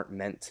guys aren't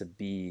meant to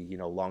be,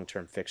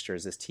 long-term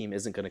fixtures. This team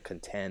isn't going to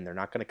contend. They're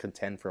not going to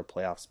contend for a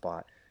playoff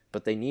spot,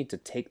 but they need to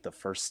take the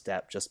first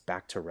step just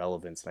back to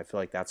relevance. And I feel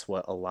like that's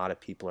what a lot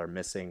of people are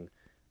missing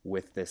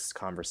with this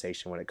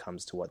conversation when it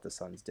comes to what the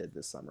Suns did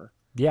this summer.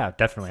 Yeah,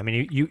 definitely. I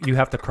mean, you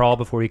have to crawl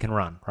before you can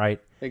run, right?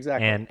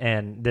 Exactly.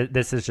 And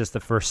this is just the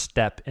first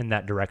step in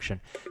that direction.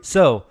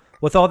 So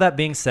with all that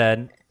being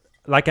said,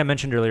 like I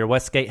mentioned earlier,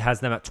 Westgate has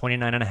them at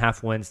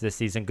 29.5 wins this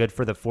season, good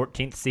for the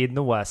 14th seed in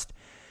the West.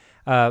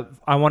 I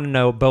want to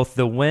know both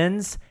the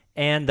wins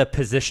and the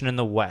position in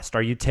the West.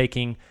 Are you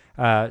taking,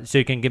 so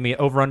you can give me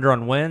over-under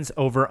on wins,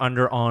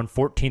 over-under on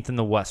 14th in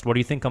the West. What do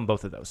you think on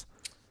both of those?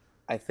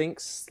 I think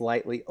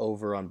slightly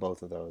over on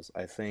both of those.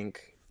 I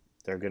think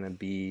they're going to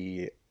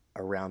be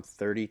around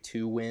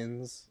 32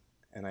 wins,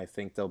 and I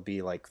think they'll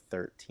be like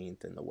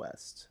 13th in the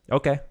West.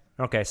 Okay.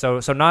 So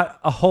not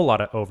a whole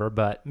lot of over,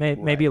 but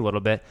maybe a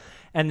little bit.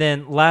 And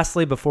then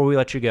lastly, before we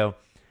let you go,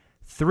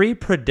 3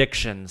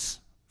 predictions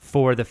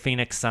for the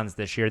Phoenix Suns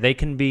this year. They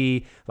can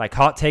be like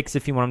hot takes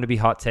if you want them to be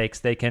hot takes.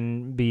 They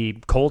can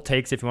be cold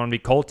takes if you want them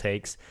to be cold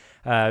takes.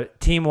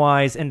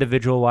 Team-wise,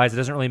 individual-wise, it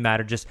doesn't really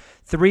matter. Just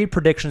 3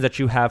 predictions that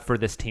you have for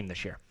this team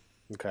this year.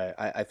 Okay,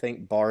 I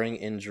think barring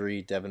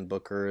injury, Devin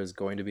Booker is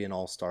going to be an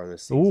all-star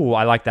this season. Ooh,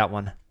 I like that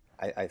one.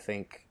 I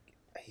think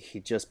he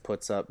just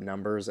puts up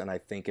numbers, and I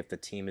think if the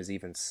team is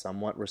even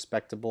somewhat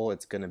respectable,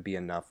 it's going to be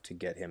enough to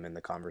get him in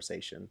the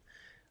conversation.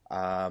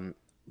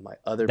 My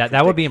other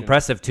that would be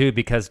impressive too,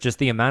 because just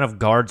the amount of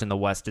guards in the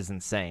West is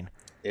insane.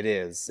 It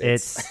is.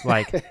 It's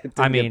like,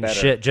 I mean,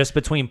 shit, just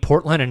between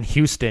Portland and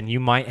Houston, you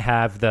might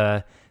have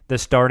the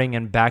starting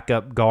and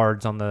backup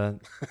guards on the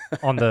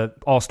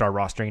All-Star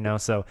roster,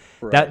 so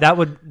right. that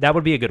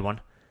would be a good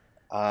one.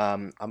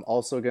 I'm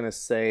also going to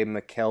say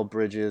Mikal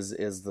Bridges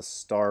is the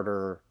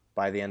starter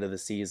by the end of the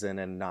season,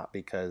 and not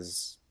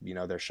because,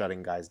 they're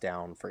shutting guys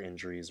down for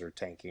injuries or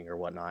tanking or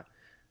whatnot.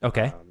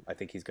 Okay. I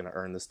think he's going to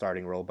earn the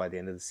starting role by the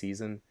end of the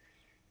season.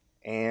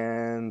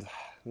 And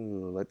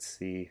let's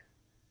see.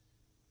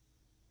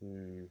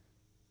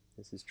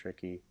 This is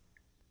tricky.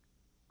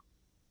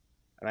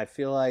 And I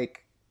feel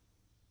like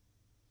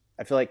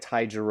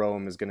Ty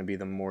Jerome is going to be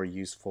the more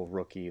useful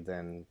rookie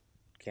than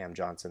Cam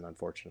Johnson,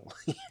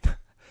 unfortunately.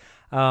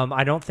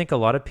 I don't think a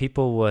lot of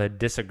people would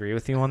disagree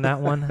with you on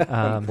that one.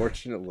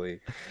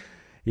 Unfortunately.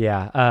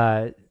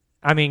 Yeah.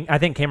 I mean, I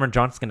think Cameron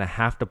Johnson's going to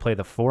have to play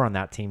the 4 on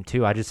that team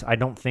too. I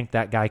don't think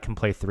that guy can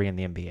play 3 in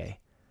the NBA.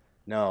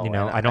 No.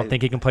 I don't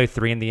think he can play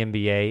 3 in the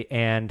NBA.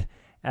 And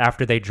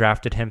after they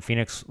drafted him,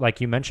 Phoenix,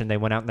 like you mentioned, they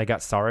went out and they got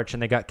Saric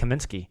and they got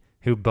Kaminsky,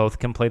 who both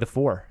can play the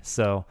 4.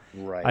 So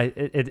right.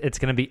 It's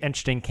going to be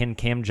interesting. Can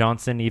Cam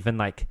Johnson even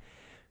like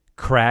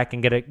crack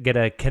and get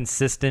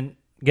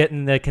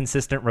in the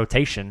consistent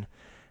rotation?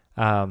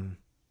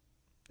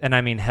 And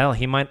I mean, hell,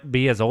 he might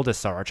be as old as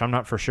Saric. I'm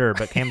not for sure,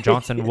 but Cam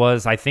Johnson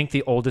was, I think,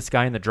 the oldest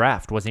guy in the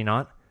draft, was he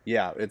not?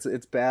 Yeah,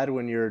 it's bad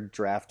when you're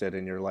drafted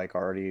and you're like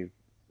already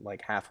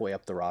like halfway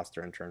up the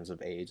roster in terms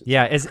of age.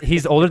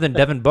 He's older than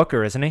Devin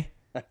Booker, isn't he?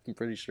 I'm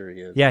pretty sure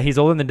he is. Yeah, he's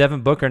older than Devin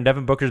Booker, and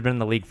Devin Booker's been in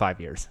the league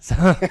 5 years, so,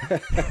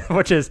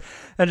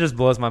 that just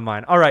blows my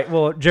mind. All right,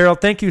 well,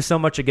 Gerald, thank you so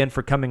much again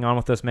for coming on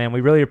with us, man.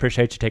 We really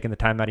appreciate you taking the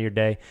time out of your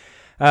day.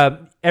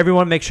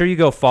 Everyone, make sure you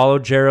go follow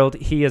Gerald.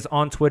 He is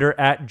on Twitter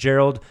at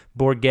Gerald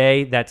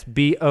Bourguet. That's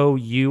Bourguet.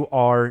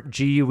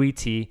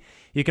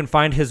 You can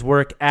find his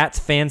work at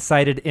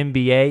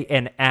FansidedNBA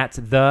and at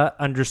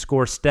 _step_back.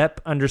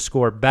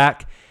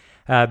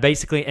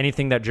 Basically,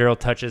 anything that Gerald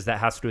touches that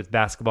has to do with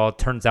basketball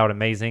turns out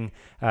amazing.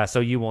 So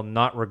you will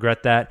not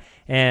regret that.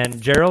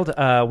 And Gerald,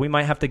 we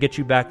might have to get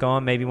you back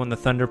on maybe when the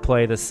Thunder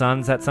play the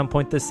Suns at some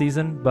point this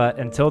season. But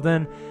until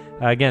then,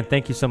 Again,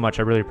 thank you so much.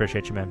 I really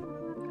appreciate you, man.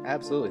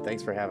 Absolutely.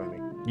 Thanks for having me.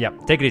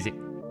 Yep. Take it easy.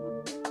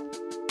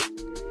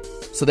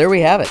 So there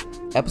we have it.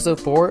 Episode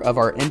 4 of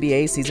our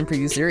NBA season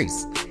preview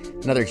series.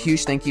 Another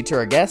huge thank you to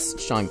our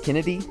guests, Sean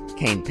Kennedy,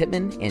 Kane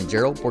Pittman, and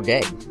Gerald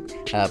Bourget.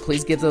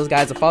 Please give those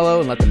guys a follow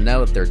and let them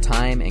know that their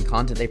time and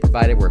content they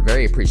provided were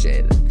very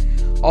appreciated.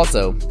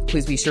 Also,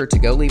 please be sure to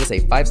go leave us a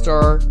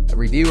 5-star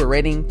review or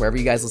rating wherever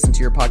you guys listen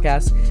to your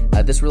podcast.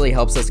 This really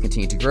helps us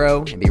continue to grow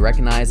and be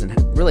recognized,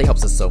 and really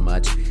helps us so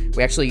much.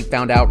 We actually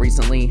found out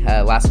recently,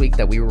 last week,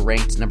 that we were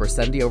ranked number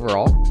 70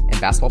 overall in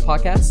basketball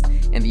podcasts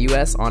in the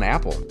U.S. on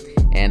Apple.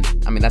 And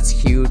I mean, that's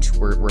huge.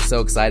 We're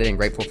so excited and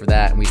grateful for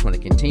that, and we just want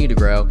to continue to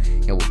grow.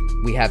 You know,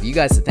 we have you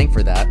guys to thank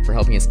for that, for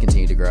helping us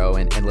continue to grow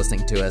and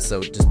listening to us.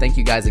 So just thank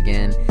you guys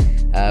again.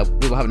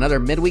 We will have another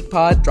midweek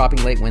pod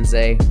dropping late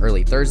Wednesday,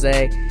 early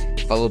Thursday,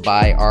 followed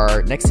by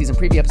our next season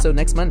preview episode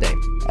next Monday,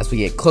 as we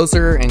get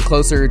closer and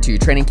closer to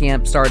training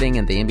camp starting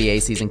and the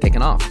NBA season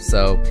kicking off.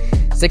 So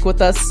stick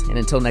with us, and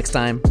until next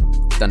time,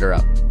 Thunder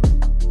up.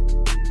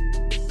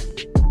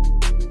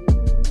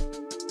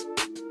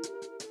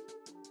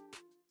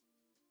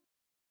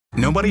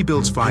 Nobody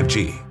builds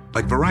 5G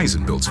like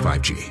Verizon builds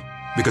 5G,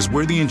 because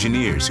we're the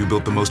engineers who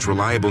built the most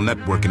reliable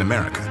network in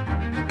America.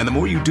 And the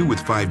more you do with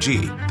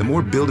 5G, the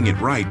more building it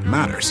right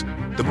matters.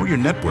 The more your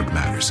network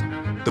matters.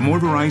 The more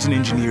Verizon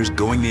engineers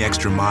going the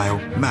extra mile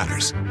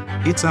matters.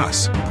 It's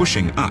us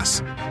pushing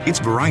us. It's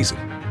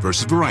Verizon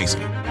versus Verizon.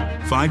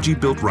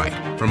 5G built right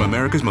from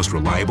America's most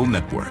reliable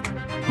network.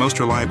 Most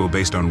reliable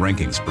based on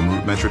rankings from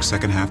RootMetrics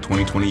second half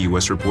 2020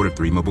 U.S. report of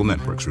 3 mobile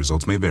networks.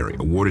 Results may vary.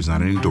 Award is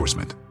not an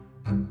endorsement.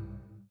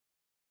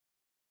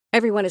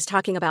 Everyone is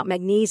talking about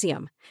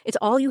magnesium. It's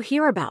all you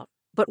hear about.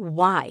 But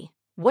why?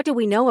 What do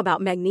we know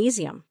about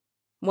magnesium?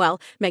 Well,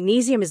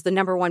 magnesium is the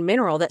number one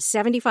mineral that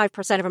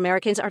 75% of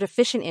Americans are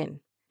deficient in.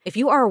 If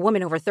you are a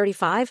woman over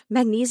 35,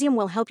 magnesium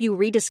will help you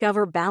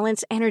rediscover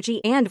balance,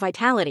 energy, and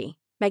vitality.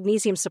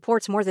 Magnesium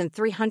supports more than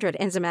 300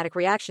 enzymatic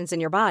reactions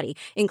in your body,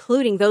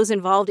 including those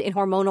involved in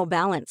hormonal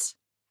balance.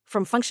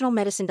 From functional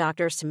medicine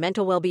doctors to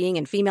mental well-being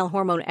and female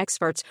hormone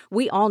experts,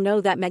 we all know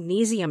that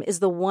magnesium is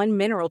the one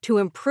mineral to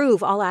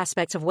improve all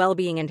aspects of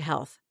well-being and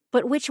health.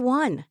 But which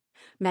one?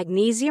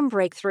 Magnesium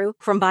Breakthrough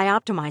from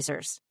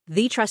Bioptimizers,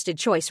 the trusted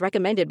choice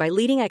recommended by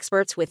leading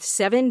experts with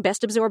 7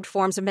 best-absorbed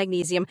forms of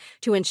magnesium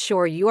to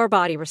ensure your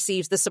body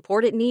receives the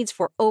support it needs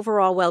for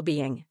overall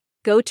well-being.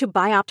 Go to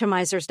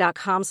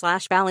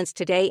bioptimizers.com/balance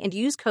today and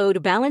use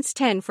code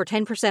BALANCE10 for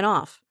 10%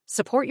 off.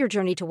 Support your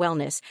journey to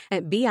wellness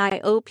at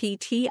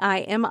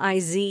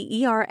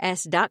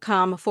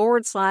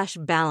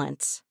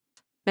bioptimizers.com/balance.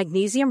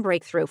 Magnesium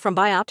Breakthrough from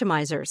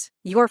Bioptimizers,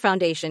 your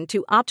foundation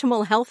to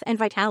optimal health and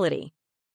vitality.